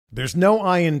There's no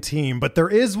I in team, but there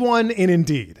is one in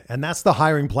Indeed, and that's the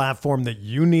hiring platform that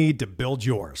you need to build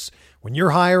yours. When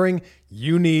you're hiring,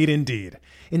 you need Indeed.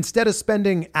 Instead of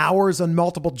spending hours on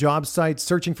multiple job sites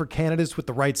searching for candidates with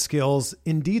the right skills,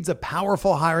 Indeed's a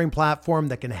powerful hiring platform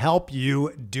that can help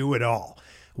you do it all.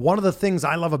 One of the things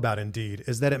I love about Indeed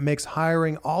is that it makes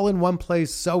hiring all in one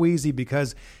place so easy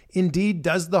because Indeed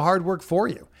does the hard work for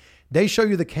you. They show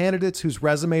you the candidates whose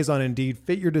resumes on Indeed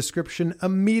fit your description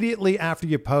immediately after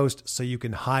you post so you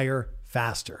can hire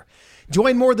faster.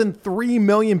 Join more than 3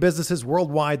 million businesses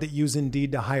worldwide that use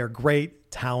Indeed to hire great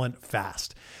talent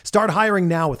fast. Start hiring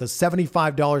now with a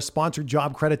 $75 sponsored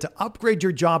job credit to upgrade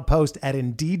your job post at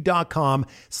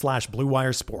Indeed.com/Blue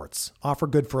Wire Sports. Offer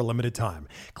good for a limited time.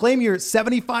 Claim your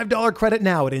 $75 credit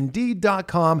now at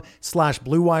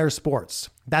Indeed.com/Blue Wire Sports.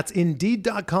 That's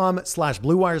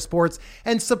Indeed.com/Blue Wire Sports,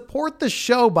 and support the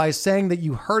show by saying that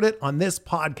you heard it on this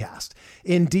podcast.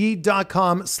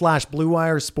 Indeed.com/Blue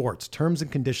Wire Sports. Terms and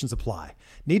conditions apply.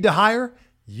 Need to hire?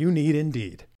 You need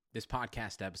Indeed. This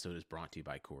podcast episode is brought to you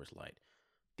by Coors Light.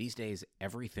 These days,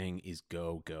 everything is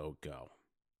go, go, go.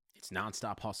 It's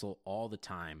nonstop hustle all the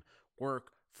time.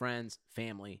 Work, friends,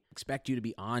 family, expect you to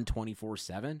be on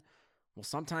 24/7. Well,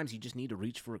 sometimes you just need to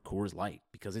reach for a Coors Light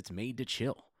because it's made to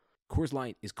chill. Coors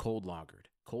Light is cold lagered,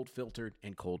 cold filtered,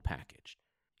 and cold packaged.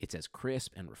 It's as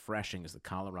crisp and refreshing as the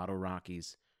Colorado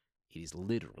Rockies. It is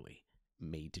literally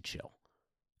made to chill.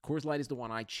 Coors Light is the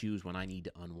one I choose when I need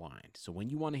to unwind. So when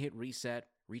you want to hit reset,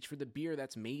 reach for the beer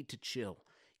that's made to chill.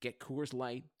 Get Coors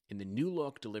Light in the new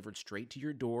look delivered straight to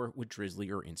your door with Drizzly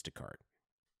or Instacart.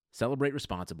 Celebrate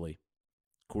responsibly.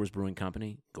 Coors Brewing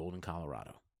Company, Golden,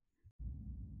 Colorado.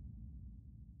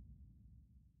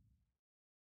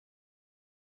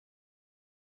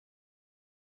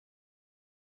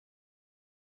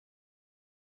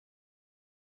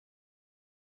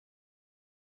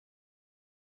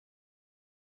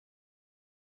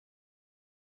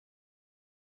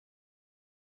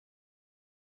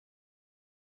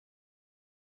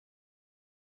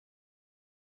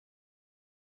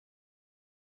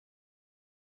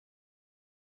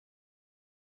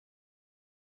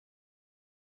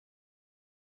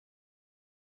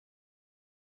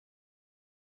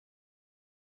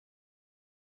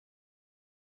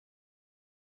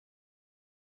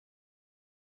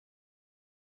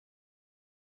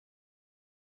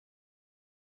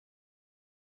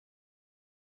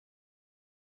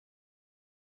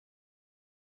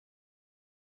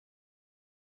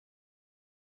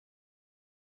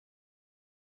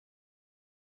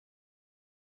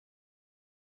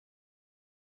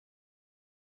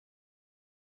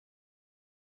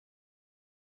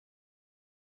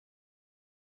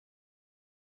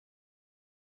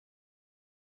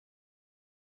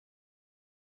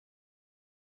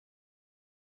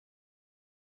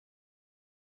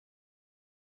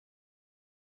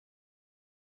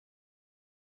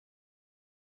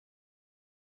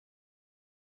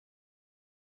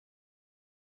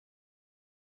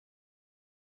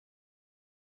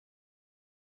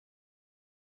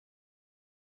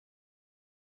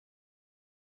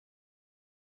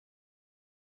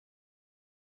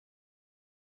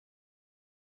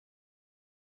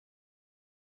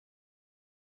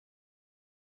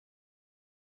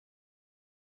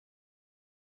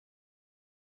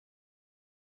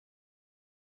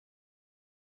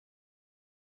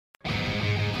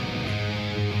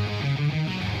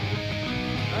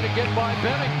 Get by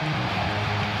Benning.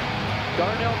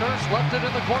 Darnell Nurse left it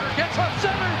in the corner, gets up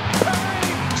center.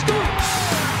 Perry scores!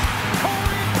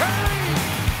 Corey Perry!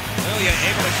 Lilia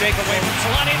able to shake away from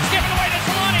Solani. It's given away to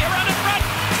Solani around in front.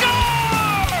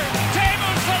 Score!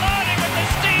 Teemu Solani with the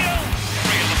steal.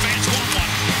 And the fans want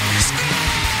one. Score!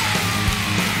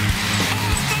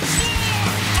 Off the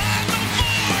floor! On the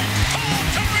board! Paul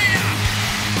Kariya!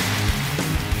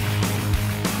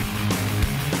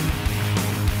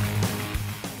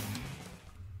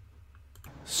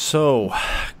 So,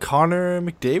 Connor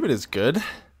McDavid is good.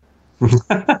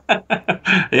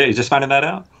 Yeah, you just finding that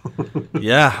out?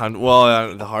 Yeah,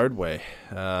 the hard way.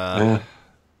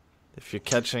 If you're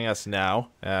catching us now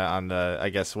on the, I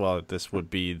guess, this would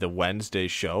be the Wednesday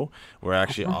show. We're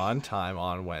actually on time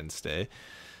on Wednesday.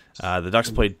 The Ducks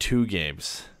played 2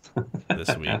 games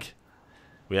this week.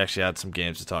 We actually had some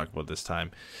games to talk about this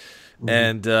time.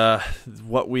 And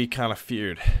what we kind of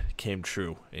feared came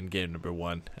true in game number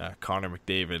 1. Connor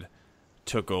McDavid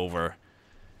took over,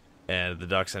 and the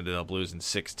Ducks ended up losing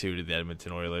 6-2 to the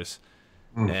Edmonton Oilers.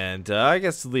 And I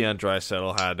guess Leon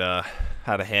Draisaitl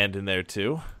had a hand in there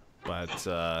too,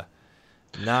 but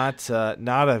Not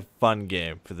a fun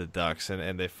game for the Ducks,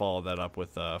 and they followed that up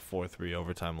with a 4-3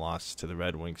 overtime loss to the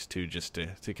Red Wings too, just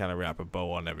to kind of wrap a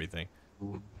bow on everything.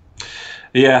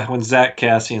 Yeah, when Zach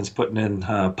Cassian's putting in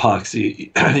pucks,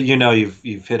 you know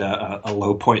you've hit a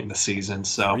low point in the season.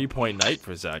 So 3-point night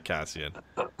for Zach Cassian.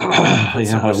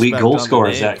 Elite goal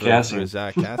scorer Zach Cassian.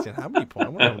 How many points? I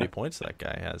wonder how many points that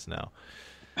guy has now.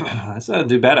 That's not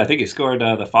too bad. I think he scored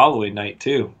the following night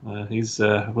too.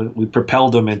 We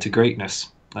propelled him into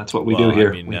greatness. That's what we do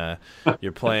here. I mean,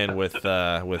 you're playing with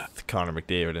Connor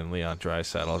McDavid and Leon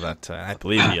Draisaitl. That I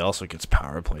believe he also gets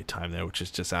power play time there, which is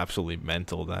just absolutely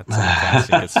mental. That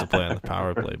Cassian gets to play on the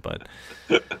power play. But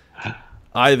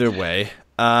either way,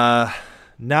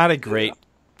 not a great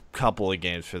couple of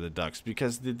games for the Ducks,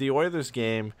 because the Oilers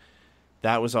game,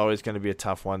 that was always going to be a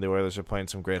tough one. The Oilers are playing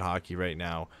some great hockey right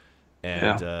now,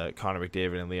 and Connor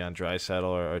McDavid and Leon Draisaitl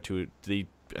are two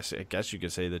I guess you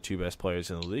could say the two best players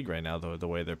in the league right now, the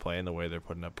way they're playing, the way they're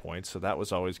putting up points. So that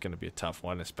was always going to be a tough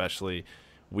one, especially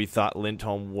we thought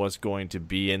Lindholm was going to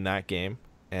be in that game.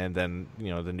 And then,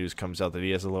 the news comes out that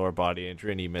he has a lower body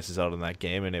injury and he misses out on that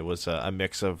game. And it was a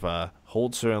mix of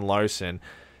Holzer and Larson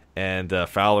and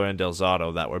Fowler and Del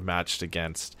Zotto that were matched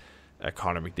against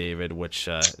Connor McDavid, which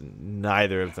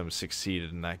neither of them succeeded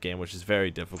in that game, which is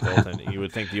very difficult. And you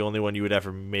would think the only one you would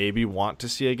ever maybe want to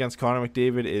see against Connor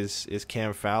McDavid is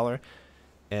Cam Fowler.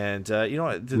 And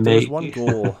there was one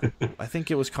goal. I think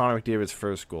it was Connor McDavid's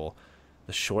first goal,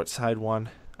 the short side one.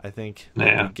 I think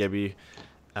Gibby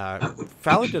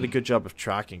Fowler did a good job of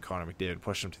tracking Connor McDavid,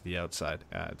 pushed him to the outside.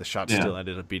 The shot still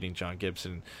ended up beating John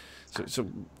Gibson. So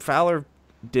Fowler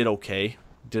did okay.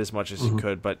 Did as much as he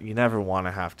could, but you never want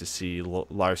to have to see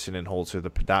Larson and Holzer,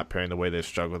 that pairing, the way they've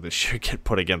struggled this year, get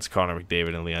put against Connor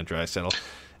McDavid and Leon Draisaitl.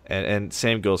 And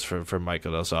same goes for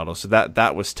Michael Del Zotto. So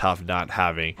that was tough, not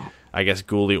having, I guess,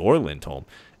 Gouley or Lindholm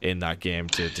in that game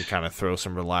to kind of throw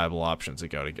some reliable options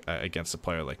against a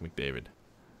player like McDavid.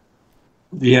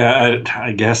 Yeah,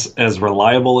 I guess as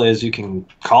reliable as you can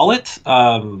call it,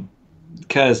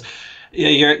 because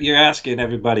you're asking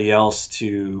everybody else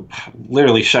to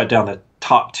literally shut down the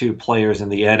top two players in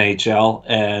the NHL,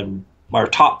 and our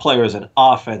top player is an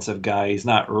offensive guy. He's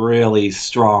not really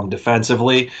strong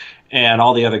defensively, and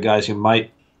all the other guys who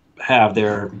might have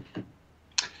they're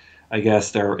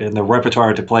in the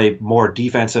repertoire to play more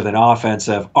defensive than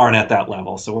offensive aren't at that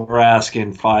level. So we're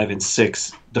asking 5 and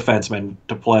 6 defensemen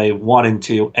to play 1 and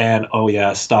 2, and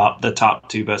stop the top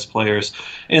two best players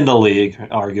in the league,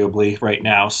 arguably right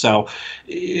now. So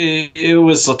it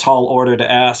was a tall order to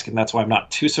ask, and that's why I'm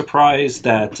not too surprised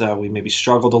that we maybe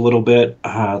struggled a little bit.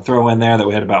 Throw in there that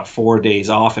we had about 4 days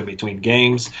off in between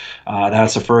games.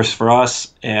 That's a first for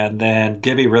us. And then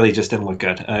Gibby really just didn't look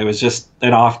good. It was just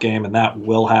an off game, and that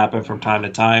will happen from time to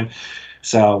time.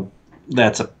 So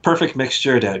that's a perfect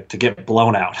mixture to get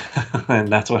blown out, and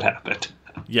that's what happened.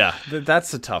 Yeah,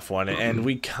 that's a tough one, and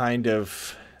we kind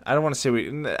of, I don't want to say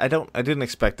I didn't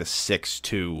expect a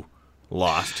 6-2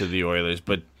 loss to the Oilers,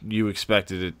 but you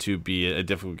expected it to be a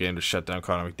difficult game to shut down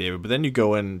Connor McDavid. But then you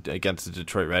go in against the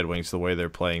Detroit Red Wings, the way they're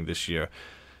playing this year,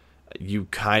 you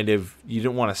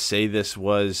didn't want to say this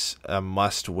was a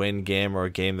must-win game or a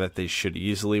game that they should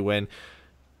easily win,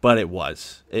 but it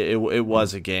was. It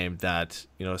was a game that,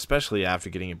 especially after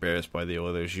getting embarrassed by the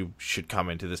Oilers, you should come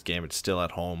into this game. It's still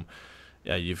at home.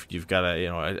 You've got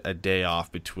a day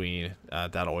off between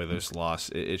that Oilers loss.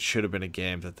 It should have been a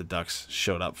game that the Ducks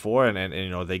showed up for,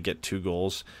 and they get 2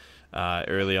 goals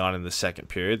early on in the second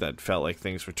period. That felt like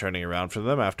things were turning around for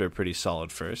them after a pretty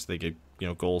solid first. They get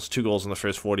 2 goals in the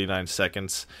first 49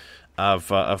 seconds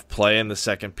of play in the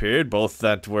second period, both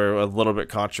that were a little bit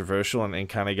controversial and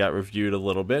kind of got reviewed a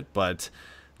little bit, but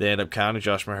they end up counting.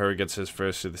 Josh Maher gets his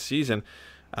first of the season.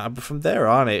 But from there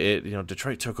on,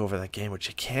 Detroit took over that game, which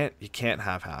you can't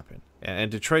have happen.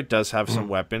 And Detroit does have some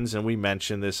weapons, and we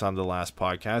mentioned this on the last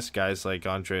podcast. Guys like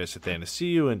Andreas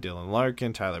Athanasiou and Dylan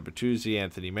Larkin, Tyler Bertuzzi,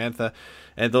 Anthony Mantha,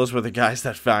 and those were the guys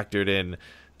that factored in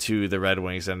to the Red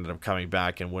Wings, ended up coming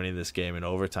back and winning this game in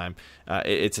overtime.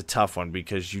 It's a tough one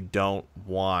because you don't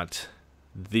want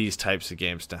these types of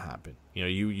games to happen.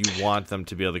 You want them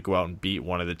to be able to go out and beat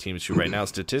one of the teams who right now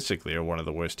statistically are one of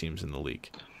the worst teams in the league.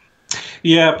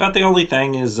 Yeah, but the only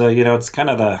thing is, it's kind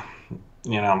of the,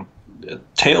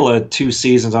 tale of 2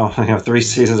 seasons, 3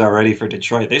 seasons already for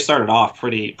Detroit. They started off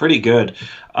pretty good.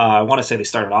 I want to say they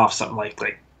started off something like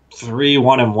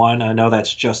 3-1-1. I know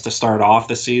that's just to start off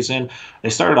the season. They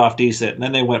started off decent, and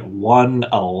then they went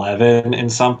 1-11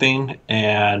 and something.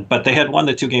 But they had won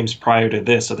the 2 games prior to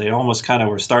this, so they almost kind of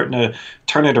were starting to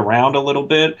turn it around a little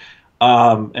bit.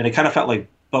 And it kind of felt like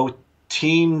both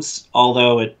teams,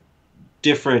 although it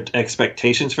different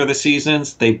expectations for the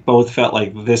seasons. They both felt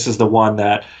like this is the one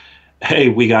that, hey,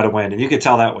 we got to win. And you could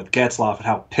tell that with Getzlaf and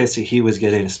how pissy he was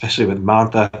getting, especially with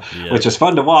Mantha, which is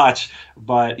fun to watch.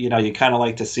 But, you kind of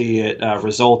like to see it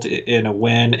result in a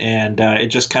win. And it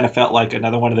just kind of felt like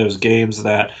another one of those games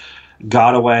that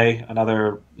got away.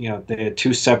 They had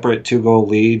two separate 2-goal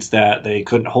leads that they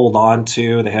couldn't hold on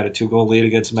to. They had a 2-goal lead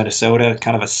against Minnesota,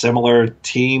 kind of a similar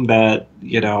team that,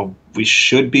 we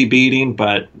should be beating,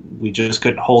 but we just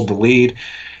couldn't hold the lead.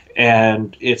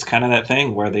 And it's kind of that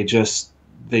thing where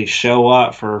they show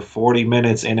up for 40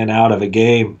 minutes in and out of a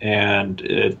game, and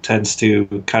it tends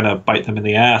to kind of bite them in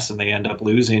the ass, and they end up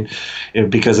losing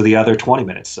because of the other 20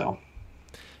 minutes. So,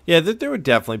 yeah, there were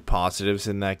definitely positives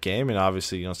in that game, and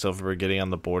obviously, Silfverberg getting on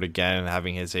the board again and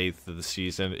having his 8th of the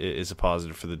season is a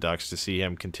positive for the Ducks to see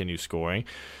him continue scoring.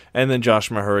 And then Josh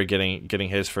Mahura getting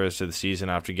his first of the season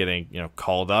after getting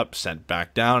called up, sent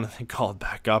back down, and then called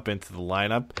back up into the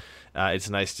lineup. It's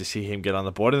nice to see him get on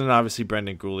the board. And then obviously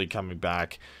Brendan Gooley coming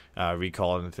back,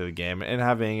 recalled into the game, and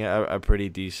having a pretty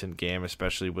decent game,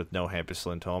 especially with no Hampus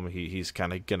Lindholm. He's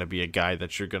kind of going to be a guy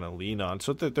that you're going to lean on.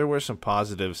 So there were some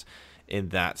positives in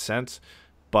that sense,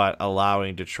 but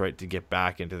allowing Detroit to get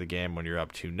back into the game when you're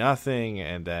up 2-0,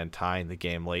 and then tying the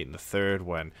game late in the third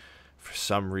when, for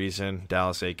some reason,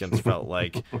 Dallas Eakins felt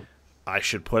like I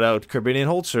should put out Korbinian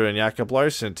Holzer and Jakob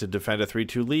Larsson to defend a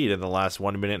 3-2 lead in the last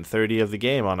 1 minute and 30 of the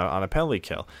game on a penalty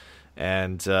kill.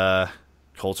 And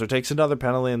Holzer takes another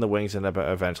penalty, and the Wings end up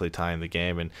eventually tying the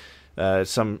game. And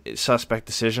some suspect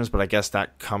decisions, but I guess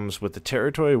that comes with the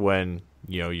territory when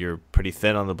you're pretty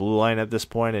thin on the blue line at this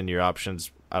point, and your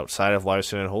options outside of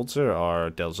Larsson and Holzer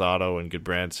are Del Zotto and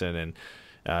Goodbranson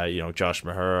and Josh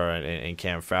Mahura and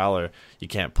Cam Fowler. You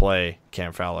can't play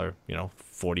Cam Fowler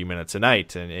 40 minutes a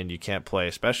night, and you can't play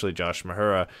especially Josh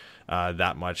Mahura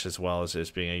that much, as well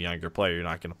as being a younger player. You're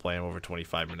not going to play him over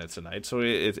 25 minutes a night, so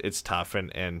it's tough.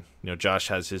 And Josh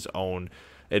has his own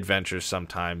adventures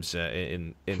sometimes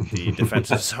in the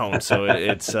defensive zone, so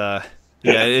it's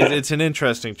an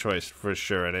interesting choice for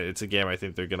sure, and it's a game I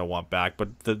think they're going to want back.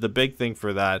 But the big thing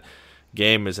for that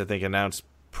game is, I think, announced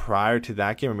prior to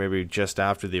that game, or maybe just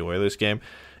after the Oilers game,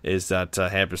 is that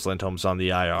Hampus Lindholm's on the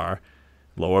IR,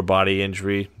 lower body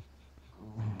injury.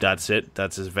 That's it.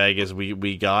 That's as vague as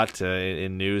we got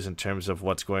in news in terms of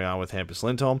what's going on with Hampus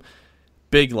Lindholm.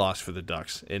 Big loss for the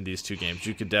Ducks in these two games.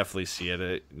 You could definitely see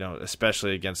it,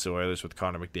 especially against the Oilers with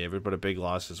Connor McDavid, but a big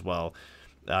loss as well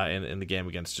in the game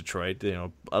against Detroit.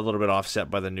 A little bit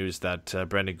offset by the news that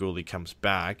Brendan Gooley comes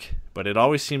back, but it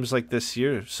always seems like this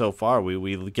year so far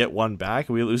we get one back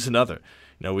and we lose another.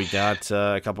 We got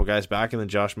a couple guys back, and then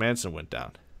Josh Manson went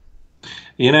down.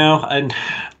 And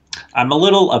I'm a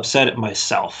little upset at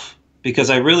myself,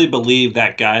 because I really believe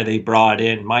that guy they brought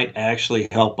in might actually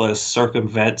help us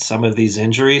circumvent some of these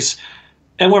injuries.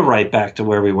 And we're right back to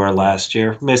where we were last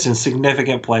year, missing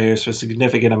significant players for a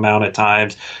significant amount of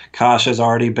times. Kasha's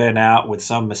already been out with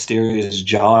some mysterious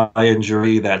jaw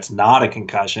injury that's not a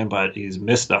concussion, but he's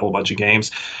missed a whole bunch of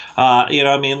games. At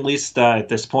least at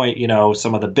this point,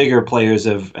 some of the bigger players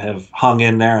have hung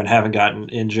in there and haven't gotten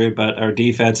injured, but our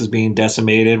defense is being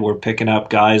decimated. We're picking up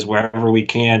guys wherever we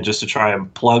can just to try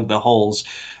and plug the holes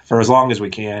for as long as we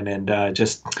can, and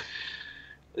just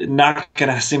not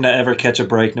going to seem to ever catch a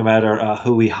break no matter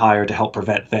who we hire to help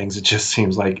prevent things. It just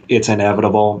seems like it's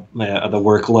inevitable. The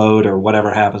workload or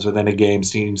whatever happens within a game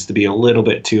seems to be a little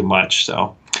bit too much.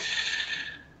 So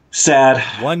sad.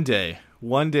 One day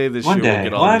this year we'll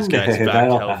get all these guys back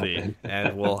healthy,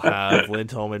 and we'll have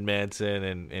Lindholm and Manson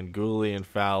and Gooley and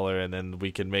Fowler, and then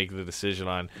we can make the decision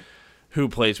on who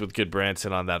plays with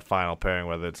Goodbranson on that final pairing,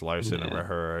 whether it's Larson or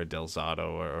Mahura or Del Zotto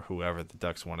or whoever the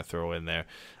Ducks want to throw in there.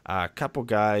 A couple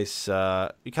guys,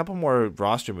 a couple more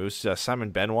roster moves.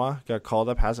 Simon Benoit got called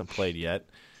up, hasn't played yet.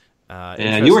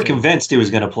 And you were convinced he was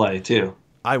going to play, too.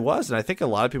 I was, and I think a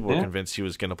lot of people were convinced he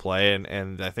was going to play,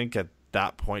 and I think at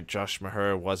that point Josh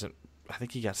Mahura wasn't. I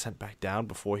think he got sent back down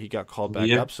before he got called back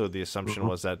up, so the assumption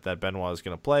was that Benoit was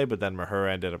going to play, but then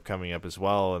Mahura ended up coming up as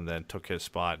well and then took his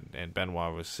spot, and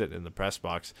Benoit was sitting in the press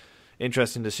box.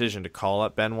 Interesting decision to call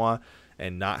up Benoit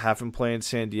and not have him play in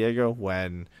San Diego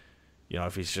when,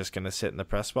 if he's just going to sit in the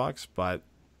press box, but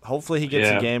hopefully he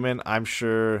gets a game in. I'm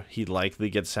sure he likely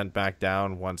gets sent back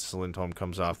down once Lindholm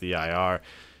comes off the IR,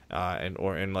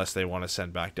 or unless they want to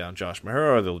send back down Josh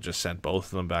Mahura, or they'll just send both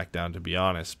of them back down, to be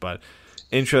honest, but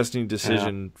interesting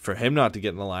decision for him not to get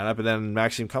in the lineup. And then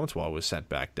Maxime Comtois was sent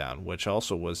back down, which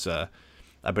also was a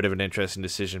bit of an interesting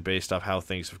decision based off how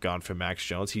things have gone for Max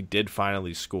Jones. He did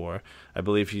finally score. I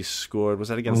believe he scored, was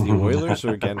that against the Oilers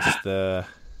or against the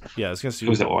Yeah, I was going to say It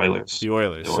was the Oilers. The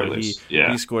Oilers. The So Oilers.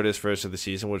 he scored his first of the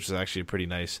season, which was actually a pretty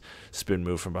nice spin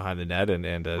move from behind the net and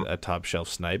a top shelf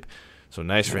snipe. So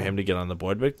nice for him to get on the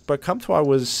board. But Comtois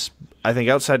was, I think,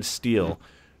 outside Steele,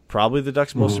 probably the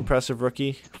Ducks' most impressive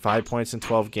rookie. 5 points in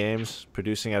 12 games,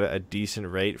 producing at a decent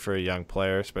rate for a young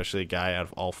player, especially a guy out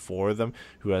of all four of them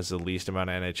who has the least amount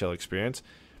of NHL experience.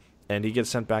 And he gets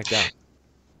sent back down.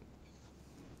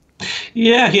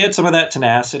 Yeah, he had some of that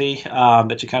tenacity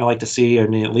that you kind of like to see,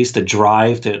 and at least the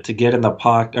drive to get in the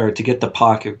puck or to get the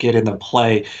puck or get in the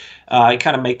play. Kind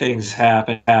of make things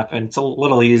happen. It's a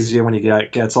little easier when you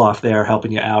gets off there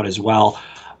helping you out as well.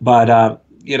 But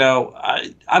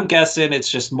I'm guessing it's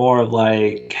just more of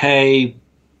like, hey,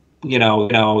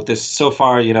 this so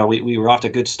far, we were off to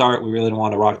a good start. We really don't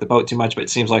want to rock the boat too much, but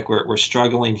it seems like we're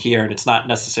struggling here, and it's not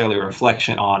necessarily a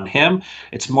reflection on him.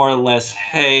 It's more or less,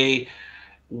 hey,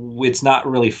 it's not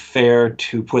really fair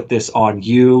to put this on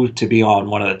you to be on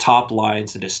one of the top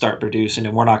lines and to start producing,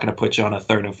 and we're not going to put you on a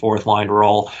third and fourth line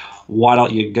role. Why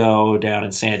don't you go down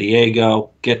in San Diego,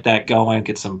 get that going,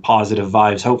 get some positive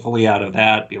vibes, hopefully out of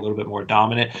that, be a little bit more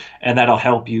dominant, and that'll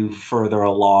help you further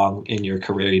along in your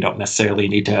career. You don't necessarily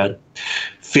need to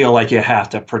feel like you have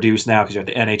to produce now because you're at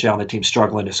the NHL and the team's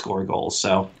struggling to score goals.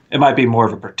 So it might be more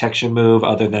of a protection move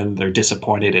other than they're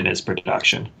disappointed in his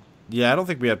production. Yeah, I don't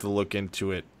think we have to look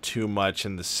into it too much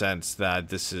in the sense that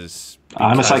this is.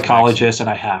 I'm a psychologist and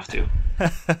I have to.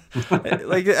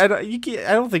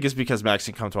 I don't think it's because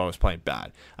Maxime Comtois was playing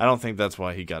bad. I don't think that's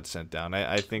why he got sent down.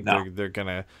 I think they're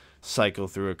gonna cycle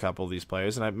through a couple of these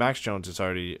players, and Max Jones is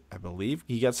already, I believe,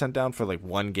 he got sent down for like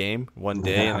one day, and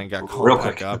then got called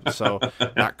back up. So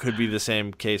that could be the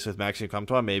same case with Maxime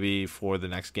Comtois. Maybe for the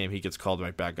next game he gets called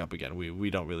right back up again. We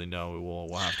don't really know.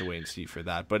 We'll have to wait and see for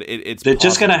that. But they're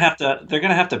just gonna have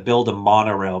to build a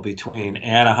monorail between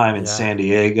Anaheim and San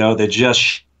Diego that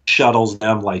just shuttles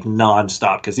them like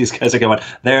nonstop because these guys are going,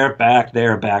 they're back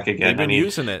again. They've been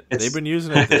using it. They've been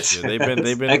using it this year.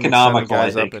 They've been economical,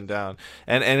 guys up and down,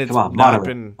 and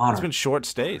it's been short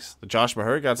stays. The Josh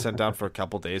Maher got sent down for a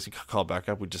couple days. He got called back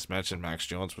up. We just mentioned Max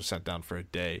Jones was sent down for a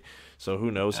day. So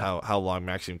who knows how long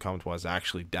Maxime Comtois was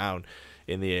actually down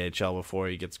in the AHL before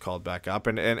he gets called back up.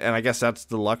 And I guess that's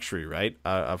the luxury, right,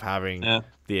 of having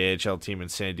the AHL team in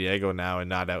San Diego now and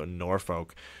not out in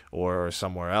Norfolk or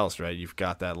somewhere else, right? You've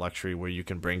got that luxury where you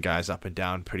can bring guys up and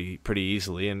down pretty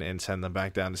easily and send them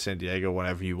back down to San Diego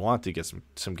whenever you want to get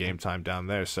some game time down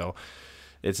there. So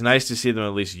it's nice to see them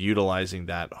at least utilizing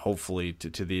that, hopefully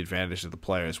to the advantage of the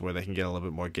players, where they can get a little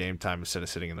bit more game time instead of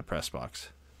sitting in the press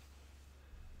box.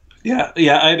 Yeah,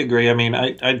 I'd agree. I mean,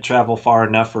 I'd travel far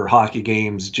enough for hockey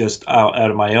games just out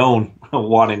of my own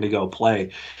wanting to go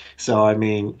play. So, I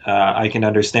mean, I can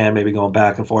understand maybe going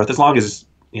back and forth as long as,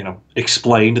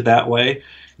 explained that way.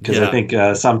 Because I think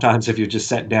sometimes if you're just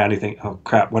sitting down, you think, oh,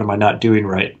 crap, what am I not doing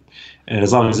right? And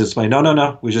as long as it's explained, no,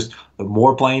 the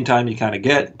more playing time you kind of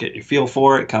get your feel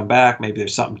for it, come back. Maybe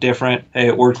there's something different. Hey,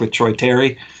 it worked with Troy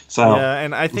Terry. So yeah,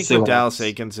 and I think with Dallas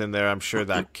Aikens in there, I'm sure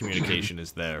that communication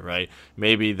is there, right?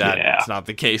 Maybe that's not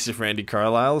the case if Randy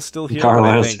Carlyle is still here.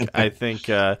 But I think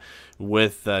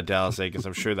with Dallas Aikens,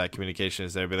 I'm sure that communication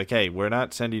is there. Be like, hey, we're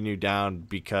not sending you down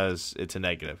because it's a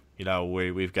negative.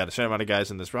 We've got a certain amount of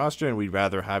guys in this roster, and we'd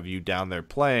rather have you down there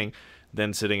playing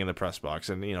than sitting in the press box.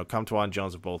 And, Comtois and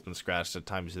Jones have both been scratched at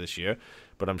times this year.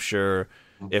 But I'm sure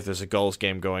if there's a goals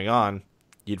game going on,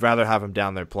 you'd rather have him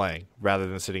down there playing rather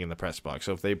than sitting in the press box.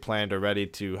 So if they planned already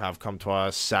to have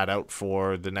Comtois sat out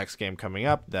for the next game coming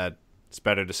up, that it's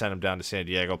better to send him down to San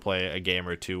Diego, play a game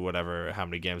or two, whatever, how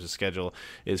many games the schedule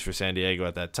is for San Diego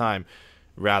at that time,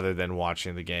 rather than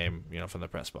watching the game, from the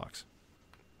press box.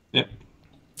 Yep.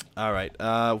 All right.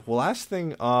 Last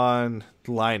thing on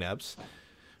lineups,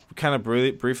 we kind of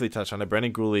briefly touched on it.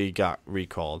 Brendan Gooley got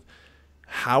recalled.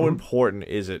 How important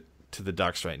is it to the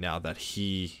Ducks right now that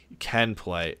he can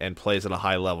play and plays at a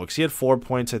high level? Because he had 4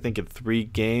 points, I think, in 3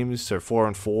 games, or 4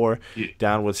 and 4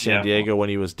 down with San Diego when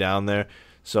he was down there.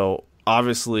 So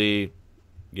obviously,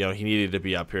 he needed to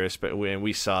be up here, and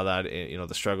we saw that in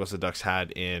the struggles the Ducks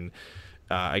had in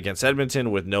against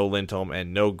Edmonton with no Lindholm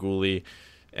and no Gooley.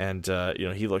 And,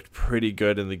 he looked pretty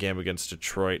good in the game against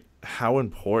Detroit. How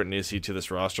important is he to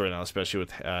this roster right now, especially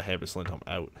with Hampus Lindholm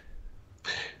out?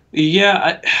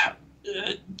 Yeah,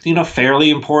 fairly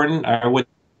important. I wouldn't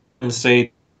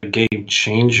say a game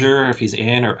changer if he's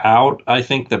in or out. I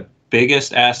think the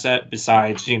biggest asset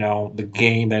besides, the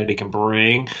game that he can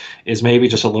bring is maybe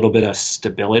just a little bit of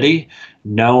stability,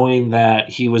 knowing that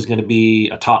he was going to be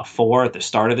a top 4 at the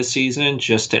start of the season,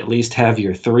 just to at least have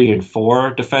your 3 and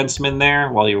 4 defensemen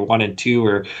there while you're 1 and 2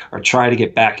 or try to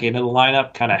get back into the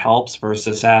lineup kind of helps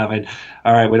versus having,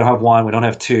 all right, we don't have 1, we don't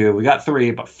have 2, we got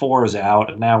 3, but 4 is out,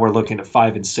 and now we're looking at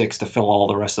 5 and 6 to fill all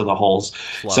the rest of the holes.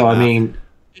 So, I mean,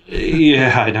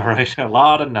 yeah, I know, right? A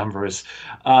lot of numbers.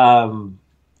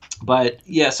 But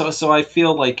yeah, so I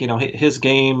feel like, his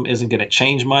game isn't going to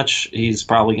change much. He's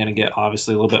probably going to get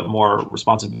obviously a little bit more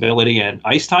responsibility and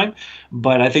ice time,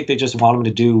 but I think they just want him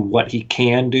to do what he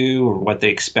can do or what they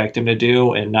expect him to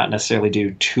do and not necessarily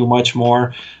do too much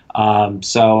more.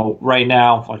 So right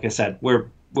now, like I said, we're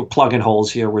plugging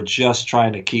holes here. We're just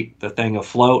trying to keep the thing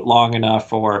afloat long enough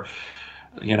for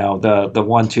the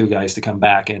 1-2 guys to come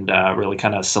back and really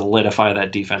kind of solidify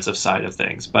that defensive side of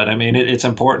things. But I mean, it's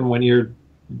important when your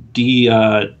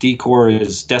D-core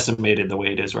is decimated the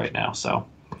way it is right now. So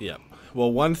yeah.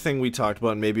 Well, one thing we talked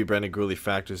about, and maybe Brendan Gooley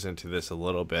factors into this a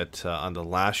little bit on the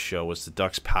last show, was the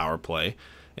Ducks power play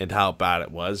and how bad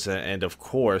it was. And of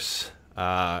course,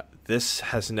 this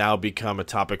has now become a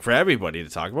topic for everybody to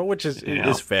talk about, which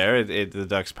is fair. The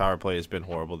Ducks power play has been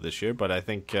horrible this year, but I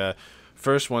think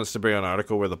first ones to bring an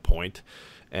article were The Point,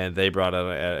 and they brought out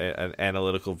an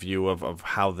analytical view of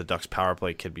how the Ducks power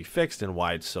play can be fixed and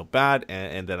why it's so bad.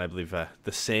 And then I believe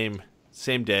the same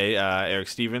day, Eric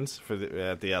Stevens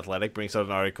at The Athletic brings out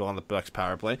an article on the Ducks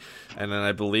power play. And then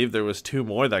I believe there was 2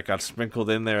 more that got sprinkled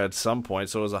in there at some point.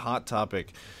 So it was a hot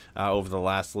topic over the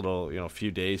last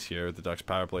few days here. The Ducks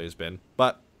power play has been.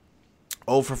 But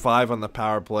 0 for 5 on the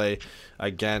power play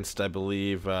against, I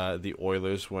believe, the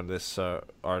Oilers when this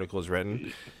article is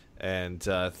written. And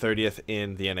 30th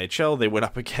in the NHL. They went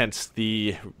up against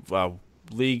the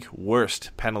league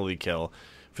worst penalty kill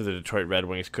for the Detroit Red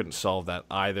Wings. Couldn't solve that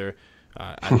either.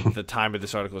 At the time of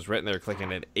this article was written, they're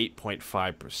clicking at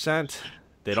 8.5%.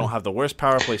 They don't have the worst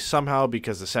power play somehow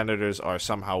because the Senators are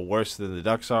somehow worse than the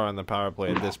Ducks are on the power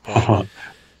play at this point.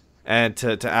 And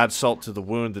to add salt to the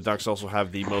wound, the Ducks also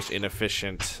have the most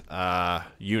inefficient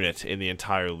unit in the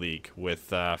entire league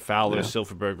with Fowler,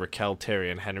 Silverberg, Raquel, Terry,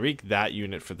 and Henrique. That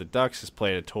unit for the Ducks has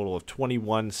played a total of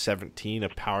 21-17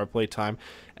 of power play time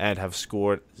and have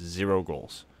scored 0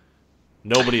 goals.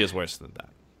 Nobody is worse than that.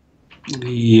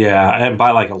 Yeah, and by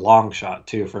like a long shot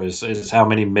too for is how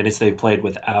many minutes they played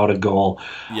without a goal.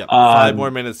 Yep, 5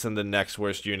 more minutes than the next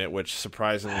worst unit, which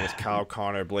surprisingly is Kyle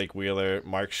Connor, Blake Wheeler,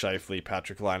 Mark Scheifele,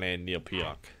 Patrick Laine, and Neil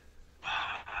Pionk.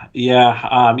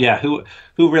 Yeah. Who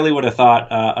really would have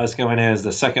thought us going in as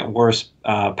the second worst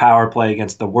power play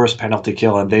against the worst penalty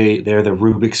kill, and they're the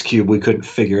Rubik's Cube we couldn't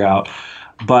figure out.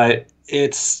 But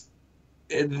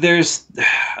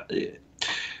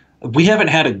we haven't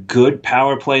had a good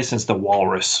power play since the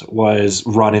Walrus was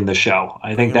running the show.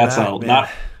 I think that's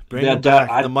Bring him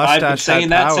back. The mustache I've been saying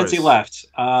that powers. since he left.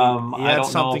 He had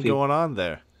something going on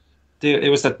there. Dude, it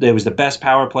was the best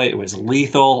power play. It was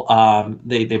lethal.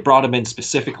 They brought him in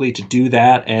specifically to do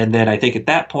that, and then I think at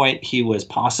that point he was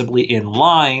possibly in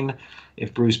line,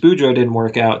 if Bruce Boudreau didn't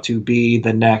work out, to be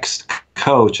the next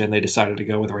coach, and they decided to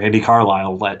go with Randy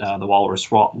Carlyle, let the Walrus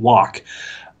walk.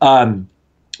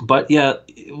 But yeah,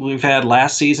 we've had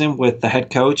last season with the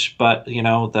head coach, but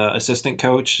the assistant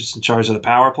coach is in charge of the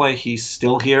power play. He's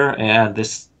still here, and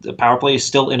the power play is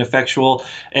still ineffectual,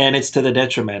 and it's to the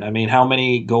detriment. I mean, how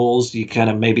many goals do you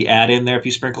kind of maybe add in there if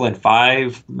you sprinkle in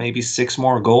 5, maybe 6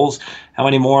 more goals? How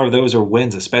many more of those are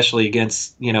wins, especially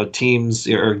against teams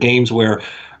or games where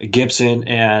Gibson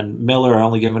and Miller are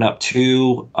only giving up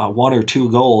 1 or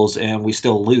 2 goals, and we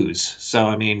still lose. So,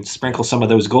 I mean, sprinkle some of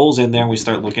those goals in there, and we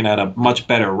start looking at a much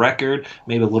better record,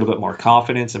 maybe a little bit more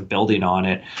confidence and building on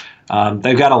it.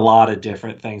 They've got a lot of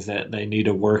different things that they need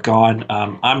to work on.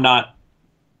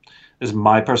 This is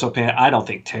my personal opinion. I don't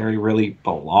think Terry really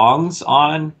belongs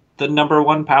on the number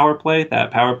 1 power play, that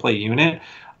power play unit.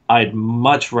 I'd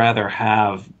much rather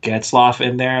have Getzlaf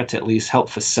in there to at least help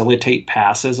facilitate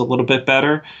passes a little bit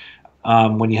better.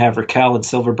 When you have Raquel and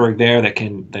Silverberg there that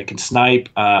can snipe,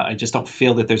 I just don't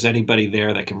feel that there's anybody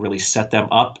there that can really set them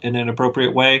up in an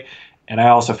appropriate way. And I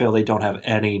also feel they don't have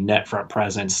any net front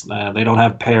presence. They don't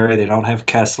have Perry. They don't have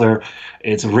Kessler.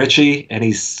 It's Richie, and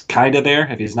he's kind of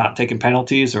there if he's not taking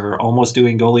penalties or almost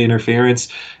doing goalie interference.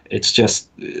 It's just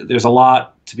there's a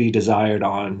lot to be desired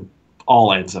on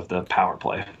all ends of the power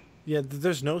play. Yeah,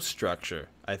 there's no structure,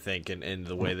 I think, in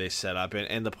the way they set up.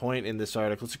 And the point in this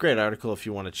article, it's a great article if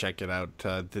you want to check it out.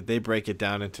 They break it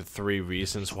down into 3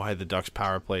 reasons why the Ducks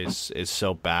power play is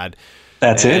so bad.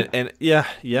 That's it? And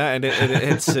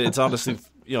it's honestly,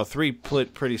 three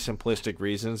pretty simplistic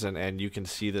reasons, and you can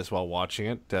see this while watching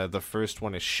it. The first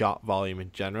one is shot volume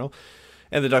in general,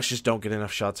 and the Ducks just don't get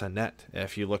enough shots on net.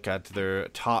 If you look at their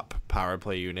top power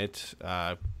play unit,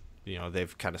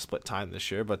 they've kind of split time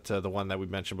this year, but the one that we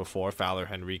mentioned before, Fowler,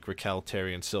 Henrique, Raquel,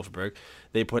 Terry, and Silfverberg,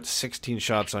 they put 16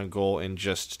 shots on goal in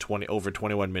just over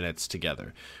 21 minutes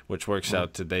together, which works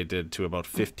out they did to about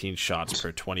 15 shots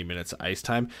per 20 minutes of ice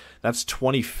time. That's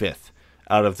 25th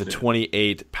out of the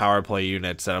 28 power play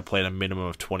units that have played a minimum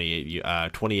of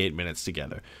 28 minutes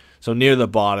together. So near the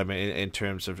bottom in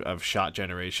terms of shot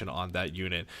generation on that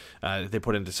unit. They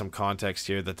put into some context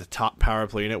here that the top power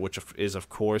play unit, which is, of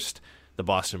course, the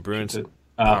Boston Bruins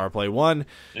power play 1,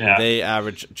 they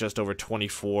average just over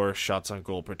 24 shots on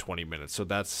goal per 20 minutes. So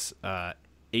that's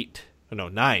 9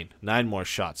 more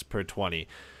shots per 20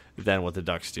 than what the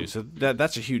Ducks do. So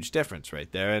that's a huge difference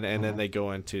right there. And then they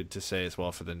go into to say as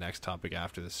well for the next topic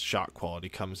after this, shot quality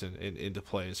comes into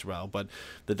play as well. But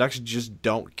the Ducks just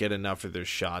don't get enough of their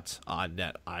shots on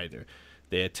net either.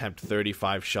 They attempt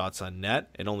 35 shots on net,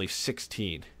 and only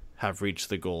 16 have reached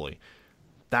the goalie.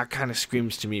 That kind of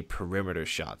screams to me perimeter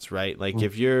shots, right? Like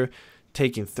if you're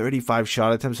taking 35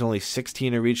 shot attempts and only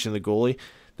 16 are reaching the goalie,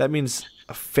 that means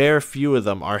a fair few of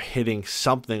them are hitting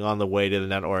something on the way to the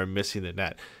net or are missing the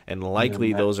net. And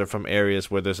likely those are from areas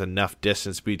where there's enough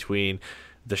distance between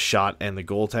the shot and the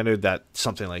goaltender that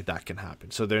something like that can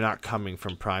happen. So they're not coming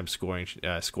from prime scoring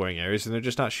areas, and they're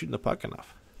just not shooting the puck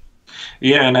enough.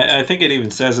 Yeah, and I think it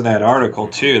even says in that article,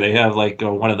 too, they have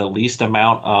one of the least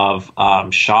amount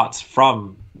of shots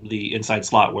from the inside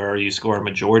slot where you score a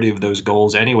majority of those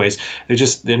goals anyways.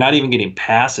 They're not even getting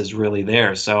passes really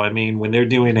there. So, I mean, when they're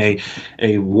doing a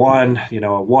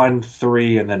 1,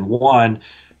 3, and then 1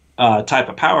 type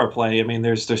of power play, I mean,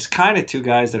 there's kind of two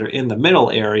guys that are in the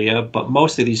middle area, but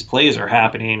most of these plays are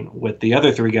happening with the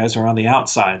other three guys who are on the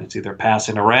outside. It's either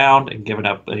passing around and giving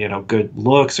up, good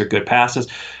looks or good passes.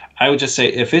 I would just say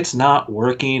if it's not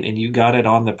working and you got it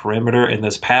on the perimeter and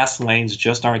those pass lanes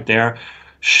just aren't there,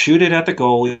 shoot it at the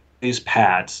goalie's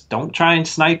pads. Don't try and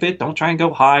snipe it. Don't try and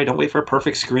go high. Don't wait for a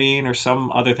perfect screen or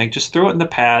some other thing. Just throw it in the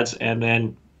pads and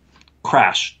then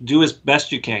crash. Do as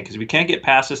best you can, because if you can't get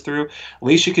passes through,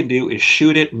 least you can do is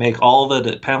shoot it, make all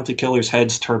the penalty killers'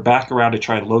 heads turn back around to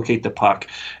try and locate the puck.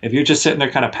 If you're just sitting there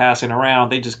kind of passing around,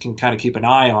 they just can kind of keep an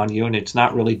eye on you, and it's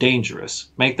not really dangerous.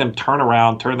 Make them turn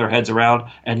around, turn their heads around,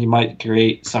 and you might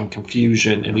create some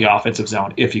confusion in the offensive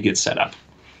zone if you get set up.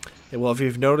 Yeah, well, if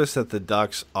you've noticed that the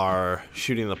Ducks are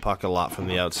shooting the puck a lot from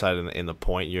the outside in the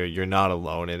point, you're not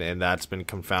alone, and that's been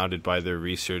confounded by their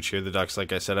research here. The Ducks,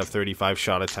 like I said, have 35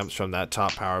 shot attempts from that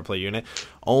top power play unit.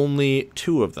 Only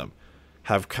 2 of them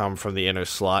have come from the inner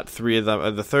slot. 3 of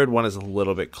them, the third one is a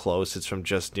little bit close. It's from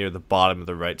just near the bottom of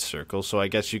the right circle. So I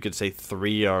guess you could say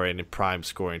 3 are in prime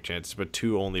scoring chances, but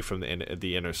 2 only from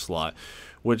the inner slot,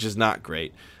 which is not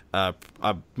great. A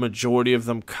majority of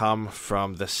them come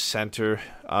from the center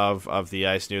of the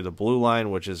ice near the blue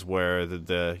line, which is where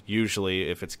the usually,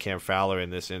 if it's Cam Fowler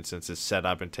in this instance, is set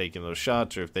up and taking those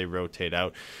shots, or if they rotate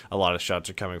out, a lot of shots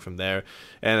are coming from there.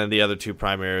 And then the other 2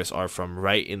 prime areas are from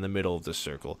right in the middle of the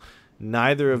circle.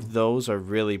 Neither of those are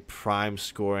really prime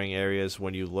scoring areas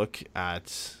when you look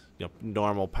at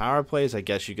normal power plays. I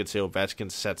guess you could say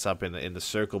Ovechkin sets up in the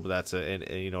circle, but that's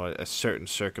a certain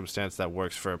circumstance that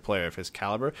works for a player of his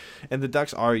caliber. And the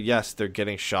Ducks are, yes, they're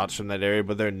getting shots from that area,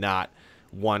 but they're not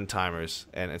one-timers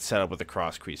and it's set up with a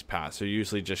cross-crease pass. They're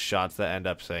usually just shots that end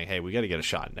up saying, hey, we got to get a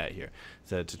shot in net here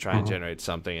to try and generate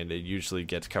something, and it usually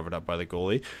gets covered up by the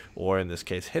goalie, or in this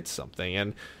case, hits something.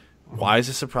 And why is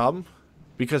this a problem?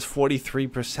 Because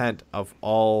 43% of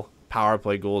all power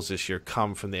play goals this year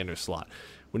come from the inner slot.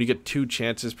 When you get 2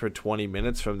 chances per 20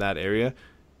 minutes from that area,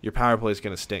 your power play is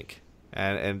going to stink.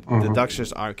 And the Ducks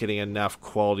just aren't getting enough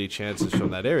quality chances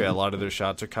from that area. A lot of their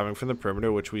shots are coming from the perimeter,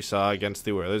 which we saw against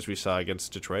the Oilers, we saw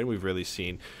against Detroit, we've really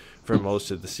seen for most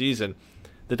of the season.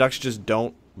 The Ducks just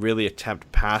don't really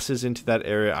attempt passes into that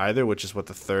area either, which is what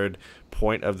the third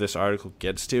point of this article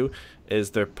gets to,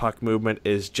 is their puck movement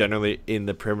is generally in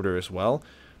the perimeter as well.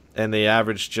 And they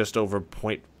average just over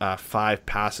 0.5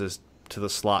 passes to the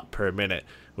slot per minute,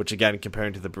 which again,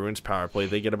 comparing to the Bruins power play,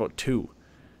 they get about 2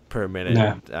 per minute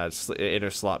inner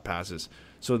slot passes.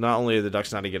 So not only are the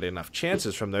Ducks not getting enough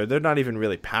chances from there, they're not even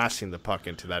really passing the puck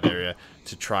into that area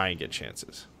to try and get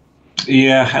chances.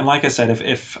 Yeah, and like I said,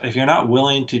 if you're not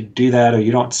willing to do that or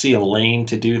you don't see a lane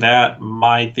to do that,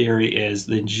 my theory is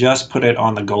then just put it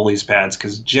on the goalie's pads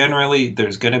because generally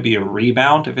there's going to be a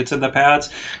rebound if it's in the pads,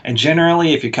 and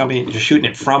generally if you're shooting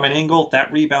it from an angle,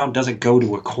 that rebound doesn't go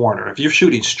to a corner. If you're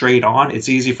shooting straight on, it's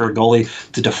easy for a goalie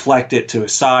to deflect it to a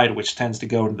side, which tends to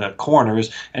go to the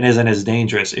corners and isn't as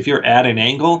dangerous. If you're at an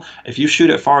angle, if you shoot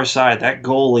it far side, that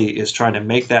goalie is trying to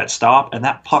make that stop, and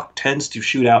that puck tends to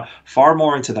shoot out far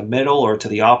more into the middle or to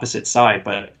the opposite side,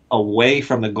 but away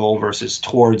from the goal versus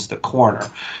towards the corner.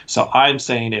 So I'm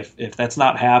saying if that's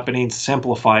not happening,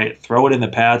 simplify it, throw it in the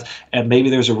pads, and maybe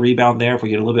there's a rebound there. If we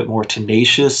get a little bit more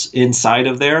tenacious inside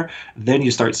of there, then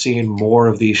you start seeing more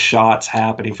of these shots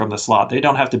happening from the slot. They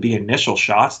don't have to be initial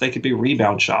shots. They could be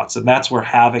rebound shots, and that's where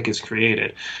havoc is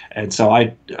created. And so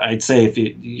I'd say if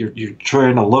you're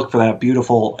trying to look for that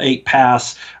beautiful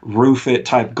 8-pass, roof it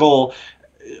type goal,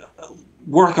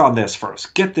 work on this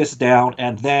first, get this down,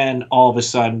 and then all of a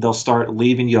sudden they'll start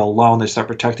leaving you alone. They start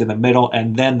protecting the middle,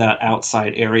 and then that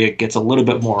outside area gets a little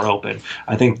bit more open.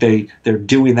 I think they're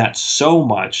doing that so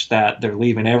much that they're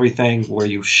leaving everything where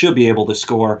you should be able to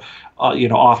score,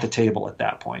 off the table at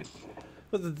that point.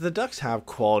 But the Ducks have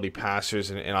quality passers,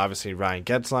 and obviously Ryan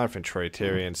Getzlaff and Troy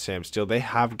Terry and Sam Steele. They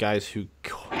have guys who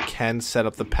can set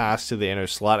up the pass to the inner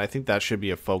slot. I think that should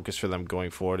be a focus for them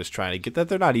going forward, is trying to get that.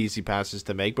 They're not easy passes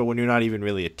to make, but when you're not even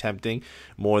really attempting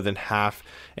more than half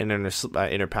an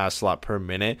inner pass slot per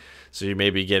minute, so you may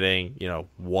be getting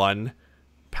one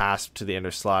pass to the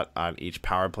inner slot on each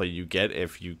power play you get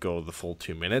if you go the full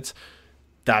 2 minutes.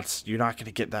 You're not going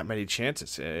to get that many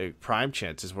chances, prime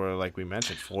chances where, like we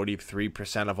mentioned,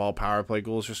 43% of all power play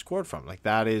goals are scored from. Like,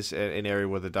 that is an area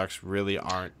where the Ducks really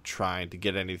aren't trying to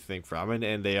get anything from,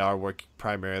 and they are working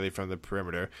primarily from the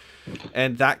perimeter,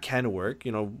 and that can work.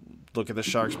 Look at the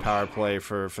Sharks power play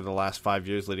for the last 5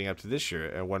 years leading up to this year,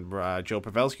 and when Joe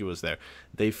Pavelski was there,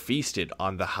 they feasted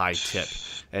on the high tip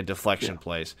and deflection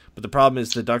plays. But the problem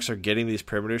is the Ducks are getting these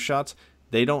perimeter shots.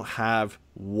 They don't have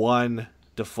one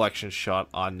deflection shot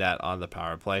on net on the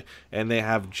power play, and they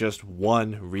have just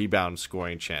one rebound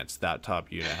scoring chance that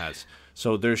top unit has.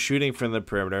 So they're shooting from the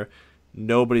perimeter,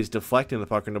 nobody's deflecting the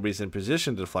puck, or nobody's in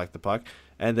position to deflect the puck,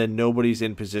 and then nobody's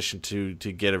in position to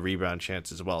get a rebound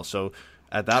chance as well. So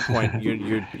at that point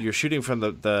you're shooting from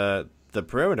the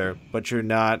perimeter, but you're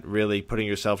not really putting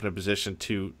yourself in a position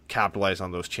to capitalize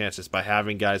on those chances by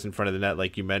having guys in front of the net,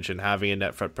 like you mentioned, having a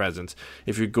net front presence.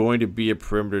 If you're going to be a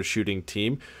perimeter shooting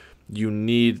team, you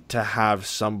need to have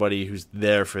somebody who's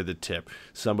there for the tip,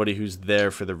 somebody who's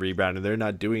there for the rebound, and they're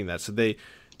not doing that. So they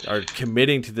are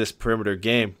committing to this perimeter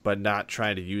game, but not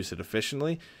trying to use it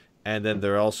efficiently. And then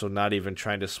they're also not even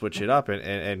trying to switch it up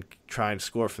and try and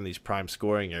score from these prime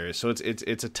scoring areas. So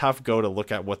it's a tough go to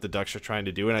look at what the Ducks are trying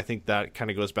to do. And I think that kind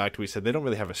of goes back to, we said, they don't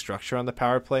really have a structure on the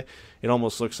power play. It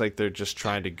almost looks like they're just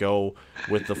trying to go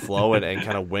with the flow and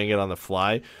kind of wing it on the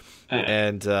fly.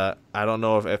 And I don't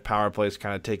know if power play is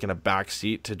kind of taking a back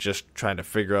seat to just trying to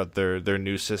figure out their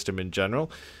new system in general.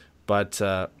 But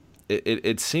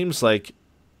it seems like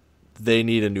they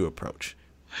need a new approach.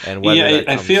 And whether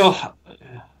I feel...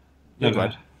 No, go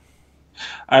ahead.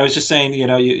 I was just saying,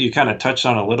 you kind of touched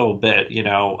on a little bit.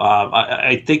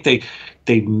 I think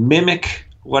they mimic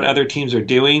what other teams are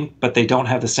doing, but they don't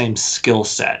have the same skill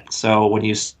set. So when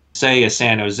you say a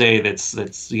San Jose that's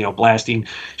blasting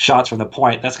shots from the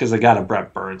point, that's because they got a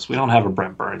Brent Burns. We don't have a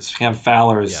Brent Burns. We have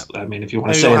Fowler's. Yeah. I mean, if you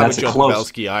want to say that's a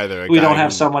close. Either, we don't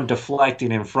have someone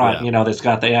deflecting in front. Yeah. That's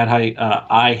got the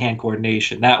eye-hand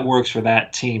coordination. That works for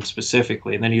that team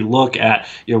specifically. And then you look at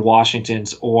your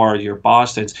Washingtons or your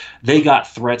Bostons. They got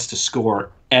threats to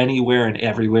score anywhere and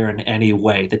everywhere in any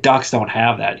way. The Ducks don't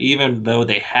have that, even though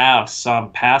they have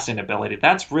some passing ability.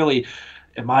 That's really,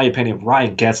 in my opinion,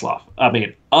 Ryan Getzlaff. I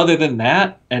mean, other than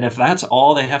that, and if that's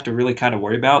all they have to really kind of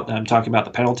worry about, I'm talking about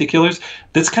the penalty killers,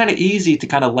 that's kind of easy to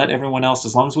kind of let everyone else,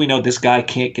 as long as we know this guy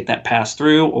can't get that pass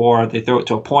through, or they throw it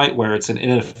to a point where it's an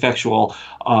ineffectual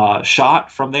shot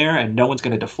from there and no one's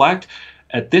going to deflect.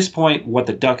 At this point, what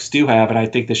the Ducks do have, and I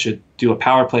think they should do a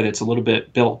power play that's a little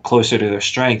bit built closer to their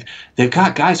strength, they've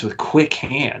got guys with quick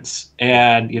hands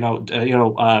and,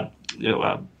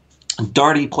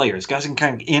 darty players, guys can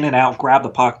kind of in and out, grab the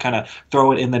puck, kind of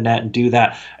throw it in the net and do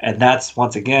that. And that's,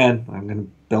 once again, I'm going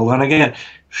to build on again,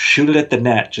 shoot it at the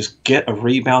net. Just get a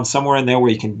rebound somewhere in there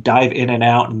where you can dive in and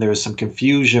out, and there's some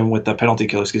confusion with the penalty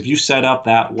killers. Because if you set up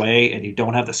that way and you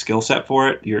don't have the skill set for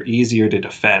it, you're easier to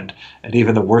defend. And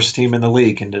even the worst team in the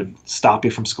league can stop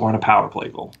you from scoring a power play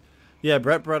goal. Yeah,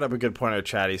 Brett brought up a good point in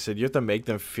chat. He said you have to make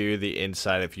them fear the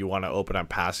inside if you want to open up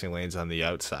passing lanes on the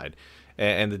outside.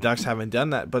 and the Ducks haven't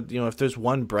done that. But, if there's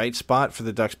one bright spot for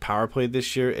the Ducks power play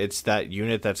this year, it's that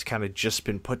unit that's kind of just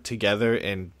been put together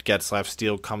and Getzlaf,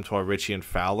 Steele, Comtois, Ritchie, and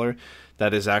Fowler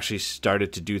that has actually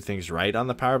started to do things right on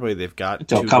the power play. They've got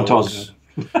 2 goals.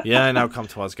 Yeah, I know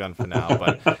Comtois gone for now,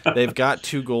 but they've got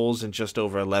 2 goals in just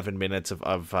over 11 minutes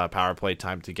of power play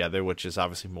time together, which is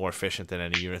obviously more efficient than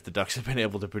any unit the Ducks have been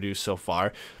able to produce so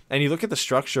far. And you look at the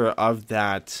structure of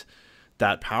that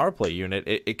power play unit,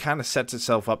 it kind of sets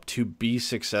itself up to be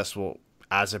successful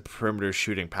as a perimeter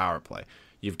shooting power play.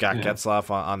 You've got Getzlaf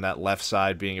on that left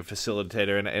side being a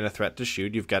facilitator and a threat to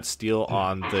shoot. You've got Steele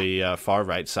on the far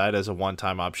right side as a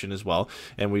one-time option as well.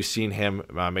 And we've seen him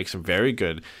make some very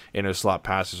good inner slot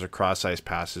passes or cross-ice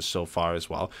passes so far as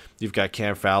well. You've got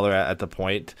Cam Fowler at the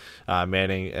point,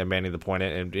 manning the point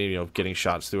and getting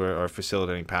shots through or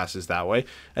facilitating passes that way.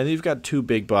 And then you've got 2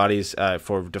 big bodies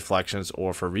for deflections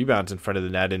or for rebounds in front of the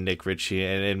net in Nick Ritchie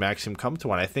and Maxime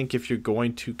Comtois. I think if you're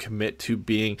going to commit to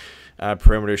being a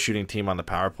perimeter shooting team on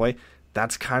the power play,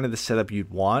 that's kind of the setup you'd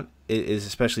want, is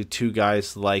especially 2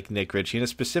 guys like Nick Ritchie and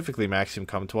specifically Maxime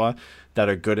Comtois that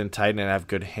are good and tight and have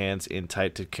good hands in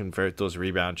tight to convert those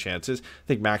rebound chances. I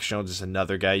think Max Jones is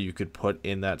another guy you could put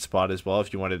in that spot as well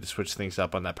if you wanted to switch things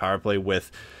up on that power play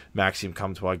with Maxime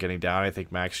Comtois getting down. I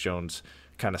think Max Jones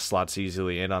kind of slots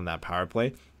easily in on that power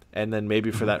play. And then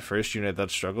maybe for that first unit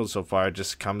that struggled so far, it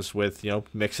just comes with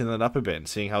mixing it up a bit and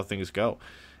seeing how things go.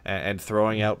 And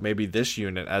throwing out maybe this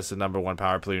unit as the number 1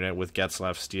 power play unit with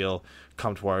Getzlaf, Steele,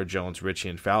 Comtois, Jones, Ritchie,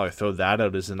 and Fowler. Throw that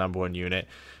out as the number 1 unit,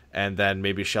 and then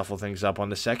maybe shuffle things up on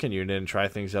the second unit and try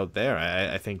things out there.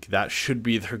 I think that should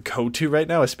be their go-to right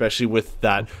now, especially with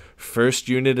that first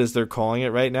unit, as they're calling it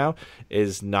right now,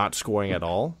 is not scoring at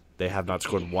all. They have not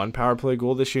scored 1 power play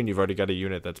goal this year, and you've already got a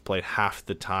unit that's played half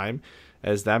the time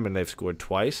as them, and they've scored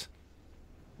twice.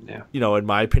 Yeah. In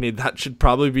my opinion, that should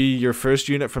probably be your first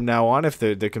unit from now on if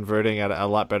they're converting at a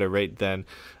lot better rate than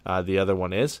the other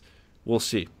one is. We'll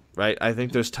see, right? I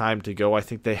think there's time to go. I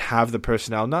think they have the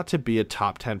personnel not to be a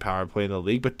top 10 power play in the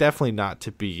league, but definitely not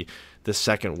to be the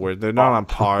second word. They're not on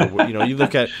par. You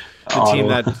look at the team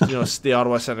that, the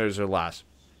Ottawa Senators are last.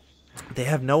 They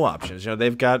have no options.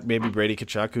 They've got maybe Brady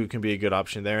Tkachuk, who can be a good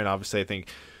option there, and obviously I think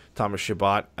Thomas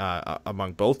Chabot,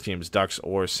 among both teams, Ducks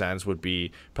or Sens, would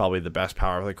be probably the best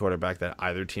power play quarterback that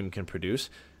either team can produce.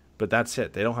 But that's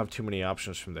it. They don't have too many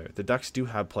options from there. The Ducks do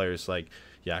have players like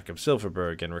Jakob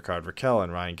Silfverberg and Ricard Raquel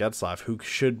and Ryan Getzlaf who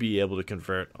should be able to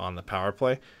convert on the power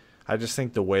play. I just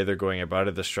think the way they're going about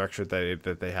it, the structure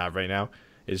that they have right now,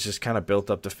 is just kind of built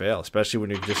up to fail, especially when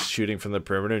you're just shooting from the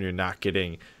perimeter and you're not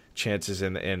getting chances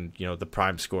in the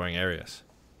prime scoring areas.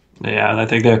 Yeah, and I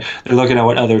think they're looking at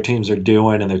what other teams are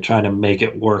doing, and they're trying to make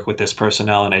it work with this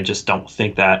personnel, and I just don't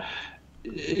think that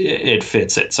it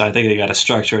fits it. So I think they got to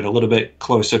structure it a little bit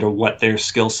closer to what their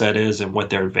skill set is and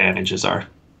what their advantages are.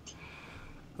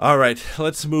 All right,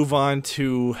 let's move on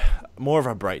to more of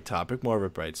a bright topic, more of a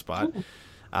bright spot.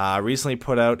 Recently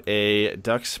put out a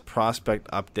Ducks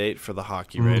prospect update for the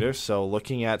Hockey Raiders. So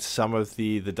looking at some of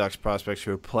the Ducks prospects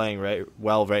who are playing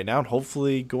well right now and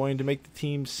hopefully going to make the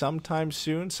team sometime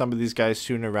soon. Some of these guys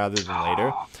sooner rather than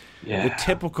later. Yeah. The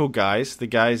typical guys, the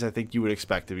guys I think you would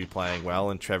expect to be playing well,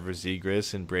 and Trevor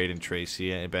Zegras and Braden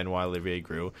Tracy and Benoit Olivier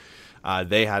Groux.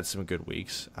 They had some good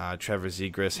weeks. Trevor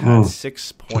Zegras had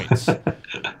 6 points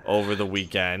over the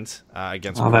weekend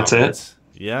against Providence. That's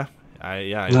it? Yeah.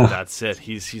 That's it.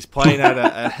 He's playing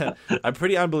at a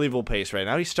pretty unbelievable pace right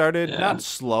now. He started not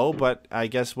slow, but I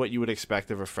guess what you would expect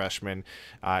of a freshman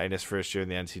in his first year in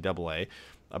the NCAA.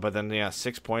 But then,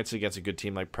 6 points against a good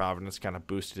team like Providence kind of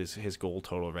boosted his goal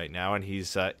total right now. And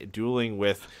he's dueling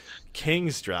with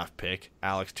Kings draft pick,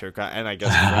 Alex Turcotte, and I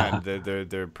guess friend.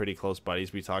 They're pretty close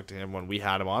buddies. We talked to him when we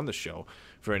had him on the show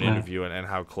for an interview and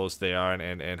how close they are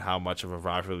and how much of a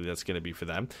rivalry that's going to be for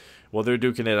them. Well, they're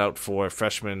duking it out for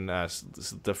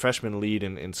the freshman lead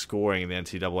in scoring in the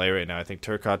NCAA right now. I think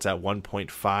Turcotte's at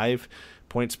 1.5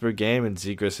 points per game, and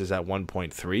Zegras is at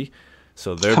 1.3.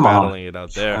 So they're battling it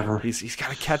out there. He's got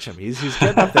to catch him. He's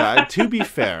getting up there. To be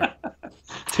fair,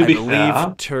 I believe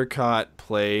Turcotte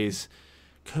plays.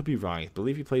 Could be wrong. I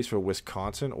believe he plays for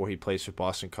Wisconsin or he plays for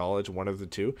Boston College, one of the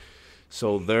two.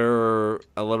 So they're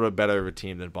a little bit better of a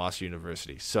team than Boston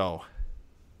University. So,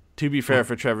 to be fair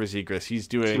for Trevor Zegras, he's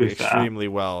doing extremely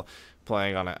well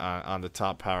playing on the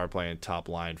top power play and top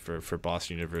line for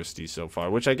Boston University so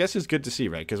far, which I guess is good to see,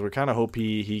 right? Because we kind of hope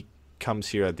he comes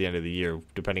here at the end of the year,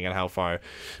 depending on how far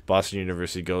Boston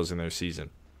University goes in their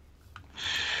season.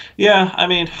 Yeah, I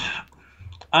mean,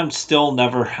 I'm still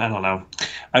never, I don't know.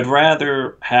 I'd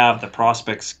rather have the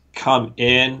prospects come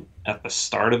in at the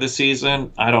start of the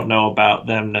season, I don't know about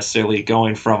them necessarily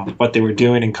going from what they were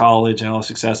doing in college and all the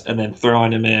success and then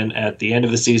throwing him in at the end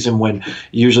of the season when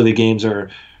usually the games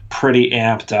are pretty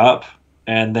amped up,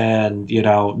 and then,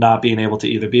 not being able to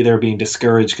either be there, being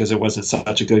discouraged because it wasn't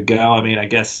such a good go. I mean, I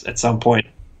guess at some point,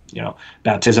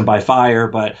 baptism by fire,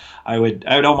 but I would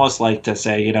almost like to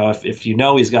say, if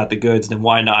he's got the goods, then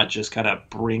why not just kind of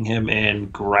bring him in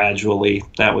gradually?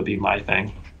 That would be my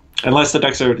thing. Unless the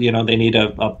Ducks are, they need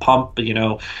a pump,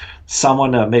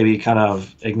 someone to maybe kind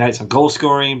of ignite some goal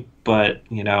scoring, but,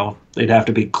 they'd have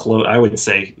to be close. I would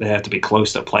say they have to be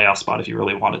close to a playoff spot if you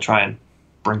really want to try and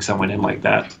bring someone in like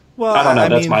that. Well, I don't know.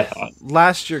 That's my thought.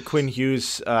 Last year, Quinn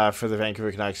Hughes for the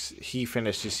Vancouver Canucks, he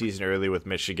finished his season early with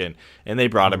Michigan, and they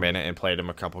brought him in and played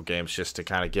him a couple games just to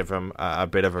kind of give him a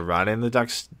bit of a run. And the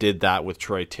Ducks did that with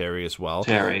Troy Terry as well.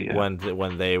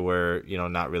 When they were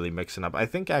not really mixing up. I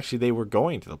think actually they were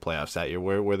going to the playoffs that year.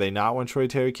 Were they not when Troy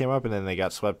Terry came up and then they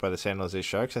got swept by the San Jose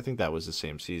Sharks? I think that was the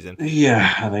same season.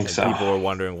 Yeah, I think so. People were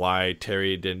wondering why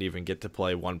Terry didn't even get to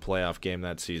play one playoff game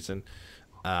that season.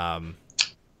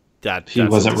 He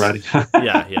wasn't ready.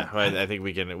 yeah. I think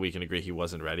we can agree he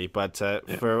wasn't ready. But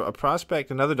for a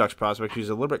prospect, another Ducks prospect who's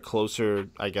a little bit closer,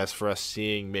 I guess, for us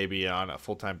seeing maybe on a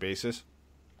full-time basis,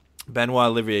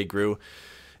 Benoit Olivier-Groulx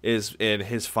is in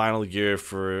his final year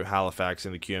for Halifax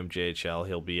in the QMJHL.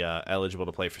 He'll be eligible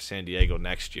to play for San Diego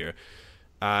next year.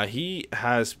 He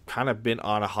has kind of been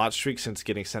on a hot streak since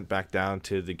getting sent back down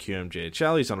to the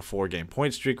QMJHL. He's on a 4-game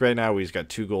point streak right now. He's got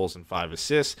 2 goals and 5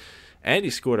 assists. And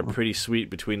he scored a pretty sweet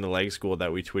between the legs goal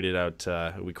that we tweeted out.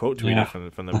 We quote tweeted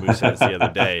from the Mooseheads the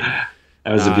other day.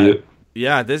 That was a beaut.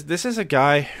 Yeah, this is a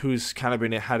guy who's kind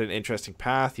of had an interesting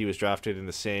path. He was drafted in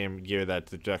the same year that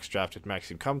the Ducks drafted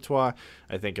Maxime Comtois.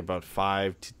 I think about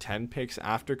 5 to 10 picks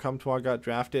after Comtois got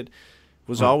drafted.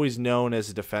 Was always known as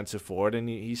a defensive forward, and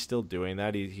he's still doing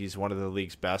that. He's one of the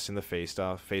league's best in the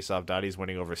face-off dot. He's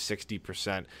winning over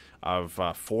 60% of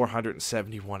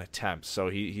 471 attempts, so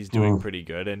he's doing pretty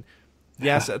good. And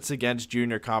yes, that's against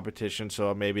junior competition,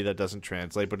 so maybe that doesn't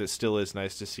translate, but it still is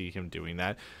nice to see him doing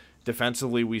that.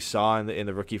 Defensively, we saw in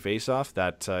the rookie faceoff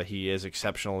that he is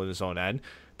exceptional in his own end,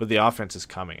 but the offense is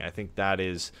coming. I think that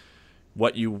is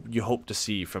what you hope to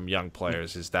see from young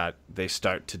players, is that they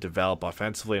start to develop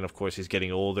offensively, and of course he's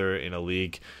getting older in a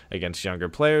league against younger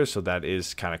players, so that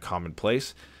is kind of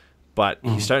commonplace. But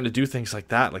he's starting to do things like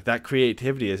that. Like that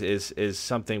creativity is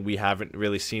something we haven't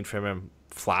really seen from him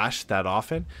flash that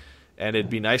often. And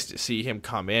it'd be nice to see him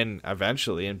come in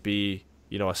eventually and be,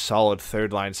 a solid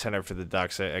third-line center for the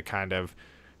Ducks, a kind of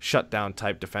shutdown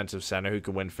type defensive center who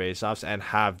can win faceoffs and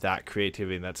have that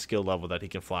creativity and that skill level that he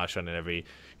can flash on in every,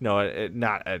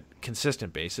 not a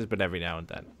consistent basis, but every now and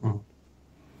then.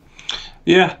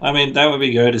 Yeah, I mean, that would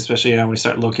be good, especially when we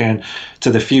start looking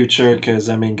to the future, because,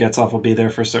 Getzlaf will be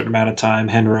there for a certain amount of time,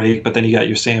 Henrik, but then you got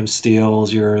your Sam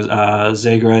Steeles, your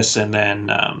Zagras, and then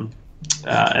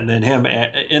him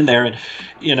in there. And,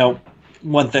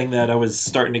 one thing that I was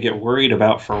starting to get worried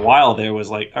about for a while there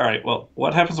was like, all right, well,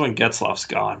 what happens when Getzlaf's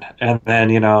gone? And then,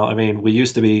 we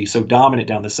used to be so dominant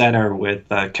down the center with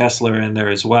Kessler in there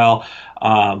as well.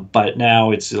 But now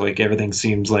it's like everything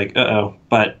seems like,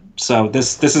 But so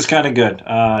this is kind of good.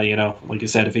 Like you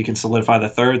said, if he can solidify the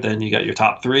third, then you got your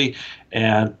top 3,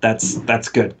 and that's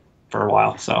good for a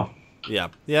while. So yeah,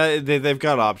 they've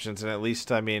got options, and at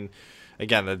least,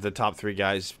 again, the top 3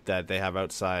 guys that they have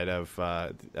outside of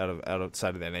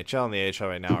outside of the NHL and the AHL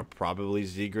right now are probably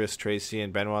Zegras, Tracy,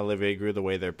 and Benoit Olivier-Groulx, the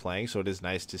way they're playing. So it is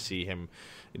nice to see him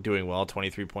doing well.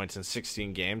 23 points in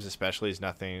 16 games, especially, is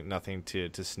nothing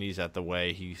to sneeze at the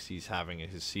way he's having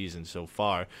his season so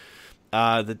far.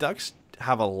 The Ducks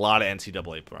have a lot of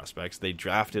NCAA prospects. They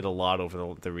drafted a lot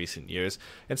over the recent years,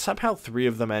 and somehow 3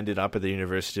 of them ended up at the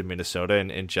University of Minnesota,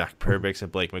 and Jack Perbix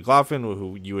and Blake McLaughlin,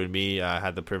 who you and me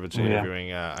had the privilege of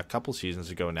interviewing a couple seasons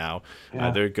ago now.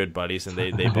 They're good buddies, and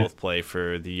they both play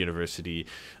for the University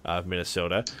of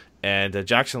Minnesota. And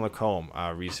Jackson Lacombe,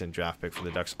 a recent draft pick for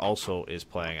the Ducks, also is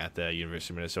playing at the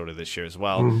University of Minnesota this year as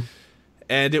well.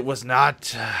 And it was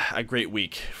not a great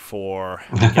week for,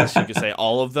 I guess you could say,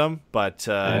 all of them. But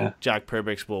Jack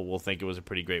Perbix will think it was a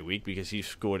pretty great week because he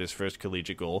scored his first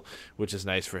collegiate goal, which is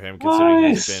nice for him considering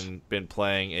he's been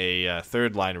playing a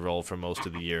third-line role for most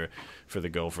of the year for the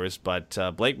Gophers. But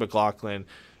Blake McLaughlin,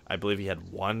 I believe he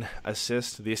had 1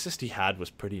 assist. The assist he had was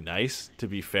pretty nice, to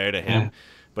be fair to him.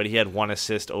 But he had 1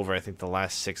 assist over, I think, the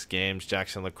last 6 games.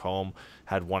 Jackson Lacombe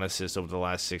had 1 assist over the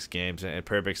last 6 games. And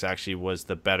Perbix actually was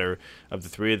the better of the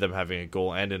 3 of them, having a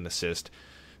goal and an assist.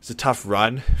 It's a tough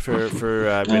run for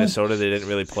Minnesota. They didn't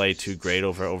really play too great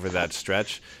over that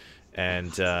stretch.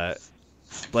 And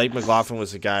Blake McLaughlin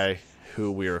was a guy who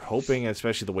we were hoping,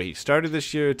 especially the way he started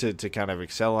this year, to kind of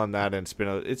excel on that. And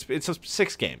it's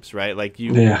 6 games, right? Like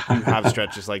you have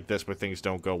stretches like this where things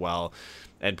don't go well,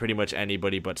 and pretty much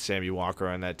anybody but Sammy Walker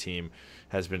on that team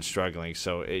has been struggling.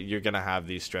 So you're going to have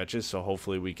these stretches. So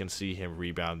hopefully we can see him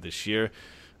rebound this year.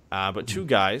 But 2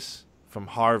 guys from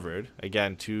Harvard,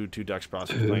 again, two Ducks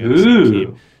prospects playing on the same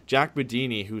team. Jack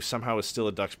Bedini, who somehow is still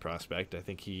a Ducks prospect. I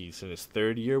think he's in his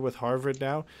 3rd year with Harvard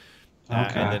now.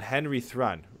 And then Henry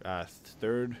Thrun,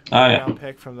 3rd round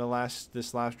pick from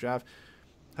this last draft,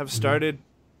 have started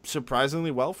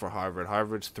surprisingly well for Harvard.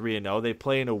 Harvard's 3-0. They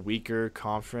play in a weaker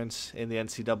conference in the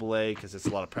NCAA because it's a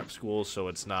lot of prep schools, so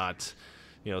it's not,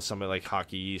 something like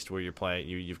Hockey East where you're playing.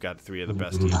 You've got 3 of the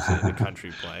best teams in the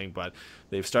country playing, but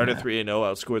they've started 3-0,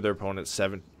 outscored their opponents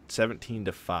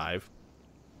 17-5.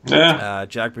 Yeah.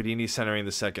 Jack Bedini centering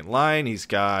the second line. He's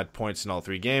got points in all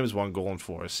 3 games, 1 goal and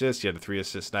 4 assists. He had a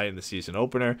 3-assist night in the season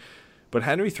opener. But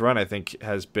Henry Thrun, I think,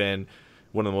 has been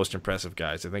one of the most impressive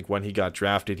guys. I think when he got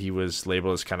drafted, he was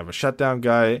labeled as kind of a shutdown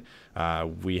guy.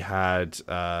 We had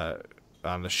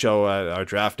on the show our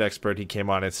draft expert. He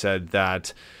came on and said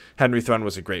that Henry Thrun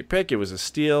was a great pick. It was a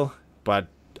steal, but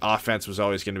offense was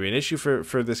always going to be an issue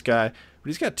for this guy. But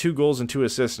he's got 2 goals and 2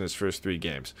 assists in his first 3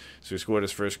 games. So he scored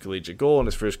his first collegiate goal and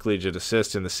his first collegiate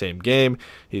assist in the same game.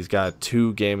 He's got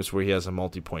 2 games where he has a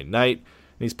multi-point night.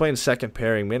 And he's playing second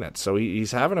pairing minutes. So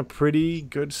he's having a pretty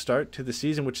good start to the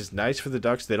season, which is nice for the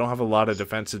Ducks. They don't have a lot of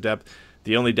defensive depth.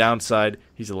 The only downside,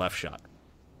 he's a left shot.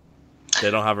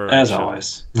 They don't have a right As shot.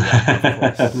 always.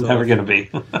 Yeah, so Never going to be.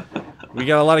 we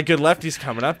got a lot of good lefties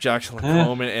coming up, Jackson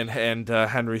Lacombe and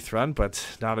Henry Thrun,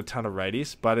 but not a ton of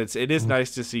righties. But it is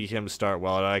nice to see him start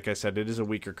well. Like I said, it is a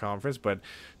weaker conference, but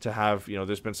to have,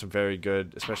 there's been some very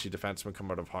good, especially defensemen come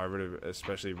out of Harvard,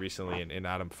 especially recently in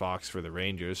Adam Fox for the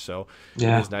Rangers. So it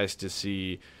is nice to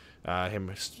see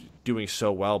him doing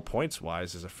so well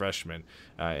points-wise as a freshman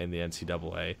in the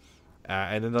NCAA.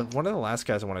 And then one of the last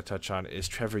guys I want to touch on is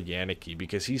Trevor Janicki,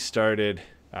 because he started,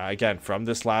 again, from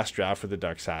this last draft where the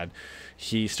Ducks had.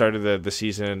 He started the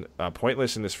season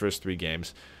pointless in his first 3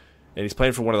 games, and he's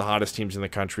playing for one of the hottest teams in the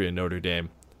country in Notre Dame.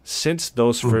 Since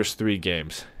those first 3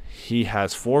 games, he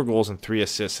has 4 goals and 3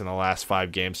 assists in the last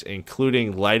 5 games,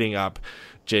 including lighting up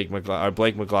Blake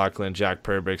McLaughlin, Jack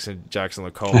Perbix, and Jackson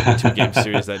Lacombe in the 2-game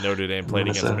series that Notre Dame played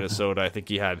against Minnesota. I think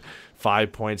he had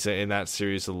 5 points in that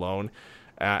series alone.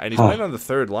 And he's playing on the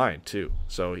 3rd line too.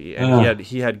 So he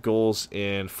had goals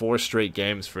in 4 straight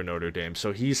games for Notre Dame.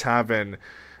 So he's having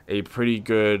a pretty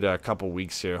good couple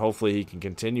weeks here. Hopefully he can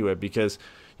continue it, because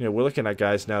we're looking at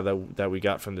guys now that we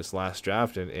got from this last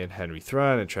draft, and Henry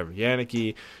Thrun and Trevor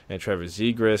Janicki and Trevor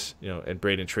Zegras, and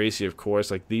Braden Tracy, of course.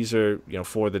 Like, these are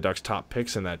 4 of the Ducks' top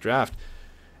picks in that draft.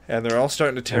 And they're all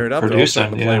starting to tear it up. They're all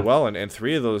starting to play well, and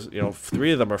 3 of those,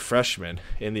 3 of them are freshmen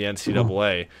in the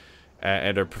NCAA.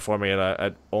 And are performing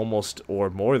at almost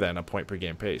or more than a point per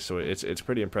game pace. So it's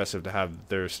pretty impressive to have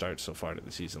their start so far to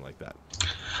the season like that.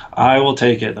 I will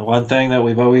take it. The one thing that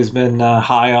we've always been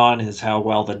high on is how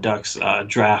well the Ducks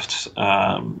draft,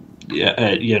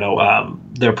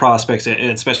 their prospects,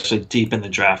 and especially deep in the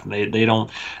draft. They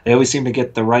always seem to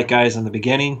get the right guys in the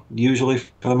beginning, usually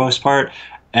for the most part,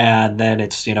 and then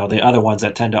it's the other ones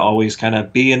that tend to always kind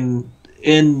of be in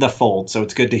the fold. So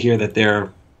it's good to hear that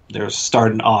they're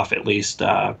starting off at least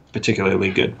particularly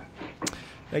good.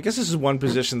 I guess this is one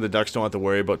position the Ducks don't have to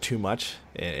worry about too much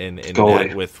in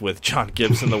net with John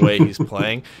Gibson the way he's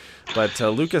playing. But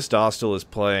Lucas Dostal is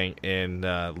playing in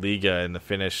Liga in the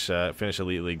Finnish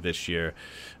Elite League this year.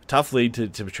 Tough league to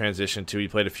transition to. He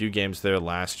played a few games there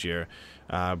last year.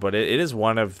 But it is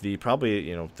one of the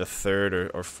probably the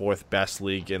 3rd or 4th best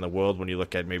league in the world when you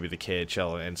look at maybe the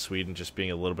KHL and Sweden just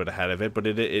being a little bit ahead of it. But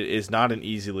it is not an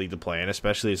easy league to play in,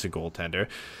 especially as a goaltender.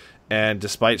 And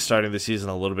despite starting the season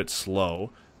a little bit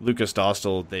slow, Lucas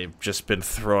Dostal, they've just been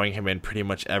throwing him in pretty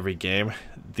much every game.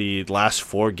 The last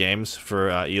 4 games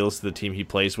for Eels, the team he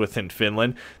plays with in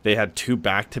Finland, they had 2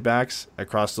 back-to-backs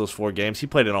across those 4 games. He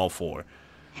played in all 4.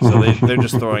 So they're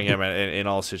just throwing him in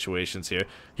all situations here.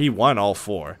 He won all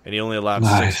 4, and he only allowed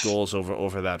 6 goals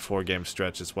over that 4-game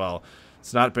stretch as well.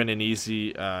 It's not been an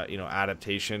easy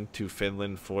adaptation to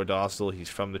Finland for Dostal. He's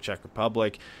from the Czech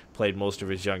Republic, played most of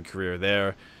his young career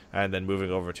there, and then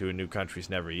moving over to a new country is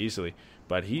never easy.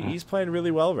 But he's playing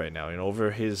really well right now.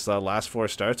 Over his last 4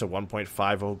 starts, a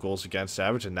 1.50 goals against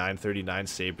average, a .939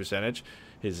 save percentage.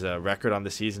 His record on the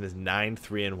season is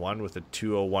 9-3-1 with a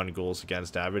 201 goals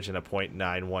against average and a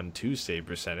 .912 save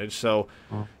percentage. So,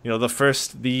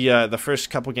 the first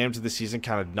couple games of the season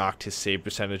kind of knocked his save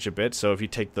percentage a bit. So if you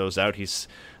take those out, he's,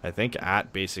 I think,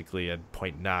 at basically a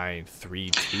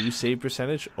 .932 save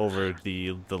percentage over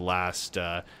the last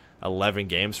 11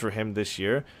 games for him this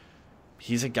year.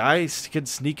 He's a guy who could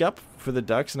sneak up for the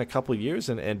Ducks in a couple of years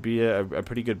and be a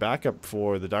pretty good backup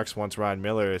for the Ducks once Ryan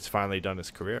Miller has finally done his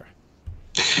career.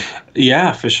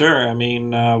 Yeah, for sure. I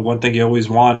mean, one thing you always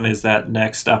want is that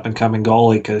next up-and-coming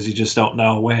goalie, because you just don't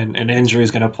know when an injury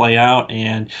is going to play out.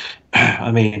 And,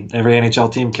 I mean, every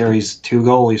NHL team carries 2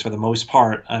 goalies for the most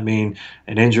part. I mean,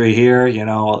 an injury here,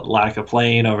 lack of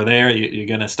playing over there, you're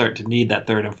going to start to need that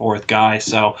third and fourth guy.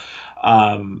 So,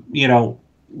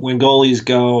 when goalies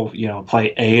go,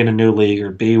 play A in a new league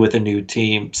or B with a new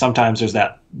team, sometimes there's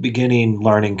that beginning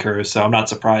learning curve. So I'm not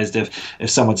surprised if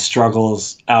someone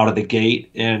struggles out of the gate,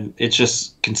 and it's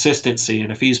just consistency.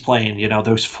 And if he's playing,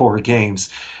 those 4 games,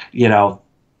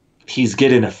 he's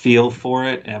getting a feel for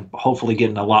it and hopefully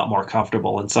getting a lot more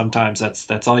comfortable. And sometimes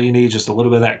that's all you need, just a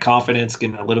little bit of that confidence,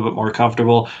 getting a little bit more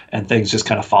comfortable, and things just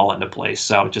kind of fall into place.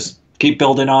 So just keep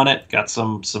building on it. Got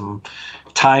some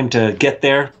time to get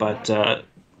there, but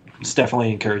it's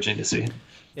definitely encouraging to see.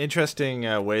 Interesting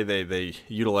way they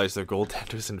utilize their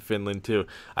goaltenders in Finland too.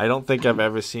 I don't think I've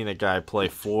ever seen a guy play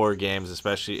 4 games,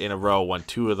 especially in a row, when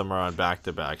 2 of them are on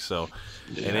back-to-back. So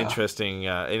an interesting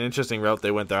route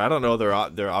they went there. I don't know. They're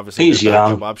obviously he's backup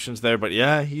young options there, but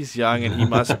yeah, he's young and he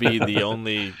must be the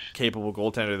only capable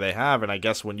goaltender they have. And I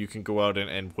guess when you can go out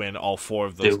and win all 4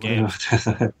 of those games,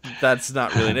 that's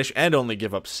not really an issue. And only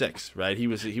give up 6, right? He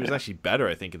was actually better,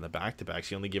 I think, in the back-to-backs.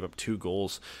 He only gave up 2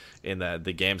 goals in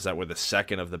the games that were the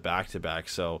second of the back-to-back.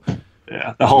 So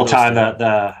yeah, the whole time that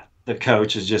the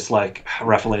coach is just like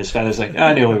ruffling his feathers, like,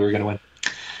 I knew we were going to win.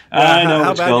 I know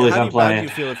which goalies I'm playing. How do you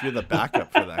feel if you're the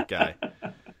backup for that guy?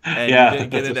 And Yeah, you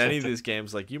didn't get that's into a- any of these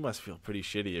games. Like, you must feel pretty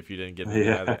shitty if you didn't get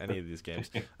into any of these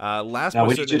games. Last Now but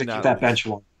we need you to certainly keep not that least- bench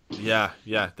warm.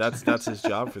 Yeah, that's his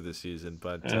job for this season.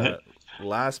 But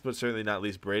last but certainly not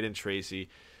least, Braden Tracy,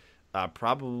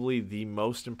 probably the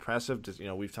most impressive.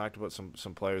 We've talked about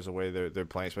some players the way they're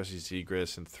playing, especially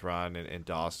Zegras and Thrun and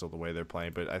Dostal, the way they're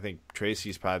playing. But I think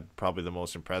Tracy's had probably the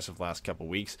most impressive last couple of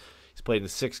weeks. He's played in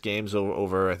 6 games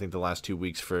over I think the last 2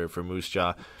 weeks for Moose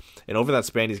Jaw, and over that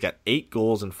span he's got 8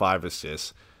 goals and 5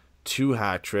 assists, 2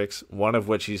 hat tricks, one of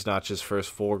which he's notched his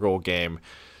first 4-goal game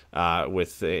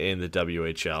in the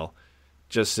WHL.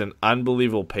 Just an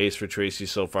unbelievable pace for Tracy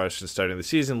so far since starting the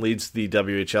season. Leads the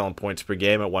WHL in points per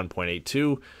game at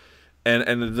 1.82.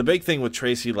 And the big thing with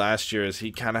Tracy last year is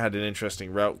he kind of had an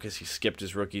interesting route because he skipped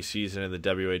his rookie season in the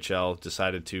WHL,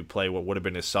 decided to play what would have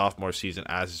been his sophomore season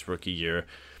as his rookie year.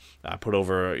 Put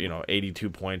over 82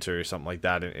 points or something like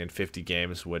that in 50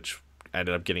 games, which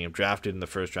ended up getting him drafted in the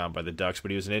first round by the Ducks. But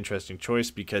he was an interesting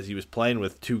choice because he was playing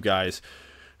with 2 guys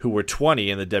who were 20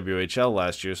 in the WHL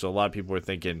last year. So a lot of people were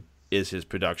thinking, is his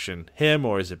production him,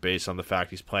 or is it based on the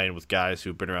fact he's playing with guys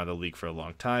who've been around the league for a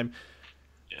long time?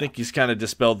 I think he's kind of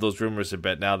dispelled those rumors a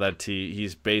bit now that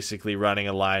he's basically running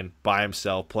a line by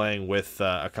himself, playing with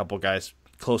a couple guys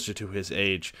closer to his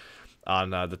age on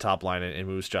the top line in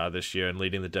Moose Jaw this year and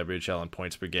leading the WHL in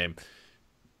points per game.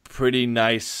 Pretty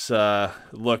nice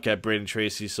look at Braden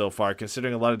Tracy so far,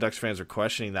 considering a lot of Ducks fans were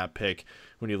questioning that pick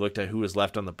when you looked at who was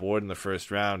left on the board in the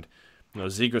first round.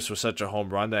 Zegras was such a home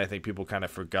run that I think people kind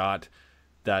of forgot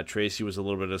that Tracy was a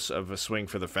little bit of a swing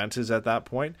for the fences at that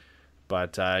point.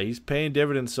 But he's paying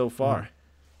dividends so far.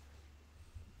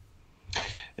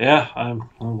 Yeah,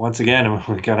 once again,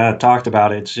 we kind of talked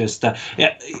about it. It's just,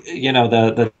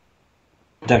 the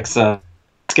Ducks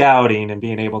scouting and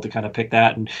being able to kind of pick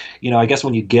that. And, I guess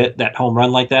when you get that home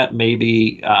run like that,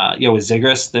 maybe, with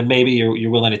Zegras, then maybe you're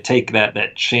willing to take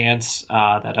that chance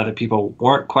that other people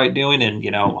weren't quite doing and,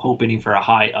 hoping for a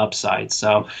high upside.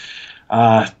 So,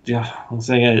 I'm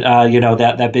saying,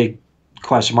 that big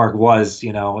question mark was,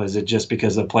 is it just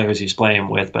because of the players he's playing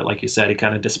with? But like you said, he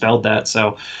kind of dispelled that.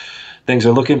 So things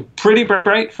are looking pretty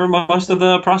bright for most of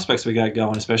the prospects we got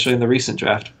going, especially in the recent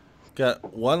draft.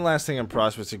 Got one last thing on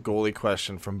prospects, a goalie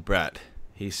question from Brett.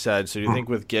 He said, so do you think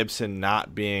with Gibson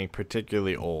not being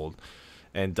particularly old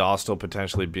and Dostal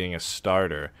potentially being a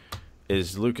starter,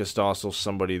 is Lucas Dostal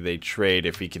somebody they trade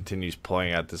if he continues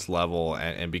playing at this level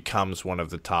and becomes one of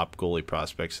the top goalie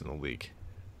prospects in the league?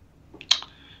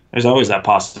 There's always that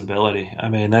possibility. I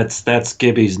mean, that's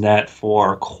Gibby's net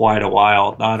for quite a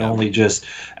while, not only just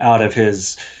out of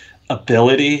his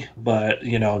ability, but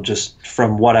just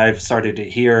from what I've started to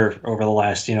hear over the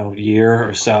last year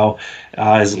or so,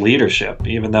 is leadership.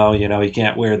 Even though he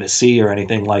can't wear the C or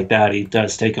anything like that, he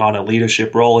does take on a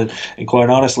leadership role, and quite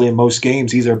honestly, in most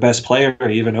games, he's our best player,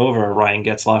 even over Ryan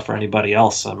Getzlaf or anybody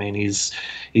else. I mean, he's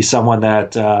someone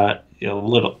that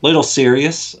little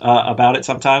serious about it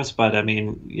sometimes, but I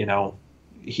mean,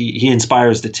 he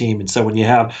inspires the team, and so when you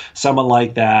have someone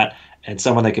like that, and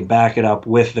someone that can back it up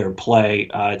with their play,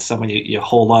 it's someone you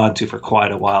hold on to for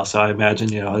quite a while. So I imagine,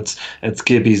 it's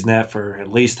Gibby's net for at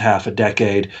least half a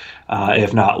decade,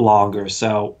 if not longer.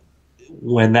 So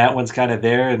when that one's kind of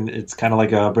there, and it's kind of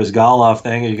like a Brizgalov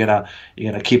thing, are you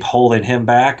gonna keep holding him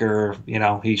back, or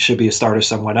he should be a starter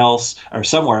somewhere else,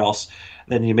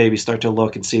 then you maybe start to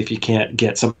look and see if you can't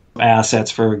get some assets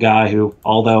for a guy who,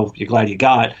 although you're glad you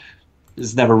got,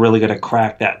 is never really going to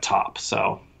crack that top.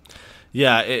 So.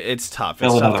 Yeah, it's tough.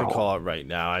 It's tough to call it right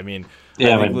now. I mean,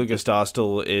 I think Lucas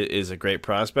Dostal is a great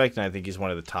prospect, and I think he's one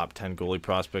of the top 10 goalie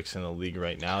prospects in the league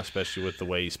right now, especially with the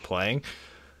way he's playing.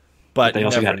 But they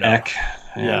also got Eck.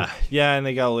 Yeah, and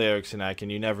they got Eriksson Eck, and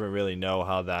you never really know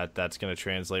how that's going to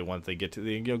translate once they get to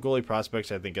the goalie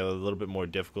prospects. I think are a little bit more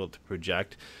difficult to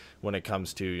project when it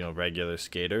comes to regular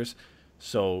skaters.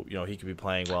 So, he could be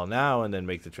playing well now and then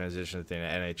make the transition to the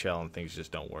NHL and things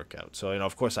just don't work out. So,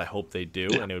 of course, I hope they do.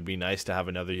 Yeah. And it would be nice to have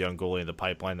another young goalie in the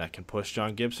pipeline that can push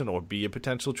John Gibson or be a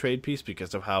potential trade piece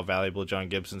because of how valuable John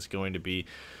Gibson's going to be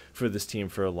for this team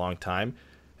for a long time.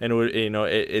 And,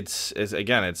 it's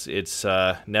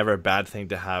never a bad thing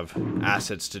to have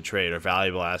assets to trade or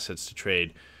valuable assets to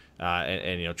trade.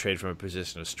 And trade from a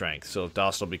position of strength. So if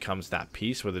Dostal becomes that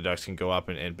piece where the Ducks can go up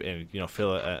and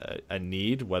fill a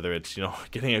need, whether it's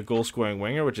getting a goal scoring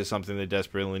winger, which is something they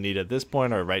desperately need at this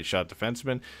point, or a right shot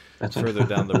defenseman further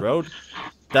down the road,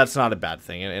 that's not a bad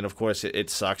thing. And of course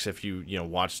it sucks if you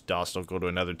watch Dostal go to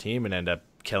another team and end up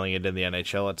killing it in the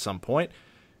NHL at some point.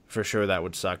 For sure that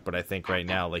would suck, but I think right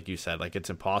now, like you said,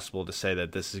 it's impossible to say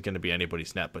that this is going to be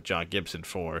anybody's net but John Gibson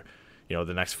for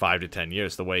the next 5 to 10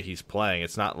 years, the way he's playing.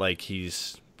 It's not like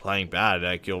he's playing bad.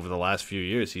 Over the last few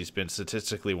years, he's been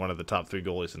statistically one of the top 3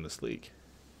 goalies in this league.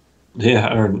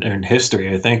 Yeah, or in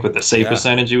history, I think, with the save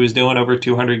percentage he was doing over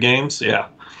 200 games. Yeah.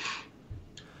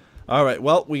 All right,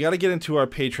 well, we got to get into our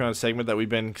Patreon segment that we've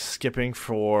been skipping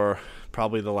for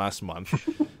probably the last month.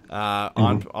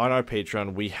 On our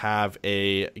Patreon, we have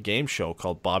a game show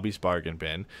called Bobby's Bargain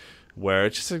Bin, where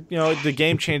it's just the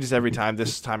game changes every time.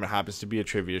 This time it happens to be a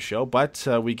trivia show, but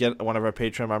we get one of our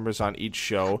Patreon members on each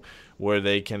show where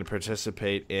they can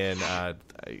participate in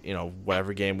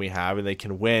whatever game we have, and they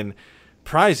can win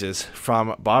prizes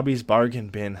from Bobby's Bargain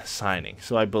Bin signing.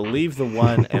 So I believe the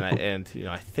one, and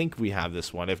I think we have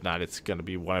this one. If not, it's going to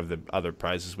be one of the other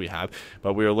prizes we have.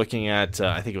 But we were looking at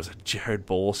I think it was a Jared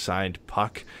Bowl signed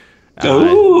puck.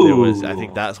 I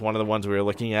think that's one of the ones we were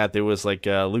looking at. There was like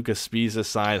a Lucas Spiza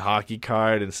signed hockey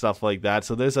card and stuff like that.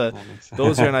 So those are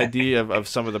an idea of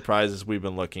some of the prizes we've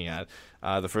been looking at.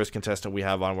 The first contestant we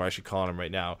have on, we're actually calling him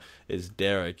right now, is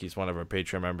Derek. He's one of our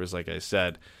Patreon members, like I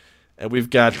said. And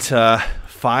we've got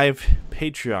 5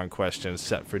 Patreon questions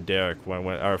set for Derek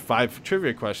or 5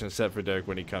 trivia questions set for Derek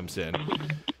when he comes in.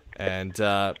 And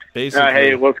basically,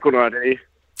 hey, what's going on, Eddie?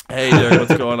 Hey, Derek,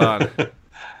 what's going on?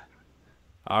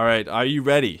 All right, are you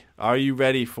ready? Are you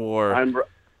ready for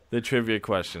the trivia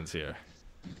questions here?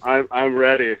 I'm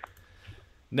ready.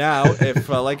 Now, if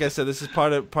like I said, this is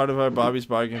part of our Bobby's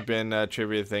Bargain Bin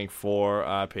trivia thing for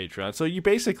Patreon, so you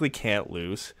basically can't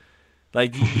lose.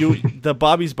 Like the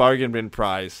Bobby's Bargain Bin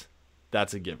prize,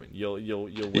 that's a given. You'll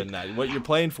win that. What you're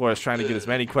playing for is trying to get as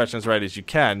many questions right as you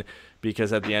can,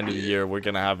 because at the end of the year we're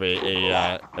gonna have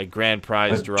a grand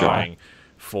prize drawing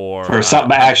for something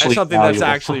that's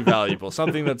actually valuable,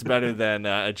 something that's better than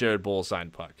a Jared Bowl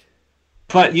signed puck.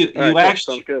 But you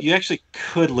actually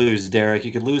could lose, Derek.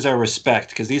 You could lose our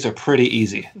respect because these are pretty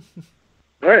easy.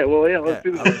 All right, well, yeah, let's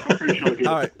do this. I'm pretty sure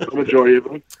All right, the majority of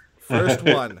them.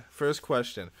 First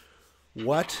question.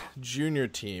 What junior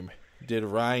team did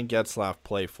Ryan Getzlaf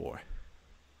play for?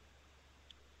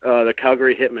 The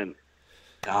Calgary Hitmen.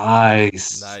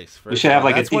 Nice. We should have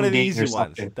that's one of the easy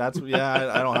ones. I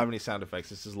don't have any sound effects.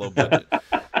 This is low budget.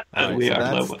 Right,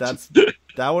 low budget.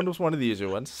 That one was one of the easier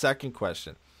ones. Second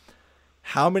question.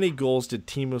 How many goals did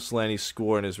Teemu Selanne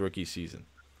score in his rookie season?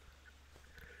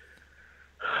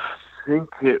 I think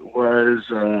it was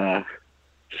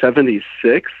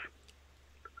 76.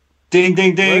 Ding,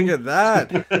 ding, ding. Look at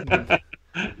that.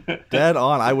 Dead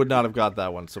on. I would not have got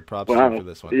that one, so props to you for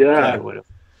this one. Yeah, I would have.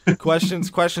 Questions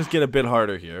get a bit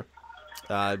harder here.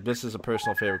 This is a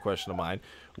personal favorite question of mine.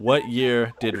 What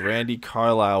year did Randy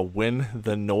Carlyle win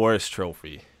the Norris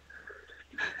Trophy?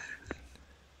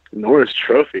 Norris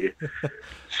Trophy.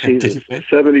 Jesus.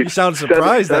 You sound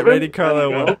surprised that Randy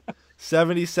Carlisle won.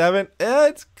 77?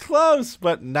 It's close,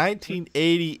 but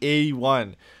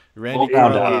 1980-81. Randy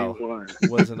Carlisle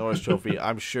was a Norris Trophy.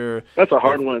 I'm sure. That's a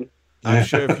hard one. I'm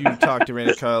sure if you talk to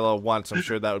Randy Carlisle once, I'm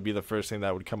sure that would be the first thing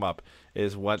that would come up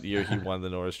is what year he won the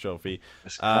Norris Trophy.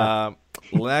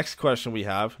 Next question we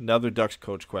have, another Ducks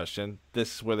coach question.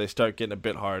 This is where they start getting a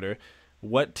bit harder.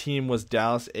 What team was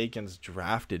Dallas Eakins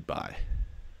drafted by?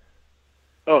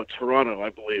 Oh, Toronto, I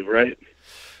believe, right?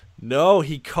 No,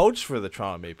 he coached for the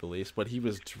Toronto Maple Leafs, but he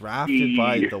was drafted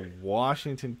by the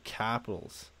Washington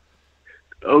Capitals.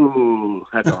 Oh,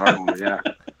 that's a hard one, yeah.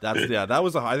 I think that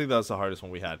was the hardest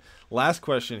one we had. Last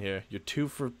question here. You're two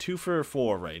for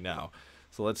 4 right now.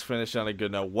 So let's finish on a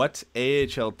good note. What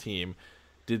AHL team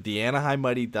did the Anaheim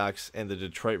Mighty Ducks and the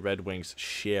Detroit Red Wings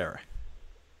share?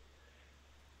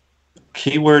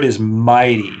 Keyword is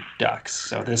Mighty Ducks.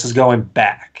 So this is going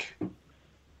back.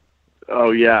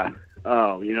 Oh, yeah.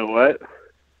 Oh, you know what?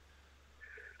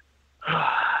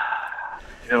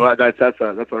 That's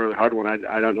a really hard one.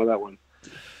 I don't know that one.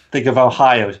 Think of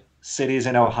Ohio. Cities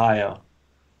in Ohio.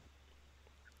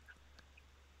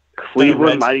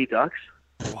 Cleveland Mighty Ducks?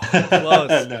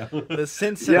 Close. No. The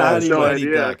Cincinnati Mighty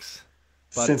idea. Ducks.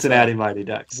 But, Cincinnati Mighty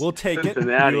Ducks. We'll take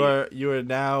Cincinnati. it. You are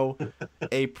now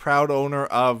a proud owner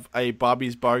of a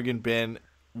Bobby's Bargain Bin,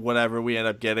 whatever we end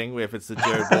up getting, if it's the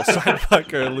Jared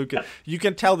Bull or Luca. You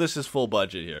can tell this is full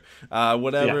budget here.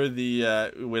 Whatever we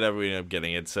end up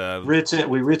getting, it's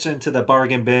we reach into the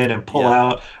bargain bin and pull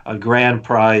out a grand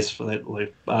prize for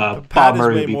that. Pat is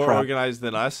way more organized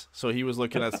than us, so he was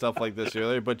looking at stuff like this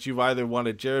earlier. But you've either won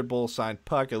a Jared Bull signed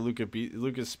puck, a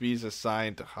Lucas Spiza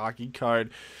signed hockey card,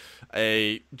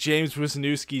 a James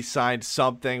Wisniewski signed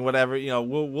something, whatever.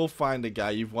 We'll find a guy.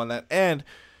 You've won that, and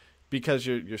because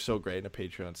you're so great and a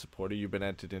Patreon supporter, you've been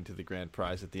entered into the grand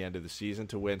prize at the end of the season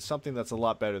to win something that's a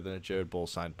lot better than a Jared Bull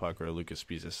signed puck or a Lucas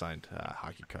Spiza signed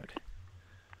hockey card.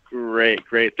 Great.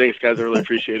 Thanks, guys. I really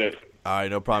appreciate it. All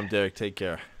right, no problem, Derek. Take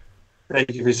care.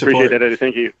 Thank you for your support. Appreciate it, Eddie.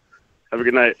 Thank you. Have a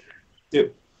good night.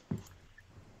 Yep.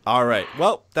 All right.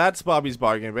 Well, that's Bobby's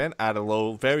Bargain Bin at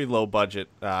a very low budget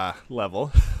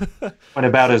level. Went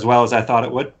about as well as I thought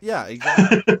it would. Yeah,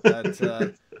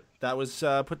 exactly. That was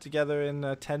put together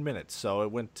in 10 minutes, so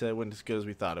it went as good as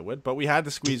we thought it would. But we had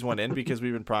to squeeze one in because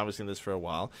we've been promising this for a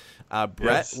while.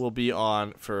 Brett will be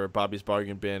on for Bobby's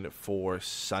Bargain Bin for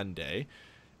Sunday,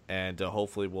 and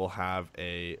hopefully we'll have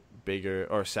a bigger –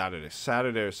 or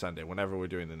Saturday or Sunday, whenever we're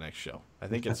doing the next show. I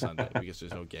think it's Sunday because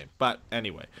there's no game. But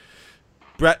anyway,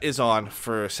 Brett is on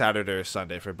for Saturday or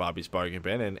Sunday for Bobby's Bargain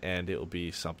Bin, and it will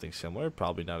be something similar.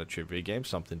 Probably not a trivia game,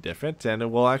 something different.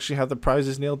 And we'll actually have the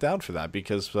prizes nailed down for that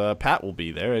because Pat will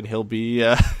be there, and he'll be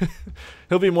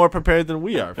more prepared than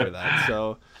we are for that.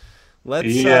 So let's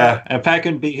and Pat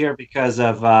couldn't be here because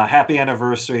of happy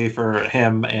anniversary for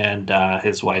him and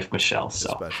his wife Michelle. So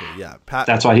especially, Pat.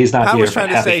 That's why he's not Pat here. Was trying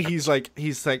to say he's like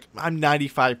I'm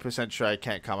 95% sure I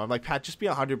can't come. I'm like, Pat, just be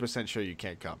 100% sure you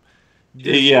can't come.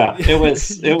 It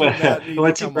was he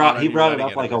brought it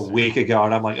up like a week ago,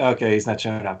 and I'm like, okay, he's not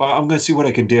showing up. I'm gonna see what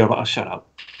I can do. I'll shut up.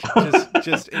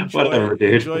 Just enjoy, whatever,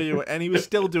 dude. Enjoy you. And he was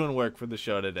still doing work for the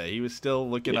show today. He was still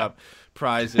looking up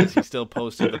prizes. He still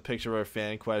posted the picture of our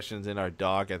fan questions in our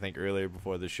doc, I think, earlier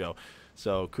before the show.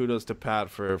 So kudos to Pat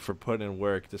for putting in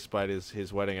work despite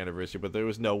his wedding anniversary. But there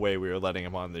was no way we were letting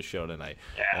him on this show tonight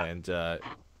and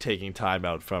taking time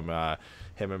out from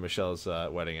him and Michelle's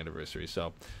wedding anniversary.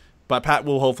 So. But Pat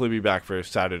will hopefully be back for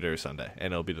Saturday or Sunday,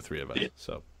 and it'll be the three of us. Yeah.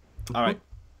 So, all right,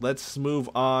 let's move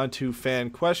on to fan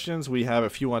questions. We have a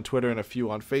few on Twitter and a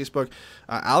few on Facebook.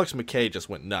 Alex McKay just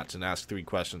went nuts and asked 3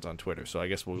 questions on Twitter, so I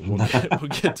guess we'll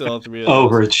get to all 3 of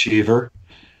those. Overachiever.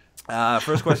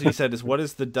 First question he said is, what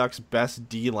is the Ducks' best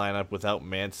D lineup without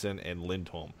Manson and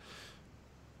Lindholm?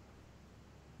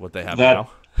 What they have now?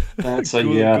 That's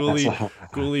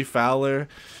Gooley, Fowler.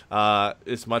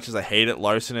 As much as I hate it,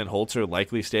 Larson and Holtzer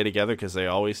likely stay together because they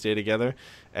always stay together.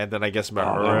 And then I guess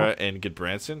Mahura and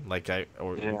Goodbranson,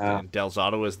 and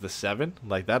Delzato is the 7.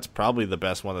 Like that's probably the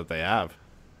best one that they have.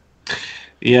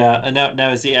 Yeah, and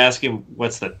now is he asking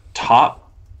what's the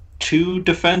top 2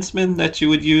 defensemen that you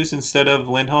would use instead of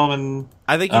Lindholm and?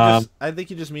 I think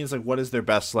he just means like what is their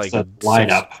best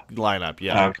lineup.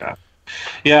 Yeah. Okay.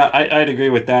 Yeah, I'd agree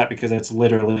with that because that's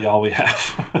literally all we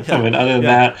have. I mean, other than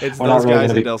that, it's those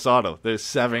guys in Del Soto. There's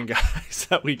 7 guys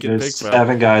that we can pick from.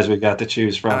 7 guys we got to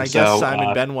choose from. And I guess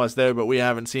Simon Benoit's there, but we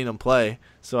haven't seen him play,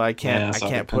 so I can't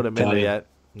put him in there yet.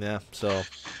 Yeah, so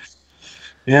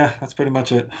Yeah, that's pretty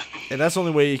much it. And that's the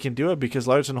only way you can do it because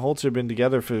Larson and Holtz have been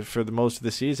together for the most of the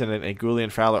season, and Gooley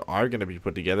and Fowler are going to be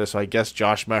put together. So I guess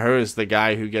Josh Maher is the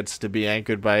guy who gets to be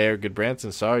anchored by Eric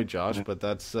Goodbranson. Sorry, Josh, but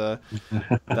that's the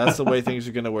way things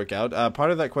are going to work out. Part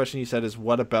of that question you said is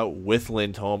what about with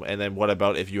Lindholm, and then what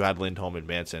about if you had Lindholm and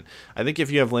Manson? I think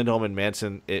if you have Lindholm and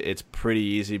Manson, it's pretty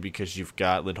easy because you've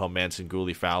got Lindholm, Manson,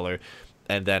 Gooley, Fowler,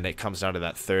 and then it comes down to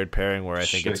that third pairing where I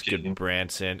think it's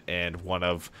Goodbranson and one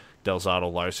of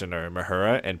Delzato, Larson, or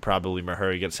Mahura, and probably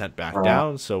Mahura gets sent back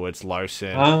down, so it's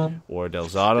Larson or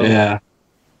Delzato. Yeah.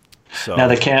 So now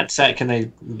they can't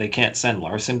send. They can't send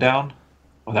Larson down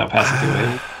without passing through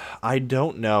waiver? I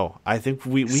don't know. I think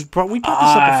we brought this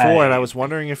up before, and I was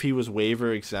wondering if he was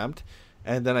waiver exempt,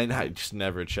 and then I just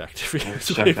never checked if he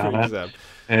was waiver exempt.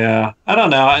 Yeah, I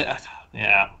don't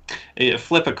know.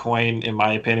 Flip a coin, in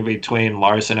my opinion, between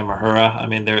Larson and Mahura. I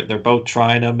mean, they're both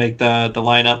trying to make the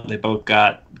lineup. They both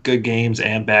got good games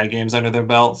and bad games under their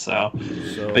belt. So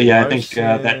but yeah, Larson,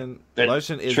 I think that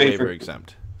Larson is waiver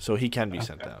exempt, so he can be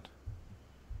sent down.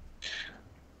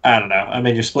 I don't know. I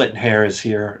mean, you're splitting hairs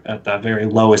here at the very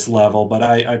lowest level, but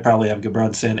I probably have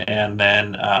Goodbranson and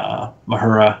then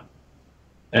Mahura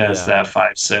as that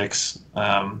 5-6.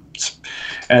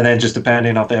 And then just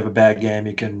depending on if they have a bad game,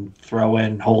 you can throw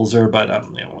in Holzer, but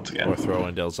once again, or throw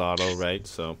in Delzato, right?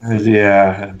 So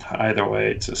yeah, either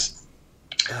way, it's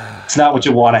not what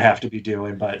you want to have to be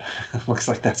doing, but it looks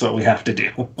like that's what we have to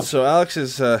do. So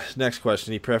Alex's next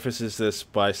question, he prefaces this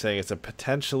by saying it's a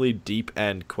potentially deep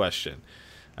end question.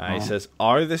 He says,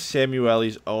 are the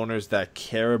Samuelis owners that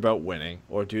care about winning,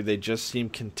 or do they just seem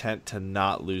content to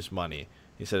not lose money?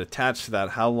 He said, attached to that,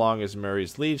 how long is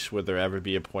Murray's leash? Would there ever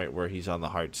be a point where he's on the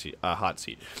hot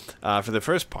seat? For the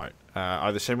first part,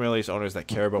 are the Samuelis owners that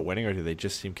care about winning, or do they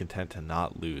just seem content to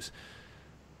not lose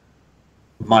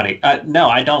money? No,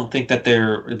 I don't think that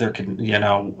they're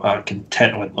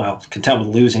content with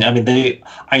losing. I mean,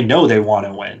 I know they want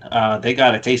to win. They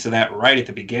got a taste of that right at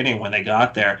the beginning when they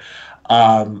got there.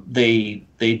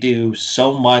 They do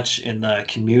so much in the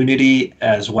community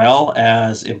as well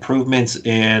as improvements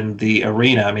in the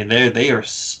arena. I mean, they are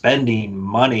spending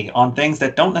money on things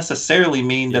that don't necessarily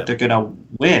mean that they're going to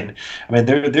win. I mean,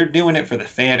 they're doing it for the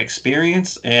fan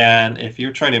experience, and if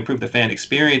you're trying to improve the fan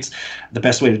experience, the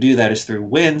best way to do that is through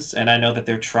wins. And I know that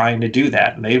they're trying to do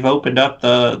that. And they've opened up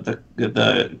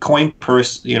the coin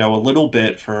purse, a little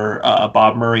bit for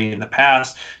Bob Murray in the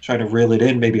past, trying to reel it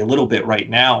in maybe a little bit right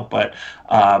now, but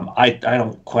I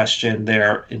don't question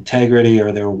their integrity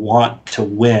or their want to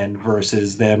win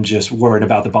versus them just worried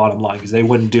about the bottom line, because they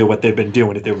wouldn't do what they've been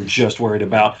doing if they were just worried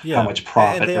about how much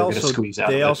profit they're going to squeeze out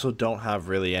of it. They also don't have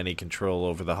really any control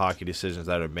over the hockey decisions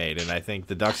that are made, and I think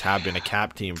the Ducks have been a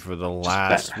cap team for the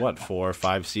last 4 or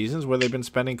 5 seasons where they've been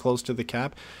spending close to the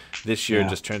cap. This year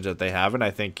just turns out they haven't.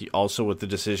 I think also with the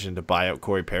decision to buy out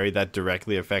Corey Perry, that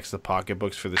directly affects the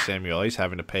pocketbooks for the Samuelis,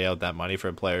 having to pay out that money for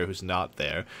a player who's not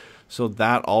there. So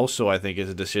that also, I think, is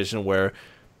a decision where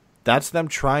that's them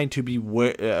trying to be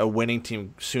a winning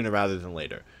team sooner rather than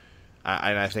later.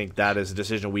 And I think that is a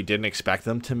decision we didn't expect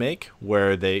them to make, where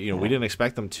we didn't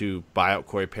expect them to buy out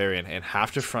Corey Perry and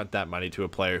have to front that money to a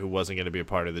player who wasn't going to be a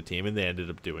part of the team, and they ended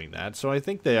up doing that. So I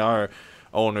think they are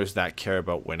owners that care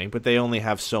about winning, but they only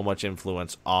have so much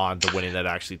influence on the winning that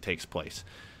actually takes place.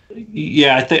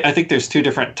 Yeah, I think there's 2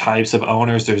 different types of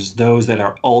owners. There's those that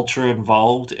are ultra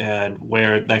involved and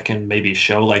where that can maybe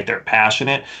show like they're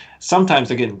passionate. Sometimes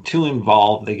they're getting too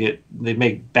involved. They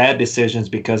make bad decisions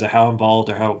because of how involved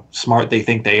or how smart they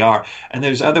think they are. And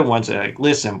there's other ones that are like,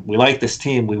 listen, we like this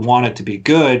team, we want it to be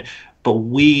good, but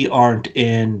we aren't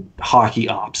in hockey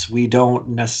ops. We don't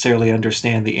necessarily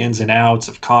understand the ins and outs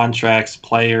of contracts,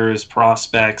 players,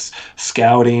 prospects,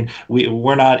 scouting.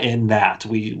 We're not in that.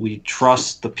 We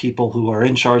trust the people who are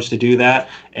in charge to do that,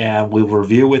 and we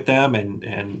review with them. And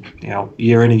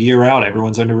year in and year out,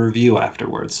 everyone's under review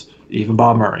afterwards, even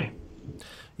Bob Murray.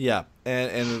 Yeah,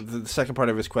 and the second part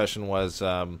of his question was,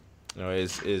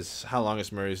 is how long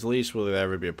is Murray's leash? Will there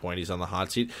ever be a point he's on the hot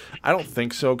seat? I don't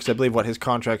think so, because I believe his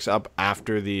contract's up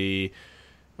after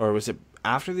was it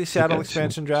after the Seattle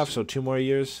expansion draft? So 2 more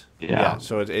years. Yeah.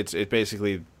 So it's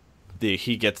basically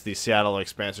he gets the Seattle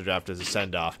expansion draft as a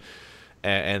send off,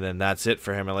 and then that's it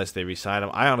for him unless they re-sign him.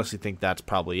 I honestly think that's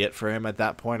probably it for him at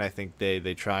that point. I think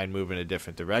they try and move in a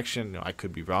different direction. I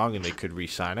could be wrong, and they could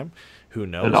re-sign him. Who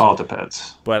knows? It all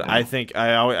depends. But I think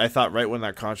I thought right when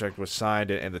that contract was signed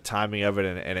and the timing of it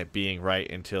and it being right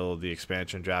until the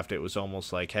expansion draft, it was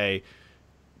almost like, hey,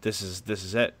 this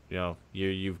is it.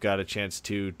 You've got a chance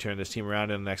to turn this team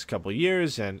around in the next couple of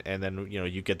years, and then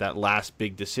you get that last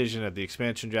big decision at the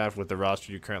expansion draft with the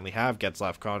roster you currently have.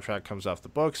 Getzlaff's contract comes off the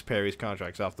books, Perry's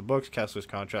contract's off the books, Kessler's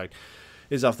contract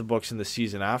is off the books in the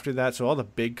season after that. So all the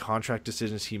big contract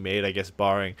decisions he made, I guess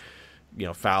barring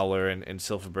Fowler and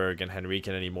Silfverberg and Henrique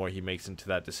anymore, he makes into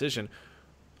that decision.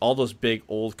 All those big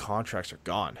old contracts are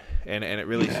gone, and it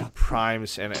really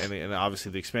primes and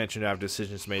obviously the expansion draft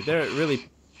decisions made there. It really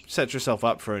sets yourself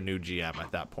up for a new GM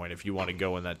at that point if you want to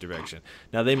go in that direction.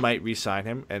 Now they might re-sign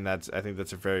him, and I think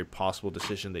that's a very possible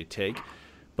decision they take.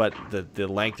 But the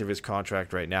length of his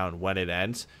contract right now and when it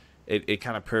ends, it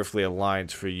kind of perfectly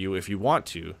aligns for you if you want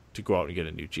to go out and get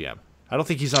a new GM. I don't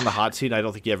think he's on the hot seat. I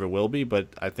don't think he ever will be, but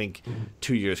I think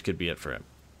 2 years could be it for him.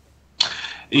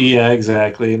 Yeah,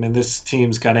 exactly. I mean, this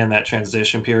team's kind of in that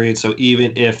transition period, so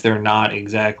even if they're not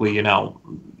exactly,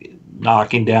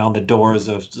 knocking down the doors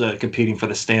of competing for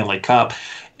the Stanley Cup,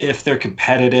 if they're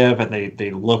competitive and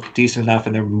they look decent enough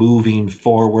and they're moving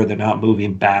forward, they're not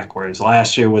moving backwards.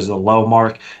 Last year was the low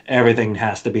mark. Everything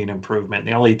has to be an improvement.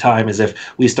 The only time is if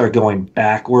we start going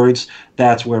backwards,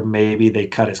 that's where maybe they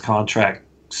cut his contract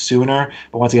sooner.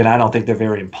 But once again, I don't think they're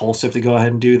very impulsive to go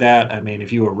ahead and do that. I mean,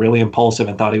 if you were really impulsive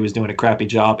and thought he was doing a crappy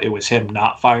job, it was him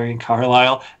not firing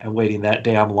Carlisle and waiting that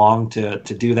damn long to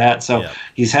do that. So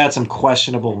he's had some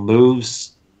questionable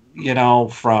moves,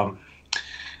 from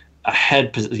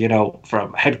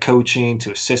from head coaching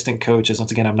to assistant coaches.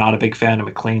 Once again, I'm not a big fan of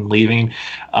McLean leaving.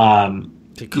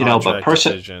 But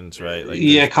decisions,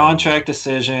 right? Contract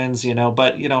decisions,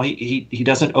 but he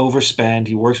doesn't overspend.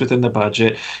 He works within the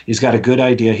budget. He's got a good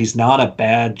idea. He's not a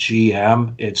bad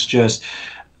GM. It's just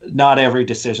not every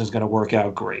decision is going to work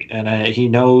out great. And he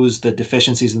knows the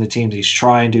deficiencies in the teams. He's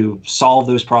trying to solve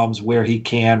those problems where he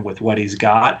can with what he's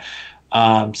got.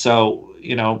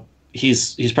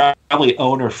 He's probably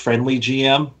owner-friendly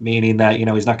GM, meaning that,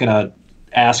 he's not going to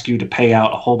ask you to pay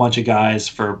out a whole bunch of guys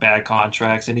for bad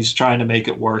contracts, and he's trying to make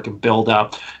it work and build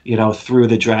up, through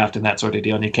the draft and that sort of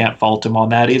deal. And you can't fault him on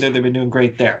that either. They've been doing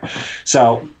great there.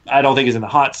 So I don't think he's in the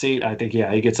hot seat. I think,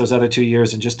 he gets those other 2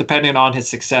 years, and just depending on his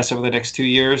success over the next 2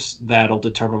 years, that'll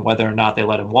determine whether or not they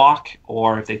let him walk,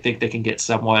 or if they think they can get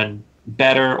someone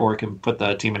better or can put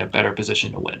the team in a better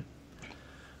position to win.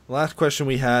 Last question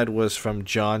we had was from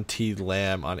John T.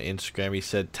 Lamb on Instagram. He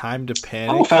said, "Time to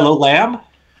panic." Oh, fellow Lamb.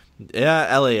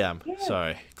 Yeah, LAM. Yeah.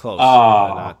 Sorry, close.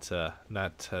 Not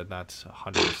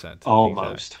 100%.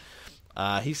 Almost.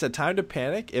 He said, "Time to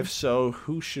panic. If so,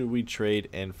 who should we trade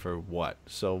and for what?"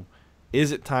 So,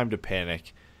 is it time to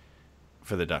panic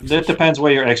for the Ducks? It depends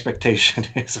what your expectation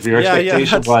is. If your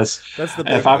expectation was,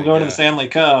 if I'm going to the Stanley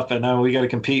Cup and we got to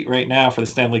compete right now for the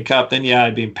Stanley Cup, then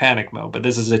I'd be in panic mode. But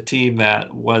this is a team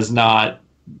that was not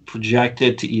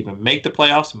projected to even make the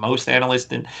playoffs. Most analysts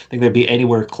didn't think they'd be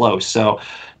anywhere close. So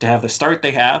to have the start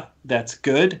they have, that's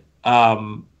good.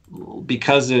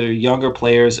 Because they're younger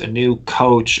players, a new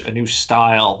coach, a new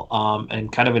style,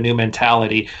 and kind of a new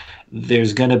mentality,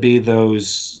 there's going to be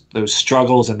those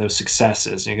struggles and those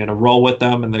successes. You're going to roll with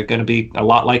them, and they're going to be a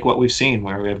lot like what we've seen,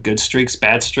 where we have good streaks,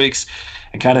 bad streaks,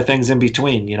 and kind of things in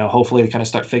between. Hopefully they kind of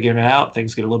start figuring it out.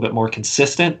 Things get a little bit more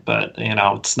consistent, but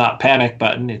it's not panic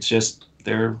button. It's just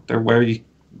they're where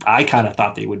I kind of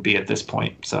thought they would be at this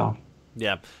point. So.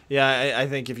 Yeah. I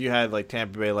think if you had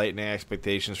Tampa Bay Lightning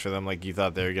expectations for them, you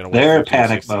thought they were going to win, they're in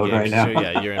panic mode games, right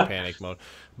now. So, you're in panic mode.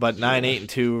 But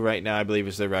 9-8-2 right now, I believe,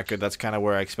 is their record. That's kind of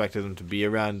where I expected them to be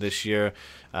around this year.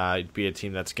 Be a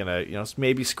team that's going to,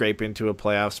 maybe scrape into a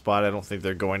playoff spot. I don't think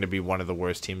they're going to be one of the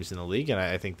worst teams in the league, and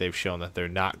I think they've shown that they're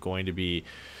not going to be,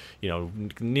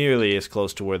 nearly as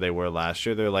close to where they were last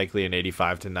year. They're likely an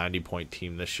 85 to 90 point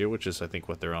team this year, which is, I think,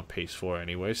 what they're on pace for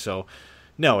anyway. So,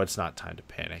 no, it's not time to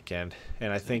panic. And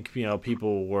I think,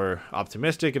 people were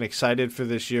optimistic and excited for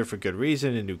this year for good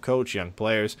reason, a new coach, young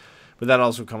players. But that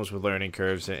also comes with learning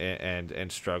curves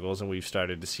and struggles, and we've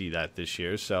started to see that this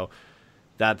year. So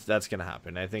that's going to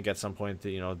happen. I think at some point,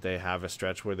 they have a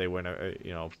stretch where they win,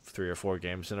 3 or 4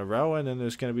 games in a row, and then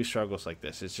there's going to be struggles like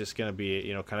this. It's just going to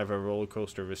be, kind of a roller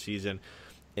coaster of a season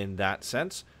in that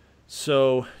sense.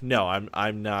 So no,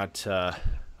 I'm not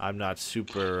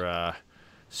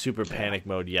super panic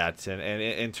mode yet. And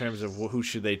in terms of who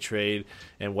should they trade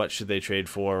and what should they trade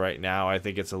for right now, I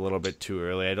think it's a little bit too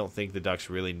early. I don't think the Ducks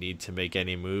really need to make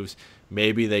any moves.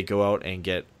 Maybe they go out and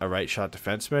get a right shot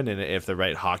defenseman, and if the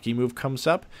right hockey move comes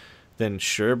up, then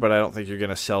sure, but I don't think you're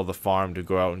going to sell the farm to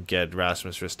go out and get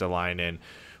Rasmus Ristolainen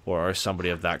or somebody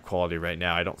of that quality right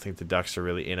now. I don't think the Ducks are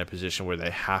really in a position where they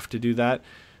have to do that.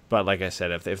 But like I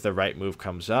said, if the right move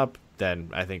comes up, then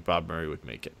I think Bob Murray would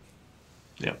make it.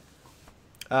 Yeah.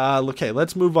 Okay,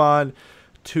 let's move on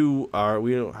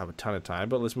we don't have a ton of time,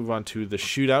 but let's move on to the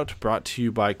shootout, brought to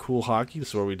you by Cool Hockey. This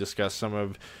is where we discuss some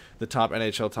of the top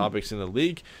NHL topics in the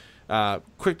league.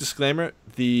 Quick disclaimer,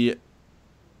 the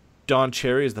Don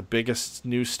Cherry is the biggest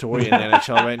news story in the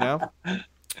NHL right now.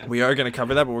 We are going to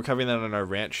cover that, but we're covering that on our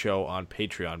rant show on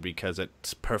Patreon because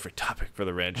it's a perfect topic for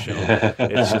the rant show.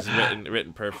 It's just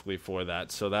written perfectly for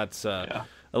that. So that's a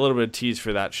little bit of tease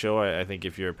for that show. I think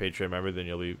if you're a Patreon member, then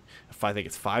you'll be, I think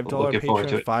it's $5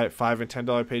 Patreon, $5 and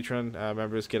 $10 Patreon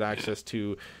members get access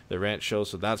to the rant show.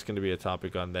 So that's going to be a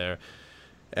topic on there.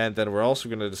 And then we're also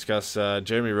going to discuss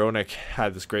Jeremy Roenick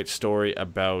had this great story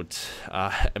about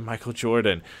Michael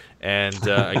Jordan and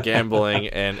a gambling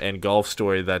and golf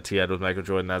story that he had with Michael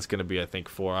Jordan. That's going to be, I think,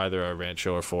 for either our rant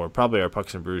show or for probably our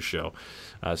Pucks and Brews show,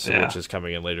 which is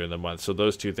coming in later in the month. So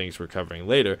those two things we're covering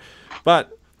later.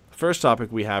 But the first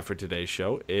topic we have for today's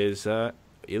show is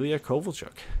Ilya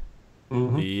Kovalchuk.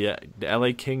 Mm-hmm. The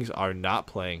LA Kings are not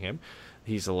playing him.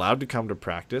 He's allowed to come to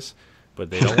practice,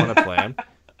 but they don't want to play him.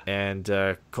 And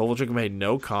Kovalchuk made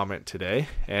no comment today,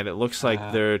 and it looks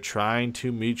like they're trying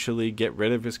to mutually get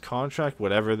rid of his contract,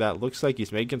 whatever that looks like.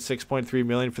 He's making $6.3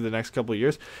 million for the next couple of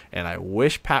years, and I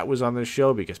wish Pat was on this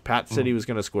show because Pat said he was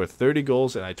going to score 30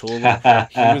 goals, and I told him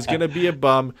he was going to be a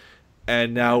bum,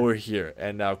 and now we're here.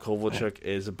 And now Kovalchuk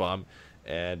is a bum,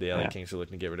 and the LA Kings are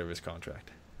looking to get rid of his contract.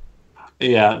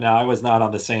 Yeah, no, I was not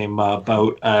on the same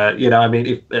boat.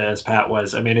 As Pat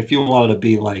was. I mean, if you wanted to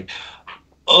be like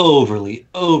overly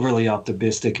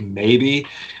optimistic, maybe,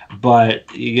 but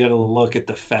you got to look at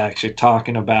the facts. You're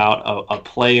talking about a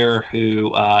player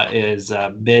who is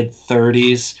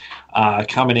mid-30s,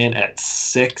 coming in at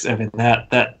 6. I mean,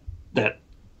 that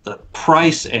the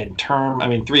price and term. I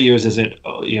mean, 3 years isn't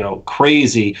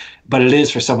crazy, but it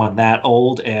is for someone that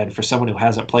old and for someone who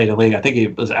hasn't played a league. I think he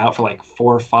was out for like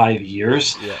 4 or 5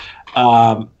 years. Yeah.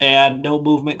 And no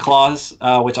movement clause,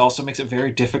 which also makes it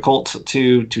very difficult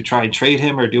to try and trade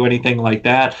him or do anything like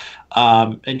that.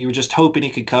 And you were just hoping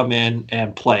he could come in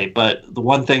and play. But the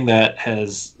one thing that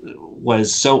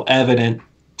was so evident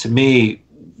to me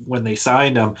when they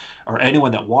signed him, or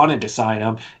anyone that wanted to sign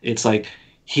him, it's like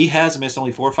he has missed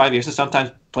only 4 or 5 years. And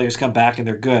sometimes players come back and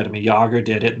they're good. I mean, Yager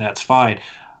did it, and that's fine.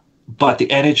 But the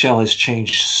NHL has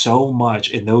changed so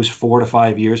much in those 4 to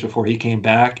 5 years before he came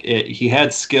back. He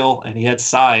had skill and he had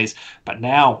size, but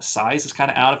now size is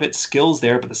kind of out of it. Skill's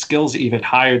there, but the skill's even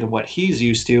higher than what he's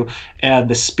used to, and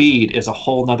the speed is a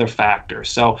whole nother factor.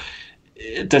 So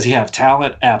does he have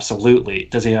talent? Absolutely.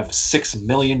 Does he have $6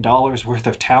 million worth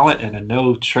of talent and a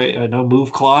no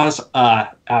move clause?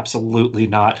 Absolutely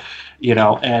not.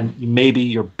 And maybe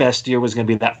your best year was going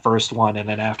to be that first one, and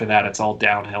then after that, it's all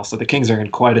downhill. So the Kings are in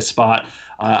quite a spot.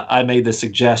 I made the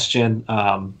suggestion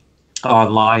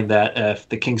online that if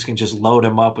the Kings can just load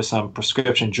him up with some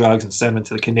prescription drugs and send him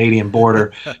to the Canadian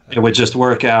border, it would just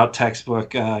work out.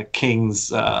 Textbook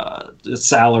Kings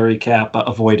salary cap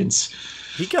avoidance.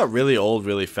 He got really old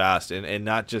really fast, and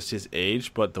not just his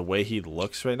age, but the way he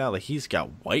looks right now. Like, he's got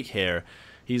white hair.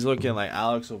 He's looking like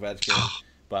Alex Ovechkin.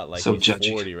 But like so he's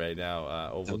judgy. 40 right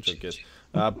now, Ovalchuk is.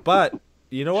 But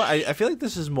you know what? I feel like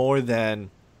this is more than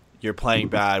you're playing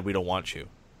bad, we don't want you.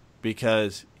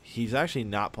 Because he's actually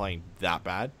not playing that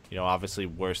bad. Obviously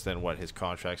worse than what his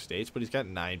contract states, but he's got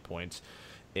 9 points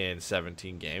in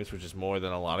 17 games, which is more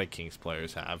than a lot of Kings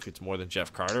players have. It's more than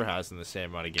Jeff Carter has in the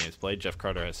same amount of games played. Jeff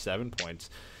Carter has 7 points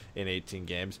in 18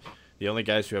 games. The only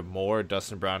guys who have more,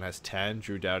 Dustin Brown has 10,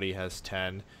 Drew Doughty has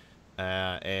 10.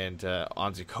 And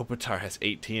Anze Kopitar has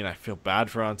 18. I feel bad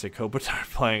for Anze Kopitar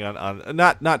playing on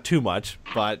not too much,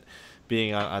 but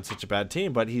being on such a bad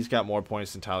team. But he's got more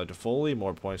points than Tyler Toffoli,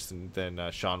 more points than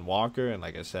Sean Walker, and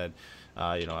like I said,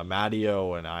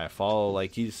 Amadio and Iafallo.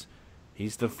 Like he's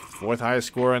the 4th highest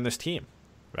scorer on this team,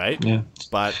 right? Yeah.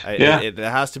 But it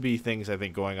has to be things I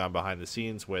think going on behind the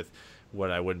scenes with what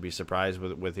I wouldn't be surprised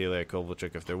with Ilya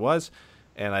Kovalchuk if there was.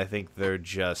 And I think they're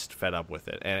just fed up with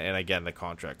it. And again, the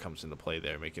contract comes into play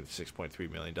there, making $6.3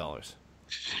 million.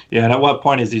 Yeah, and at what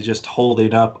point is he just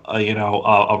holding up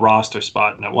a roster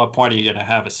spot? And at what point are you going to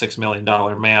have a $6 million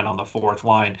man on the 4th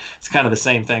line? It's kind of the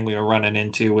same thing we were running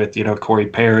into with, Corey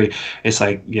Perry. It's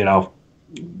like,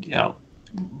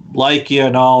 like you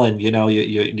and all, and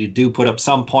you do put up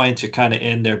some points, you're kind of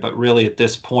in there, but really at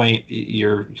this point,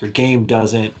 your game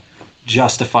doesn't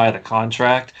justify the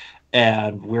contract.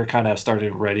 And we're kind of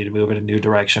starting ready to move in a new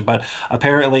direction. But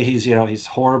apparently he's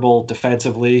horrible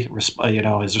defensively.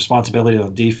 His responsibility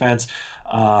on defense,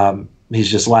 he's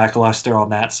just lackluster on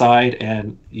that side.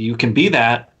 And you can be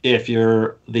that if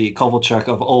you're the Kovalchuk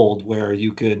of old, where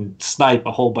you can snipe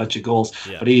a whole bunch of goals.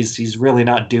 Yeah. But he's really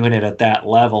not doing it at that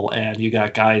level. And you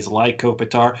got guys like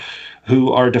Kopitar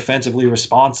who are defensively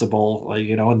responsible,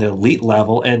 in the elite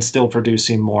level, and still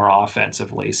producing more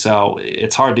offensively. So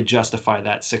it's hard to justify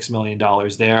that $6 million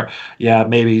there. Yeah,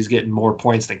 maybe he's getting more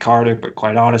points than Carter, but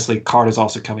quite honestly, Carter's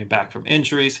also coming back from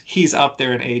injuries. He's up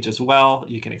there in age as well.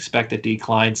 You can expect a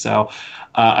decline. So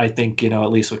I think,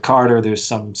 at least with Carter, there's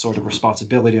some sort of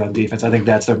responsibility on defense. I think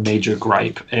that's their major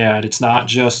gripe. And it's not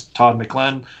just Todd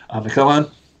McClellan.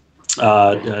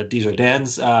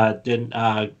 Desjardins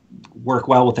didn't work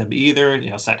well with him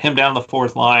either. Sent him down the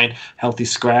fourth line, healthy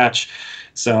scratch.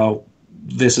 So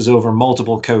this is over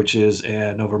multiple coaches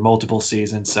and over multiple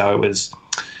seasons. So it was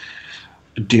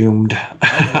doomed.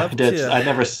 I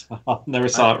never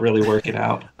saw it really working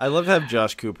out. I love to have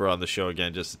Josh Cooper on the show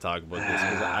again just to talk about this,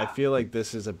 because I feel like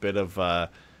this is a bit of a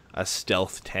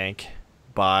stealth tank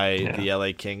by the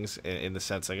LA Kings in the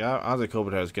sense like Anze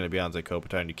Kopitar is going to be Anze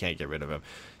Kopitar, and you can't get rid of him.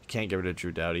 You can't get rid of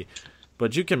Drew Doughty.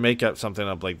 But you can make up something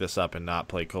up like this up and not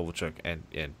play Kovalchuk and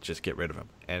just get rid of him.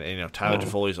 And Tyler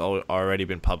Toffoli's already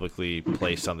been publicly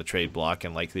placed on the trade block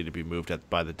and likely to be moved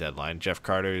by the deadline. Jeff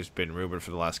Carter has been rumored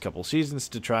for the last couple seasons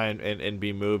to try and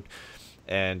be moved.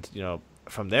 And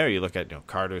from there you look at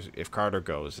if Carter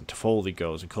goes and Toffoli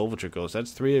goes and Kovalchuk goes,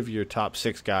 that's 3 of your top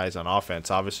 6 guys on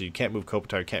offense. Obviously you can't move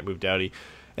Kopitar, can't move Doughty,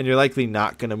 and you're likely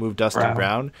not going to move Dustin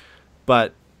Brown.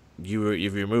 But if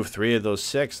you remove 3 of those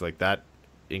 6, like that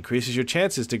increases your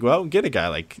chances to go out and get a guy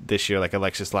like this year, like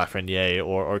Alexis Lafreniere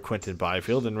or Quentin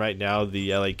Byfield. And right now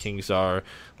the LA Kings are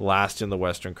last in the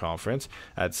Western Conference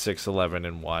at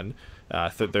 6-11-1.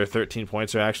 Their 13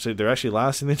 points they're actually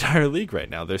last in the entire league right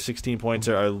now. Their 16 points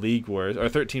are league worst, or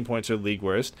 13 points are league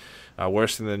worst,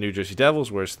 worse than the New Jersey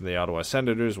Devils, worse than the Ottawa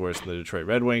Senators, worse than the Detroit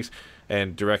Red Wings,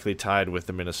 and directly tied with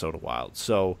the Minnesota Wild.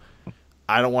 So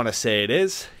I don't want to say it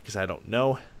is because I don't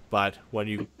know, but when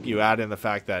you add in the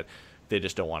fact that they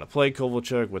just don't want to play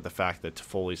Kovalchuk, with the fact that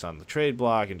Toffoli's on the trade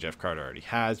block and Jeff Carter already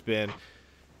has been,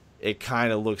 it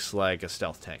kind of looks like a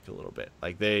stealth tank a little bit.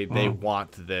 Like they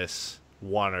want this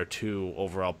 1 or 2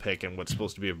 overall pick in what's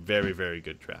supposed to be a very, very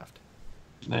good draft.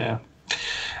 Yeah.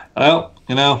 Well,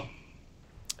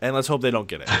 And let's hope they don't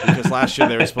get it, because last year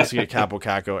they were supposed to get Capo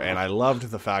Caco, and I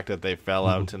loved the fact that they fell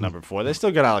out to number 4. They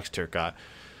still got Alex Turcotte,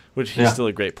 which he's still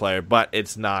a great player, but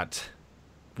it's not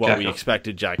what we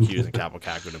expected Jack Hughes and Capo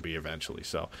Caco to be eventually.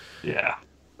 So yeah,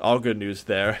 all good news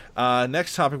there.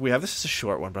 Next topic we have, this is a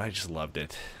short one, but I just loved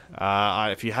it.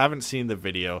 If you haven't seen the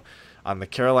video on the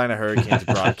Carolina Hurricanes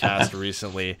broadcast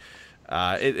recently,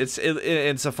 it's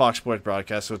a Fox Sports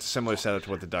broadcast, so it's a similar setup to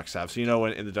what the Ducks have. So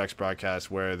in the Ducks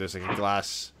broadcast where there's like a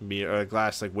glass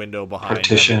window behind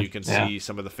them, and you can see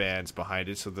some of the fans behind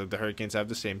it. So the Hurricanes have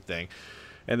the same thing.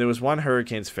 And there was one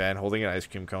Hurricanes fan holding an ice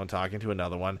cream cone talking to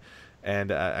another one.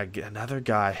 And another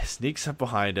guy sneaks up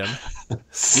behind him,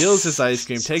 steals his ice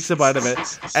cream, takes a bite of it,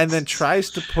 and then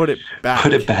tries to put it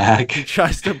back. He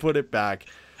tries to put it back.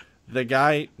 The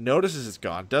guy notices it's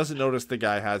gone, doesn't notice the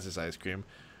guy has his ice cream.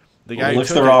 The guy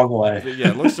looks the wrong way.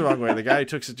 Yeah, looks the wrong way. The guy who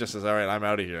took it just says, "All right, I'm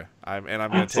out of here. I'm going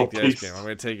to take the ice cream. I'm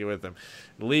going to take it with him."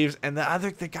 Leaves, and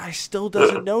the guy still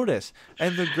doesn't notice.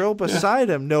 And the girl beside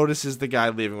him notices the guy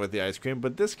leaving with the ice cream.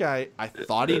 But this guy, I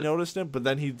thought he noticed him, but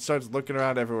then he starts looking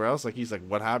around everywhere else. Like he's like,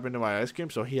 "What happened to my ice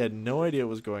cream?" So he had no idea what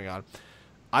was going on.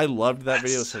 I loved that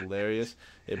video. It was hilarious.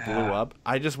 It blew up.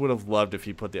 I just would have loved if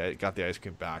he got the ice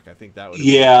cream back. I think that would have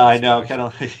been I know. Kind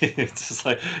of it's just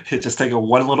like just take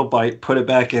one little bite, put it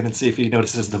back in, and see if he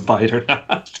notices the bite or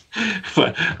not.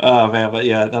 But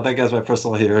that guy's my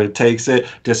personal hero. He takes it,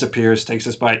 disappears, takes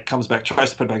his bite, comes back,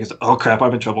 tries to put it back, and says, "Oh crap,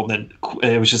 I'm in trouble." And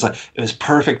then it was just like it was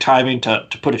perfect timing to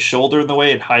put his shoulder in the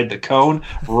way and hide the cone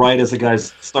right as the guy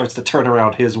starts to turn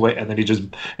around his way, and then he just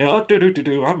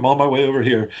I'm on my way over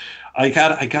here. I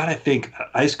gotta think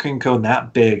ice cream cone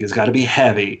that big has got to be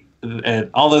heavy. And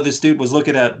although this dude was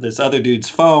looking at this other dude's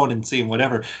phone and seeing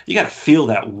whatever, you got to feel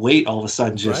that weight all of a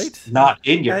sudden just not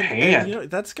in your hand. And,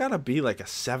 that's got to be like a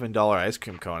 $7 ice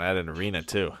cream cone at an arena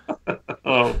too.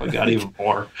 Oh my god, even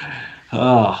more.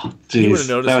 Oh, geez. You would have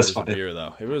noticed that was it was a beer,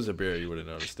 though. If it was a beer, you would have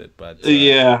noticed it. But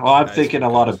I'm thinking a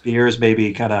lot of beers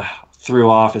maybe kind of threw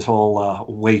off his whole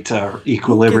weight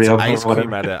equilibrium. Who gets ice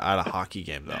cream at a hockey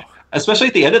game, though? Especially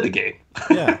at the end of the game.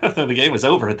 Yeah. The game was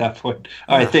over at that point.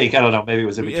 I don't know, maybe it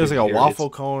was in between. It was like a waffle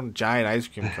cone, giant ice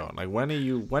cream cone. Like when are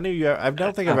you I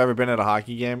don't think I've ever been at a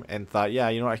hockey game and thought,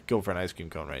 I could go for an ice cream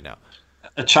cone right now.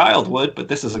 A child would, but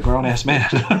this is a grown ass man.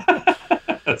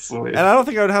 That's weird. And I don't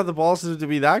think I would have the balls to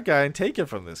be that guy and take it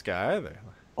from this guy either.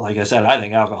 like I said, I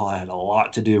think alcohol had a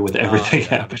lot to do with everything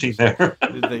happening there.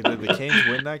 Did the Canes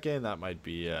win that game? That might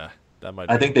be.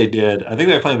 I think they did. I think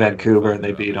they were playing Vancouver and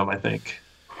they beat them, I think.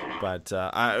 But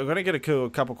I'm going to get a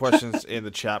couple questions in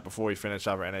the chat before we finish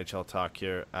off our NHL talk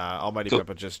here. Almighty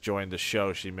Peppa just joined the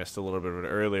show. She missed a little bit of it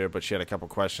earlier, but she had a couple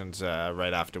questions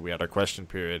right after we had our question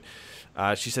period.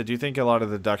 She said, do you think a lot of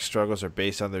the Ducks' struggles are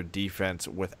based on their defense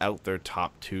without their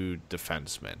top two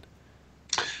defensemen?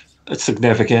 It's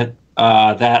significant.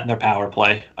 That and their power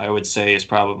play, I would say, is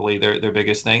probably their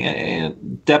biggest thing.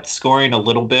 And depth scoring a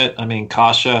little bit. I mean,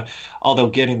 Kasha, although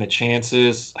getting the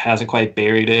chances, hasn't quite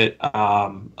buried it.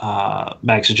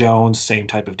 Max Jones, same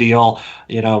type of deal.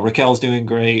 Raquel's doing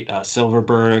great.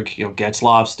 Silverberg,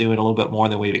 Getzlof's doing a little bit more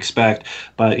than we'd expect.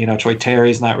 But, Troy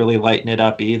Terry's not really lighting it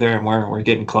up either. And we're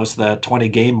getting close to that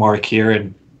 20-game mark here.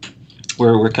 And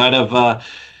we're kind of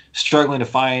struggling to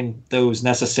find those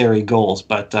necessary goals.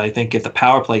 But I think if the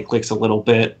power play clicks a little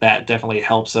bit, that definitely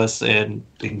helps us in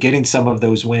getting some of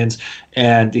those wins.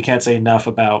 And you can't say enough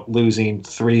about losing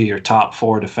 3 or top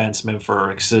 4 defensemen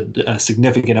for a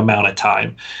significant amount of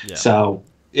time. Yeah. So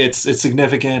it's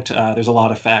significant. There's a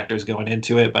lot of factors going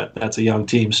into it, but that's a young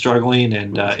team struggling,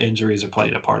 and injuries are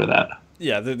playing a part of that.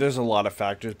 Yeah, there's a lot of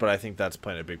factors, but I think that's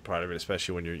playing a big part of it,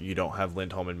 especially when you don't have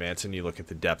Lindholm and Manson. You look at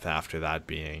the depth after that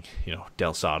being,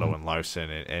 Del Sotto and Larson,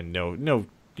 and no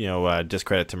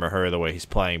discredit to Mahura the way he's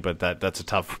playing, but that's a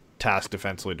tough task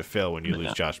defensively to fill when you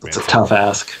lose Josh Manson. It's a tough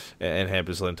ask. And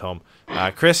Hampus Lindholm.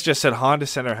 Chris just said Honda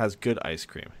Center has good ice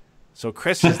cream. So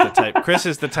Chris is the type. Chris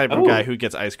is the type of guy who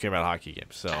gets ice cream at hockey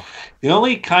games. So the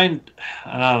only kind,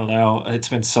 I don't know. It's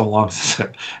been so long since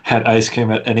I've had ice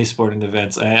cream at any sporting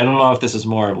events. I don't know if this is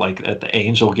more of like at the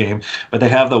Angel game, but they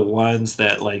have the ones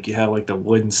that like you have like the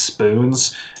wooden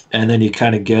spoons, and then you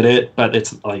kind of get it, but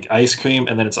it's like ice cream,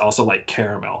 and then it's also like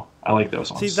caramel. I like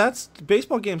those ones. See,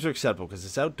 baseball games are acceptable because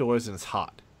it's outdoors and it's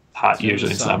hot. Hot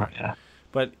usually in summer, yeah.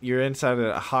 But you're inside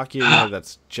a hockey arena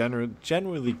that's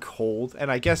generally cold,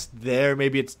 and I guess there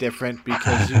maybe it's different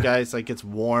because you guys it's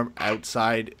warm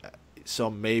outside, so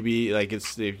maybe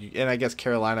and I guess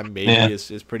Carolina maybe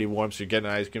is pretty warm, so you're getting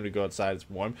ice cream to go outside. It's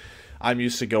warm. I'm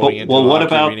used to going into a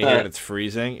hockey arena here and it's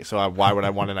freezing, so why would I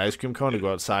want an ice cream cone to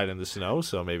go outside in the snow?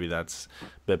 So maybe that's a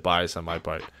bit biased on my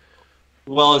part.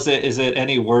 Well, is it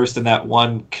any worse than that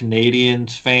one Canadian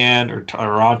fan or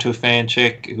Toronto fan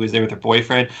chick who was there with her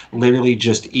boyfriend, literally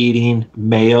just eating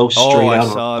mayo straight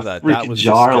out of a freaking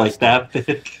jar like that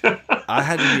big? I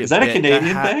had to be. Is that a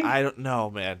Canadian thing? I don't know,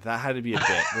 man. That had to be a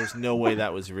bit. There's no way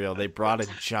that was real. They brought a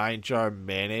giant jar of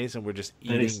mayonnaise and were just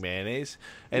eating mayonnaise,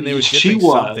 and they were dipping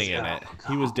something in it.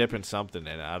 He was dipping something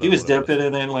in it. He was dipping,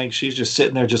 and then she's just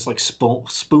sitting there, just like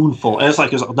spoonful. And it's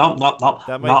like it was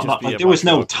no. There was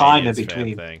no time in between.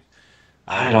 Thing.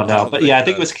 I don't know, but I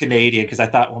think it was Canadian because I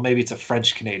thought, well, maybe it's a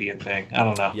French Canadian thing. I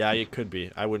don't know. Yeah, it could be.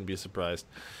 I wouldn't be surprised.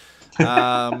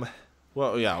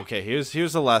 Well, yeah, okay. Here's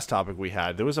the last topic we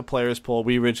had. There was a players poll.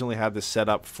 We originally had this set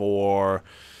up for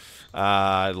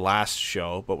last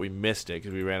show, but we missed it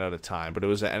because we ran out of time. But it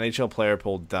was an NHL player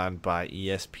poll done by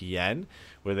ESPN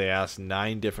where they asked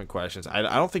 9 different questions. I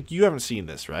don't think you haven't seen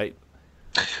this, right?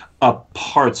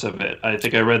 Parts of it. I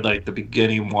think I read the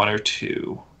beginning 1 or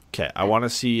 2. Okay, I want to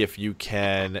see if you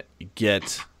can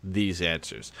get these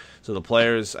answers. So the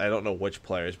players, I don't know which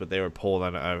players, but they were polled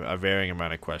on a varying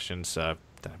amount of questions that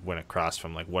went across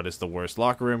from what is the worst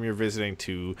locker room you're visiting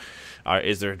to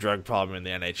is there a drug problem in the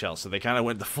NHL? So they kind of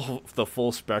went the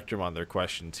full spectrum on their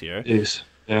questions here. Yes.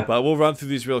 Yeah. But we'll run through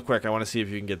these real quick. I want to see if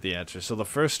you can get the answer. So the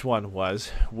first one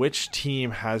was, which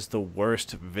team has the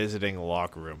worst visiting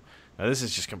locker room? Now, this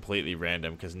is just completely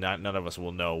random because none of us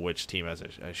will know which team has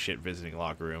a shit visiting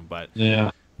locker room. But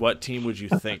what team would you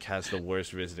think has the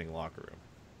worst visiting locker room?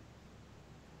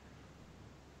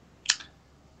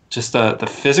 Just the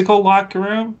physical locker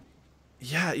room?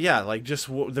 Yeah, just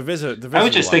the visit. I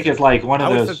would just think it's one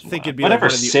of those. Think it'd be whatever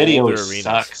one of the city older arenas.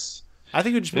 Sucks. I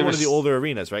think it would just be one of the older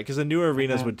arenas, right? Because the newer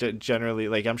arenas would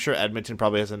generally, I'm sure Edmonton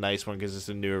probably has a nice one because it's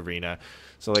a new arena.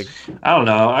 So I don't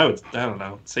know. I don't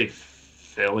know. Say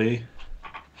Philly.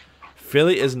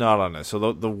 Philly is not on this.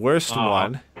 So the worst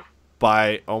one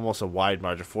by almost a wide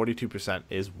margin, 42%,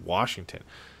 is Washington.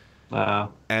 And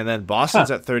then Boston's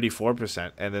at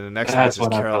 34%, and then the next one is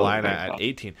Carolina at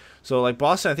 18%. So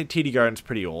Boston, I think TD Garden's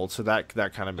pretty old, so that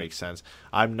kind of makes sense.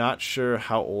 I'm not sure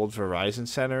how old Verizon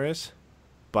Center is,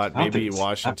 but maybe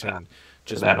Washington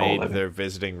just made their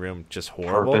visiting room just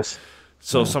horrible. Purpose.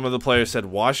 So some of the players said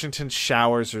Washington's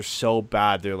showers are so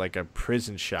bad they're like a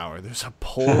prison shower. There's a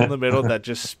pole in the middle that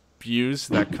just spews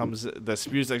that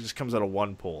just comes out of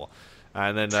one pole.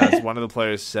 And then as one of the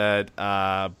players said,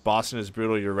 Boston is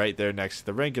brutal. You're right there next to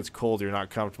the rink. It's cold. You're not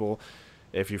comfortable.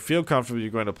 If you feel comfortable, you're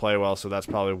going to play well, so that's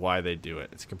probably why they do it.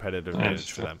 It's a competitive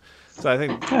advantage for them. So I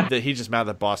think that he's just mad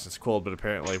that Boston's cold, but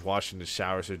apparently Washington's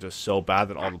showers are just so bad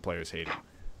that all the players hate him.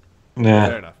 Yeah.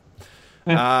 Fair enough.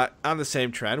 Yeah. On the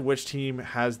same trend, which team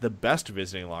has the best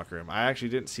visiting locker room? I actually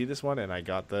didn't see this one, and I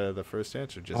got the first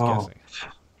answer, just guessing.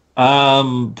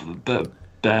 The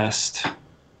best.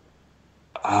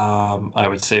 I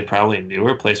would say probably a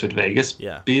newer place. Would Vegas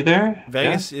be there?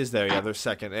 Vegas is there, they're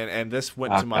second. And this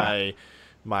went to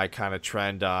my kind of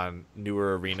trend on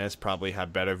newer arenas probably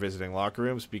have better visiting locker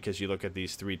rooms, because you look at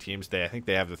these three teams, I think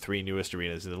they have the three newest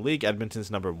arenas in the league.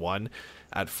 Edmonton's number 1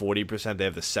 at 40%. They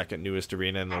have the second newest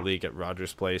arena in the league at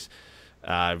Rogers Place.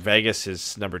 Vegas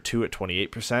is number 2 at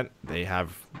 28%. They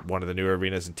have one of the newer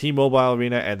arenas in T-Mobile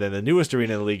Arena, and then the newest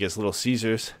arena in the league is Little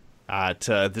Caesars at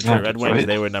the Detroit Red Wings. Right.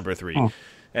 They were number 3.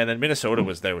 And then Minnesota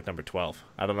was there with number 12.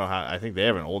 I don't know how. I think they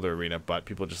have an older arena, but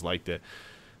people just liked it.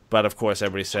 But, of course,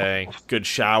 everybody's saying good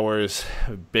showers,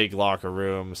 big locker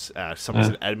rooms. Someone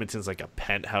said Edmonton's like a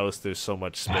penthouse. There's so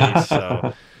much space.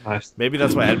 So maybe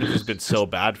that's why Edmonton's been so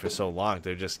bad for so long.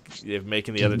 They're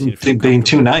making the other team feel being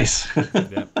too nice.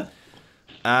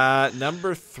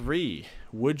 Number 3,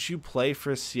 would you play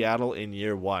for Seattle in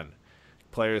year 1?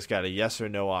 Players got a yes or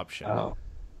no option.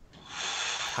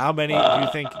 How many do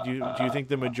you think? Do you think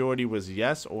the majority was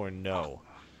yes or no?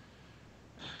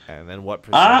 And then what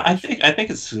percentage? I think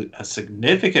it's a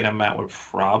significant amount would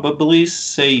probably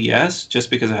say yes, just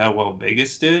because of how well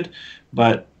Vegas did.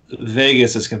 But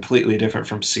Vegas is completely different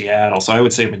from Seattle, so I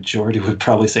would say majority would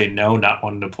probably say no, not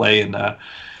wanting to play in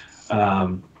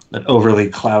an overly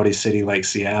cloudy city like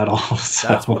Seattle. So.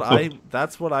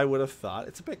 That's what I would have thought.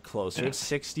 It's a bit closer. It's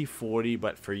 60-40,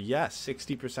 but for yes,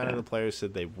 60% of the players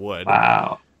said they would.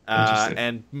 Wow.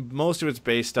 And most of it's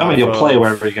based off. You'll play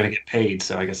wherever you're going to get paid,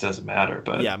 so I guess it doesn't matter.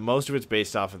 But yeah, most of it's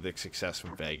based off of the success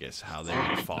from Vegas, how they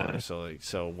would follow.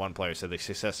 So one player said the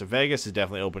success of Vegas has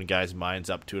definitely opened guys' minds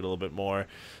up to it a little bit more.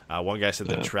 One guy said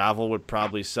the travel would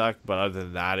probably suck, but other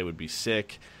than that, it would be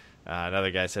sick.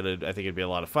 Another guy said, I think it'd be a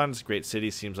lot of fun. It's a great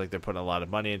city. Seems like they're putting a lot of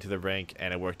money into the rink,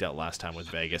 and it worked out last time with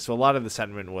Vegas. So a lot of the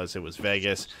sentiment was it was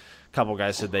Vegas. A couple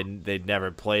guys said they'd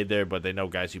never played there, but they know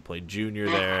guys who played junior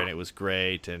there, and it was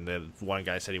great. And then one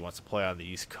guy said he wants to play on the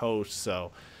East Coast.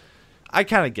 So I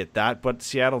kind of get that, but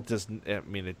Seattle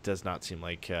it does not seem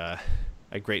like a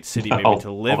great city maybe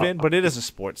to live in, but it is a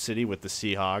sports city with the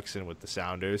Seahawks and with the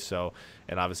Sounders. So,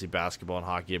 and obviously basketball and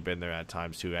hockey have been there at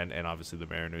times too, and obviously the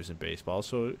Mariners and baseball.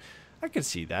 So I could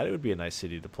see that. It would be a nice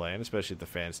city to play in, especially if the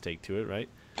fans take to it, right?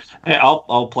 Hey,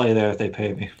 I'll play there if they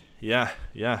pay me. Yeah.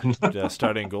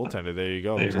 Starting goaltender. There you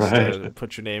go.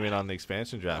 Put your name in on the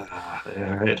expansion draft.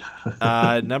 Right.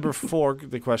 Number 4,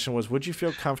 the question was, would you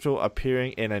feel comfortable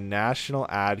appearing in a national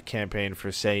ad campaign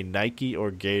for, say, Nike or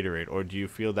Gatorade, or do you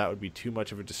feel that would be too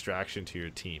much of a distraction to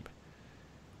your team?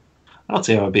 I don't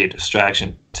say it would be a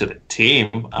distraction to the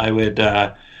team. I would.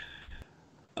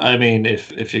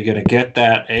 If you're going to get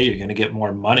that, you're going to get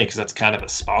more money because that's kind of a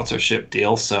sponsorship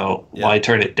deal. So why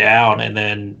turn it down? And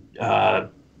then,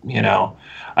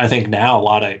 I think now a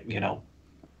lot of,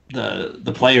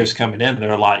 the players coming in,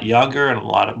 they're a lot younger and a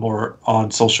lot more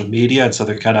on social media. And so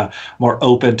they're kind of more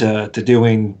open to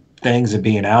doing things and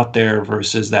being out there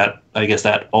versus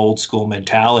that old school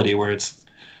mentality where it's,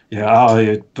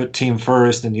 you put team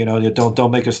first and, you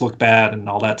don't make us look bad and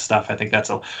all that stuff. I think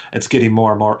it's getting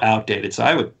more and more outdated. So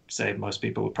I would say most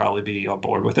people would probably be on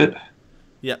board with it.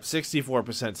 Yep,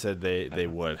 64% said they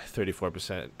would.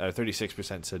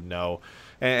 36% said no.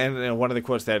 And one of the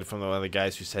quotes they had from one of the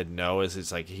guys who said no is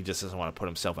it's like he just doesn't want to put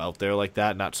himself out there like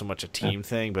that. Not so much a team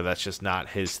thing, but that's just not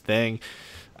his thing.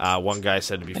 One guy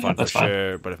said it'd be fun for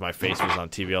sure, but if my face was on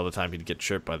TV all the time, he'd get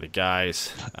chirped by the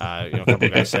guys. A couple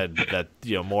of guys said that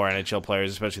more NHL players,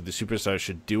 especially the superstars,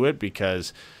 should do it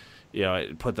because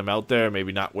put them out there,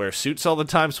 maybe not wear suits all the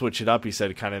time, switch it up. He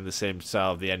said kind of in the same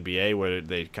style of the NBA where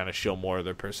they kind of show more of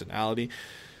their personality.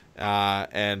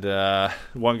 And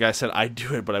one guy said, I'd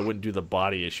do it, but I wouldn't do the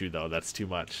body issue, though. That's too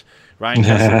much. Ryan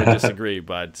Kessler would disagree,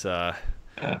 but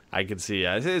I can see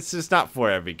it's just not for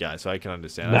every guy, so I can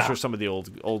understand. I'm sure some of the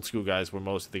old school guys were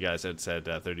most of the guys had said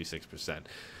 36%.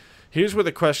 Here's where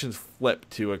the questions flip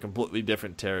to a completely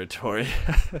different territory.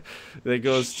 That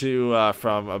goes to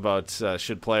from about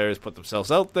should players put themselves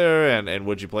out there and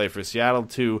would you play for Seattle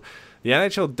to the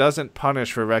NHL doesn't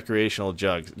punish for recreational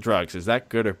drugs. Is that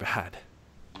good or bad?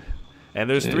 And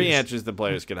there's 3 answers the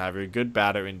players can have: good,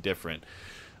 bad, or indifferent.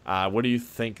 What do you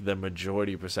think the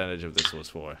majority percentage of this was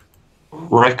for?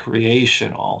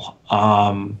 Recreational.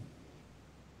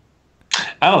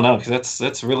 I don't know, because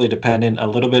that's really dependent a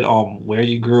little bit on where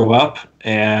you grew up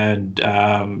and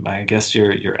I guess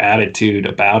your attitude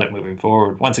about it moving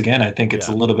forward. Once again, I think it's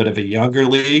a little bit of a younger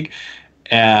league,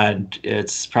 and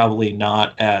it's probably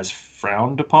not as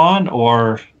frowned upon,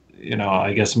 or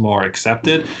I guess more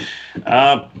accepted.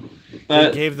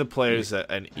 They gave the players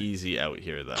an easy out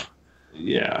here, though.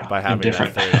 Yeah, by having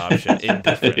that third option,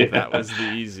 indifferent. Yeah. That was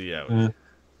the easy out.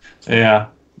 Yeah.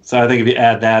 So I think if you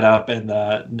add that up and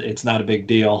it's not a big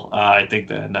deal, I think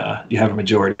then you have a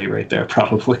majority right there,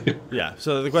 probably. Yeah.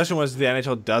 So the question was, the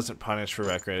NHL doesn't punish for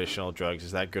recreational drugs.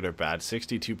 Is that good or bad?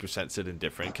 62% said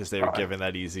indifferent because they were given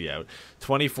that easy out.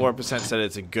 24% said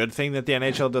it's a good thing that the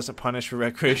NHL doesn't punish for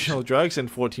recreational drugs,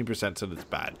 and 14% said it's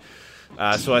bad.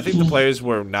 So I think the players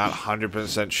were not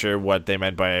 100% sure what they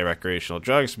meant by recreational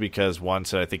drugs, because one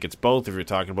said, I think it's both. If you're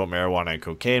talking about marijuana and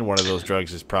cocaine, one of those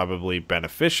drugs is probably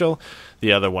beneficial.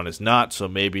 The other one is not, so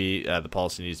maybe the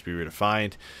policy needs to be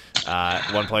redefined.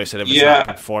 One player said if it's not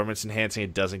performance enhancing,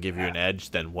 it doesn't give you an edge,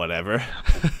 then whatever.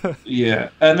 Yeah.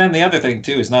 And then the other thing,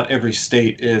 too, is not every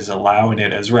state is allowing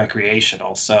it as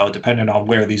recreational. So depending on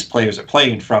where these players are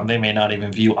playing from, they may not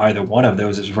even view either one of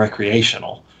those as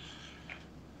recreational.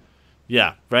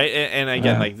 Yeah, right. And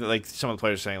again, like some of the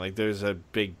players are saying, like there's a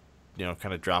big,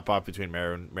 kind of drop off between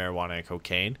marijuana and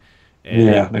cocaine,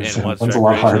 and what's a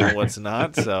lot harder and what's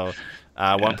not. So,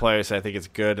 one player said, I think it's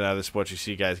good. In other sports, you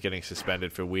see guys getting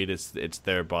suspended for weed. It's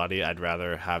their body. I'd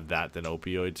rather have that than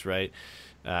opioids, right?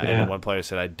 And one player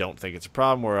said, I don't think it's a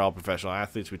problem. We're all professional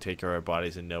athletes. We take care of our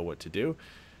bodies and know what to do.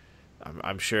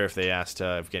 I'm sure if they asked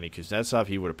Evgeny Kuznetsov,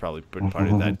 he would have probably been part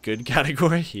of that good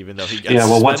category, even though he got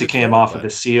well, once he came off of the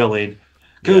ceiling,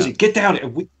 Kuzi, get down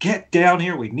here. Get down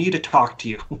here. We need to talk to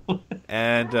you.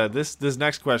 And this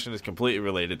next question is completely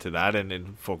related to that,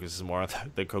 and focuses more on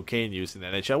the cocaine use in the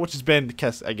NHL, which has been,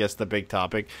 I guess, the big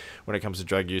topic when it comes to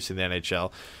drug use in the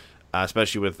NHL,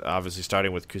 especially with obviously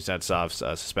starting with Kuznetsov's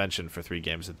suspension for 3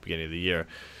 games at the beginning of the year.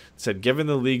 Said, given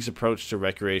the league's approach to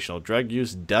recreational drug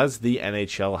use, does the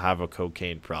NHL have a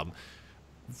cocaine problem?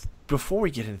 Before we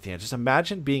get into the answers,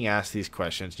 imagine being asked these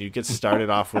questions. You get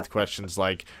started off with questions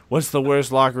like, what's the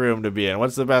worst locker room to be in?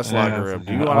 What's the best locker room?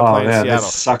 Do you want to play in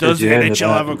Seattle? Does the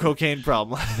NHL have a cocaine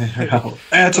problem?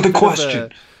 Answer the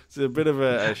question. It's a bit of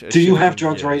a do you have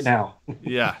drugs right now?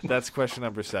 Yeah, that's question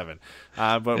number 7.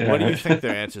 But what do you think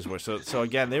their answers were? So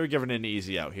again, they were given an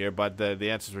easy out here, but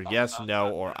the answers were yes,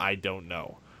 no, or I don't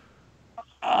know.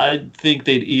 I think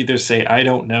they'd either say I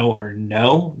don't know or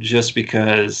no, just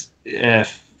because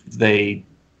if they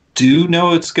do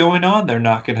know it's going on, they're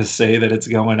not going to say that it's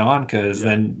going on, because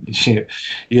then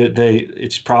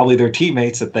it's probably their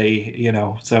teammates that they,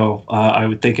 So I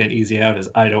would think an easy out is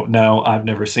I don't know, I've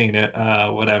never seen it,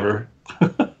 whatever.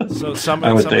 So some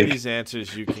of these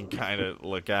answers you can kind of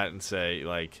look at and say,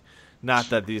 like,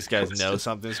 not that these guys know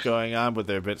something's going on, but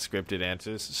they're a bit scripted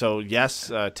answers. So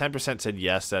yes, 10% said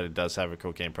yes, that it does have a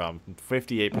cocaine problem.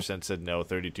 58% said no.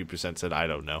 32% said I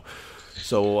don't know.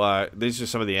 So these are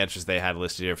some of the answers they had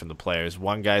listed here from the players.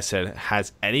 One guy said,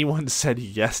 has anyone said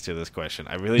yes to this question?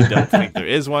 I really don't think there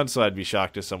is one, so I'd be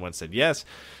shocked if someone said yes.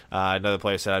 Another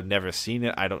player said, I've never seen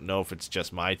it. I don't know if it's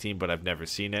just my team, but I've never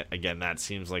seen it. Again, that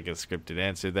seems like a scripted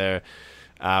answer there.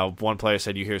 One player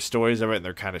said, you hear stories of it and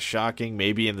they're kind of shocking.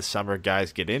 Maybe in the summer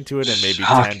guys get into it, and maybe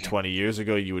 10, 20 years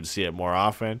ago you would see it more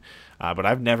often. But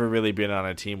I've never really been on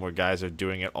a team where guys are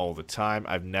doing it all the time.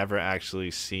 I've never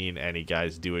actually seen any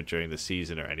guys do it during the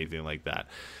season or anything like that.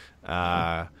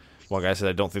 One guy said,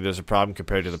 I don't think there's a problem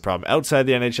compared to the problem outside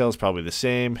the NHL. It's probably the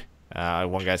same.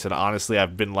 One guy said, honestly,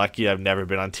 I've been lucky. I've never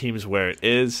been on teams where it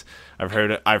is.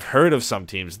 I've heard of some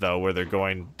teams, though, where they're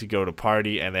going to go to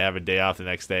party and they have a day off the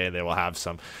next day and they will have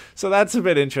some. So that's a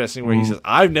bit interesting where he says,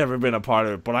 I've never been a part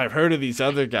of it, but I've heard of these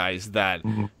other guys that,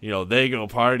 they go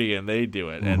party and they do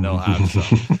it and they'll have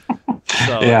some.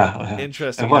 So,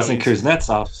 interesting. It wasn't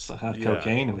Kuznetsov's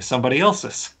cocaine. It was somebody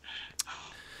else's.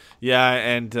 Yeah,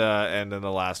 and then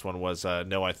the last one was,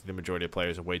 no, I think the majority of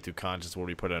players are way too conscious of what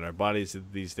we put in our bodies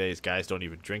these days. Guys don't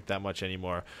even drink that much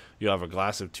anymore. You'll have a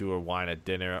glass of 2 or wine at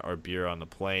dinner or beer on the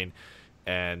plane,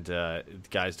 and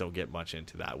guys don't get much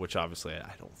into that, which obviously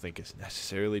I don't think is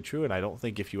necessarily true, and I don't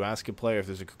think if you ask a player if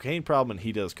there's a cocaine problem and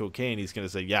he does cocaine, he's going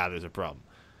to say, yeah, there's a problem.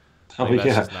 Oh,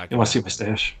 yeah, you want to see my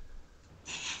stash.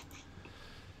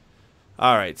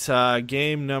 All right,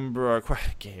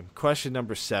 question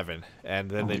number 7, and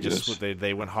then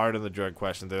they went hard on the drug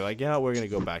question. They're like, yeah, we're going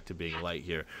to go back to being light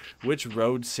here. Which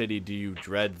road city do you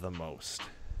dread the most?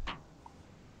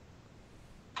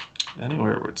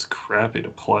 Anywhere where it's crappy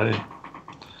to play.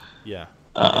 Yeah.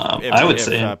 I would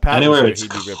say anywhere it's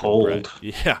cold.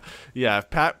 Yeah. If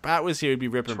Pat was here, he'd be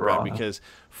ripping Brett, because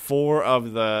three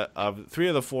of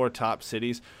the four top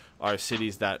cities are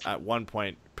cities that at one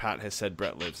point Pat has said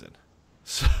Brett lives in.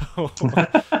 So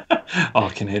all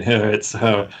Canadian. Right,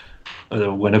 so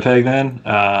Winnipeg then,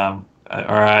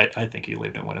 I think he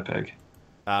lived in Winnipeg.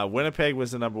 Winnipeg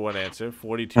was the number one answer.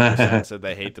 42% said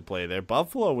they hate to play there.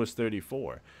 Buffalo was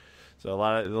 34%. So a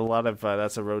lot of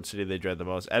that's a road city they dread the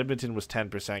most. Edmonton was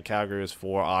 10%, Calgary was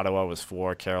 4%, Ottawa was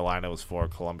 4%, Carolina was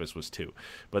 4%, Columbus was 2%.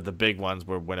 But the big ones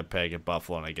were Winnipeg and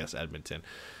Buffalo, and I guess Edmonton.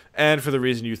 And for the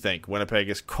reason you think, Winnipeg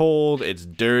is cold, it's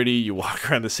dirty. You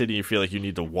walk around the city, you feel like you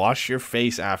need to wash your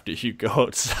face after you go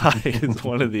outside. Is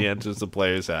one of the answers the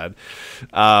players had.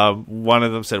 One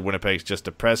of them said Winnipeg's just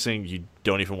depressing. You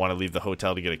don't even want to leave the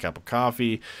hotel to get a cup of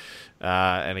coffee.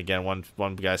 And again,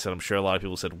 one guy said, I'm sure a lot of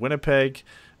people said Winnipeg.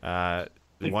 And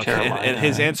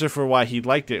his answer for why he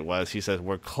liked it was, he says,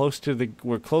 we're close to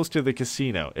the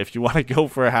casino. If you want to go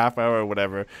for a half hour or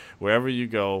whatever, wherever you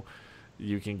go,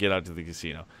 you can get out to the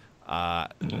casino.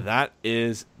 That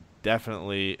is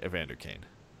definitely Evander Kane.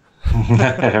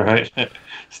 Right,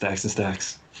 stacks and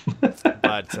stacks.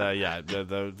 But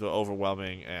the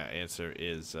overwhelming answer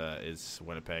is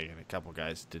Winnipeg, and a couple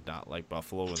guys did not like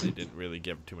Buffalo, and they didn't really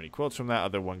give too many quotes from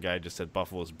that. One guy just said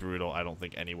Buffalo's brutal. I don't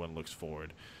think anyone looks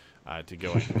forward to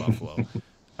going to Buffalo.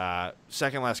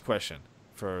 Second last question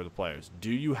for the players: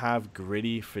 do you have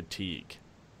gritty fatigue?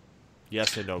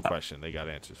 Yes or no question. They got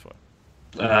answers for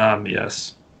it.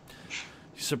 Yes.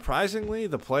 Surprisingly,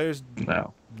 the players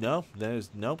no. There's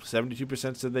nope.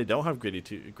 72% said they don't have gritty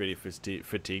fatigue.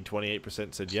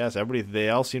 28% said yes. They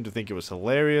all seem to think it was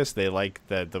hilarious. They like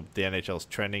that the NHL's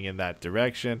trending in that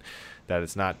direction. That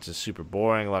it's not just super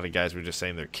boring. A lot of guys were just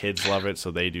saying their kids love it,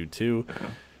 so they do too.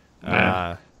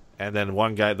 And then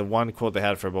one guy, the one quote they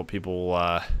had for about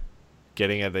people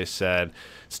getting it, they said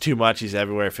it's too much. He's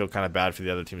everywhere. I feel kind of bad for the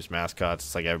other team's mascots.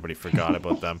 It's like everybody forgot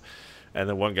about them. And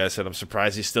then one guy said, I'm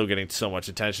surprised he's still getting so much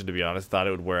attention, to be honest. Thought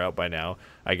it would wear out by now.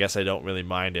 I guess I don't really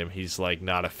mind him. He's, like,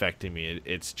 not affecting me.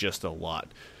 It's just a lot.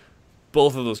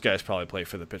 Both of those guys probably play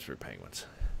for the Pittsburgh Penguins.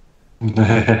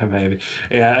 Maybe.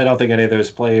 Yeah, I don't think any of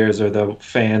those players or the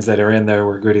fans that are in there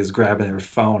where Gritty's grabbing their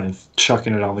phone and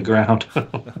chucking it on the ground.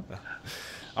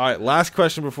 All right, last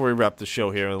question before we wrap the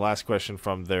show here. The last question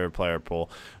from their player poll.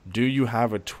 Do you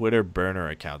have a Twitter burner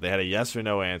account? They had a yes or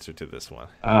no answer to this one.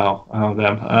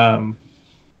 Them.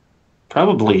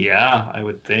 Probably, yeah, I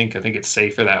would think. I think it's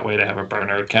safer that way to have a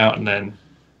burner account and then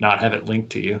not have it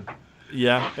linked to you.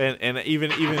 Yeah, and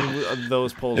even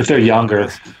those polls, if they're younger,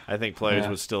 I think players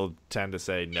would still tend to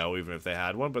say no, even if they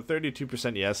had one. But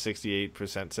 32% yes,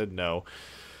 68% said no.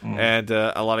 And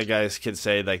a lot of guys can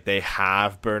say like they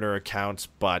have burner accounts,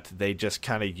 but they just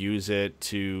kind of use it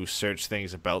to search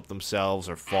things about themselves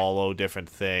or follow different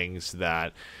things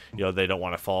that they don't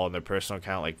want to follow in their personal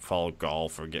account, like follow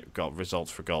golf or get golf results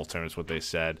for golf tournaments. What they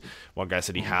said. One guy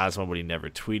said he has one, but he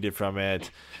never tweeted from it.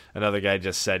 Another guy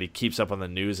just said he keeps up on the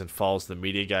news and follows the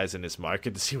media guys in his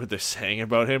market to see what they're saying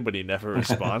about him, but he never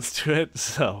responds to it.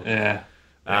 So yeah.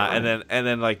 And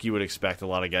then like you would expect, a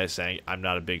lot of guys saying, I'm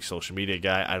not a big social media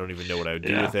guy. I don't even know what I would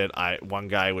do with it. One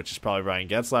guy, which is probably Ryan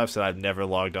Getzlaff, said I've never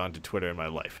logged on to Twitter in my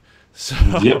life. So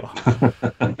you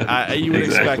would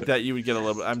expect that you would get a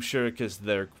little bit. I'm sure because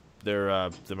the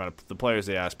amount of the players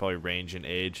they ask probably range in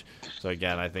age. So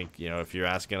again, I think if you're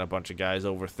asking a bunch of guys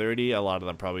over 30, a lot of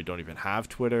them probably don't even have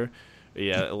Twitter.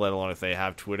 Yeah, let alone if they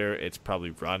have Twitter, it's probably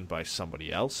run by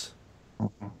somebody else.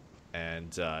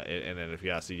 And then if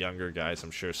you ask the younger guys,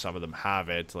 I'm sure some of them have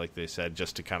it, like they said,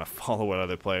 just to kind of follow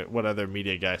what other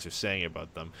media guys are saying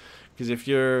about them. Because if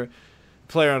you're a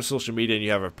player on social media and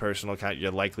you have a personal account, you're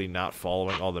likely not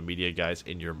following all the media guys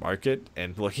in your market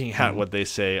and looking at what they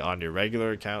say on your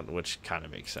regular account, which kind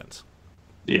of makes sense.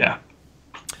 Yeah.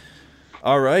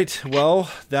 All right. Well,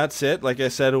 that's it. Like I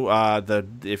said,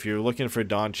 if you're looking for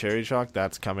Don Cherry Shock,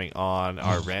 that's coming on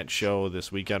our rant show this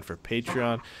weekend for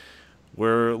Patreon.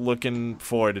 We're looking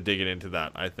forward to digging into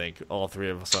that. I think all three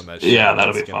of us on that show. Yeah,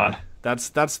 that'll be fun. That's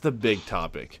the big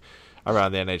topic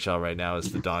around the NHL right now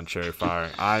is the Don Cherry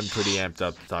firing. I'm pretty amped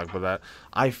up to talk about that.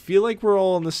 I feel like we're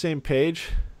all on the same page,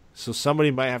 so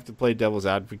somebody might have to play devil's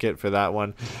advocate for that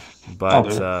one.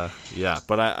 But yeah,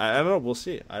 but I don't know. We'll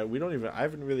see. I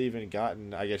haven't really even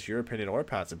gotten, I guess, your opinion or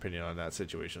Pat's opinion on that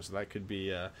situation. So that could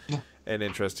be an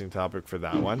interesting topic for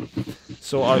that one.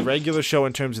 So our regular show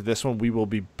in terms of this one, we will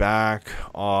be back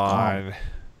on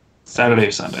Saturday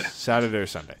or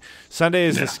Sunday. Sunday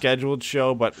is the scheduled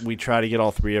show, but we try to get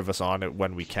all three of us on it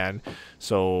when we can.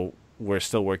 So we're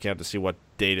still working out to see what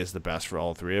date is the best for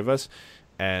all three of us.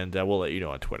 and we'll let you know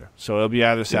on Twitter. So it'll be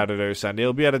either Saturday or Sunday.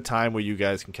 It'll be at a time where you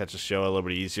guys can catch the show a little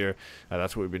bit easier.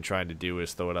 That's what we've been trying to do,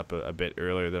 is throw it up a bit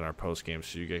earlier than our post games,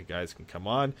 so you guys can come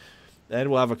on. And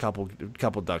we'll have a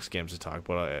couple Ducks games to talk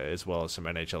about, as well as some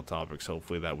NHL topics,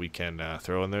 hopefully, that we can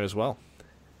throw in there as well.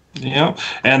 Yeah,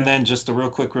 and then just a real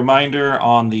quick reminder,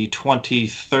 on the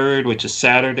 23rd, which is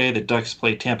Saturday, the Ducks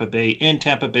play Tampa Bay in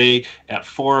Tampa Bay at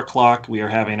 4 o'clock. We are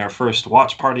having our first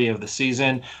watch party of the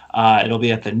season. It'll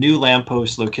be at the new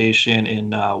Lamppost location in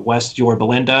West Yorba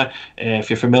Linda. If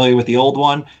you're familiar with the old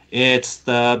one, it's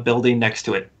the building next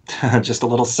to it. Just a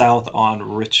little south on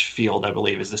Richfield, I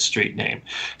believe, is the street name.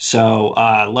 So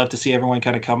love to see everyone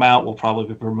kind of come out. We'll probably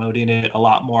be promoting it a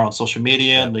lot more on social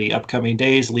media in the upcoming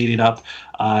days leading up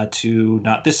to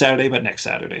not this Saturday, but next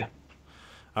Saturday.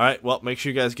 All right, well, make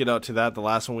sure you guys get out to that. The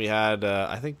last one we had,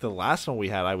 I think the last one we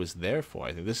had I was there for.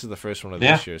 I think this is the first one of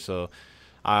this year. So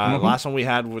last one we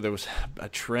had, where there was a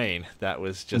train that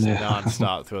was just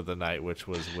nonstop throughout the night, which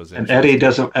was and Eddie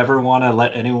doesn't ever want to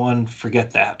let anyone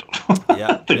forget that.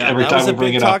 Every time we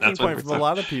bring it up, that's point from a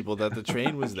lot of people, that the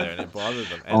train was there and it bothered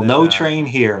them. And well, no train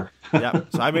here. Yeah,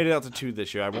 so I made it out to 2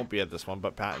 this year. I won't be at this one,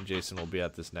 but Pat and Jason will be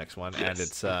at this next one, and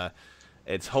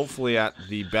it's hopefully at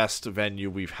the best venue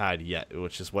we've had yet,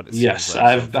 which is what it seems like.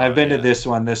 Yes, I've been to this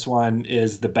one. This one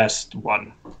is the best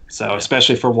one. So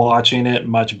especially for watching it,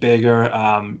 much bigger,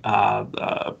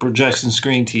 projection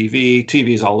screen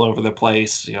TVs all over the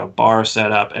place, bar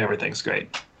setup, everything's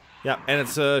great. Yeah, and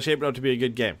it's shaping up to be a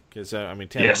good game, because Tampa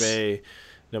Bay,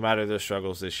 no matter their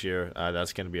struggles this year,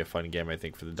 that's going to be a fun game, I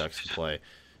think, for the Ducks to play.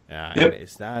 And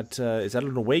is that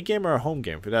an away game or a home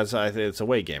game? It's a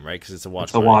away game, right? Because it's a watch.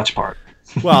 It's the watch part.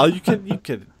 Well, you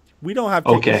could. We don't have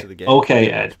tickets to the game. Okay,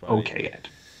 Ed. Okay, Ed.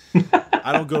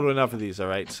 I don't go to enough of these. All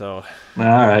right, so. All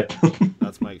right.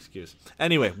 That's my excuse.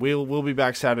 Anyway, we'll be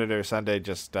back Saturday or Sunday.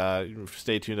 Just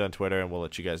stay tuned on Twitter, and we'll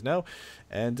let you guys know.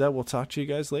 And we'll talk to you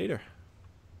guys later.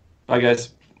 Bye,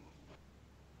 guys.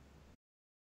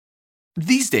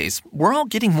 These days, we're all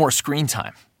getting more screen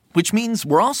time, which means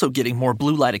we're also getting more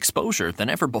blue light exposure than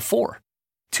ever before.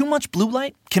 Too much blue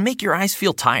light can make your eyes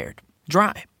feel tired,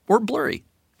 dry, or blurry.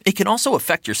 It can also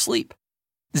affect your sleep.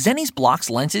 Zenni's Blocks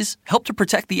lenses help to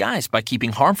protect the eyes by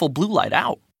keeping harmful blue light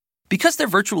out. Because they're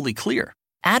virtually clear,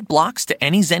 add blocks to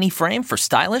any Zenni frame for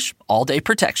stylish, all-day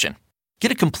protection.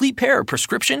 Get a complete pair of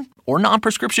prescription or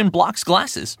non-prescription Blocks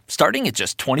glasses starting at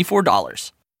just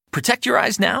 $24. Protect your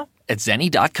eyes now at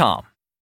Zenni.com.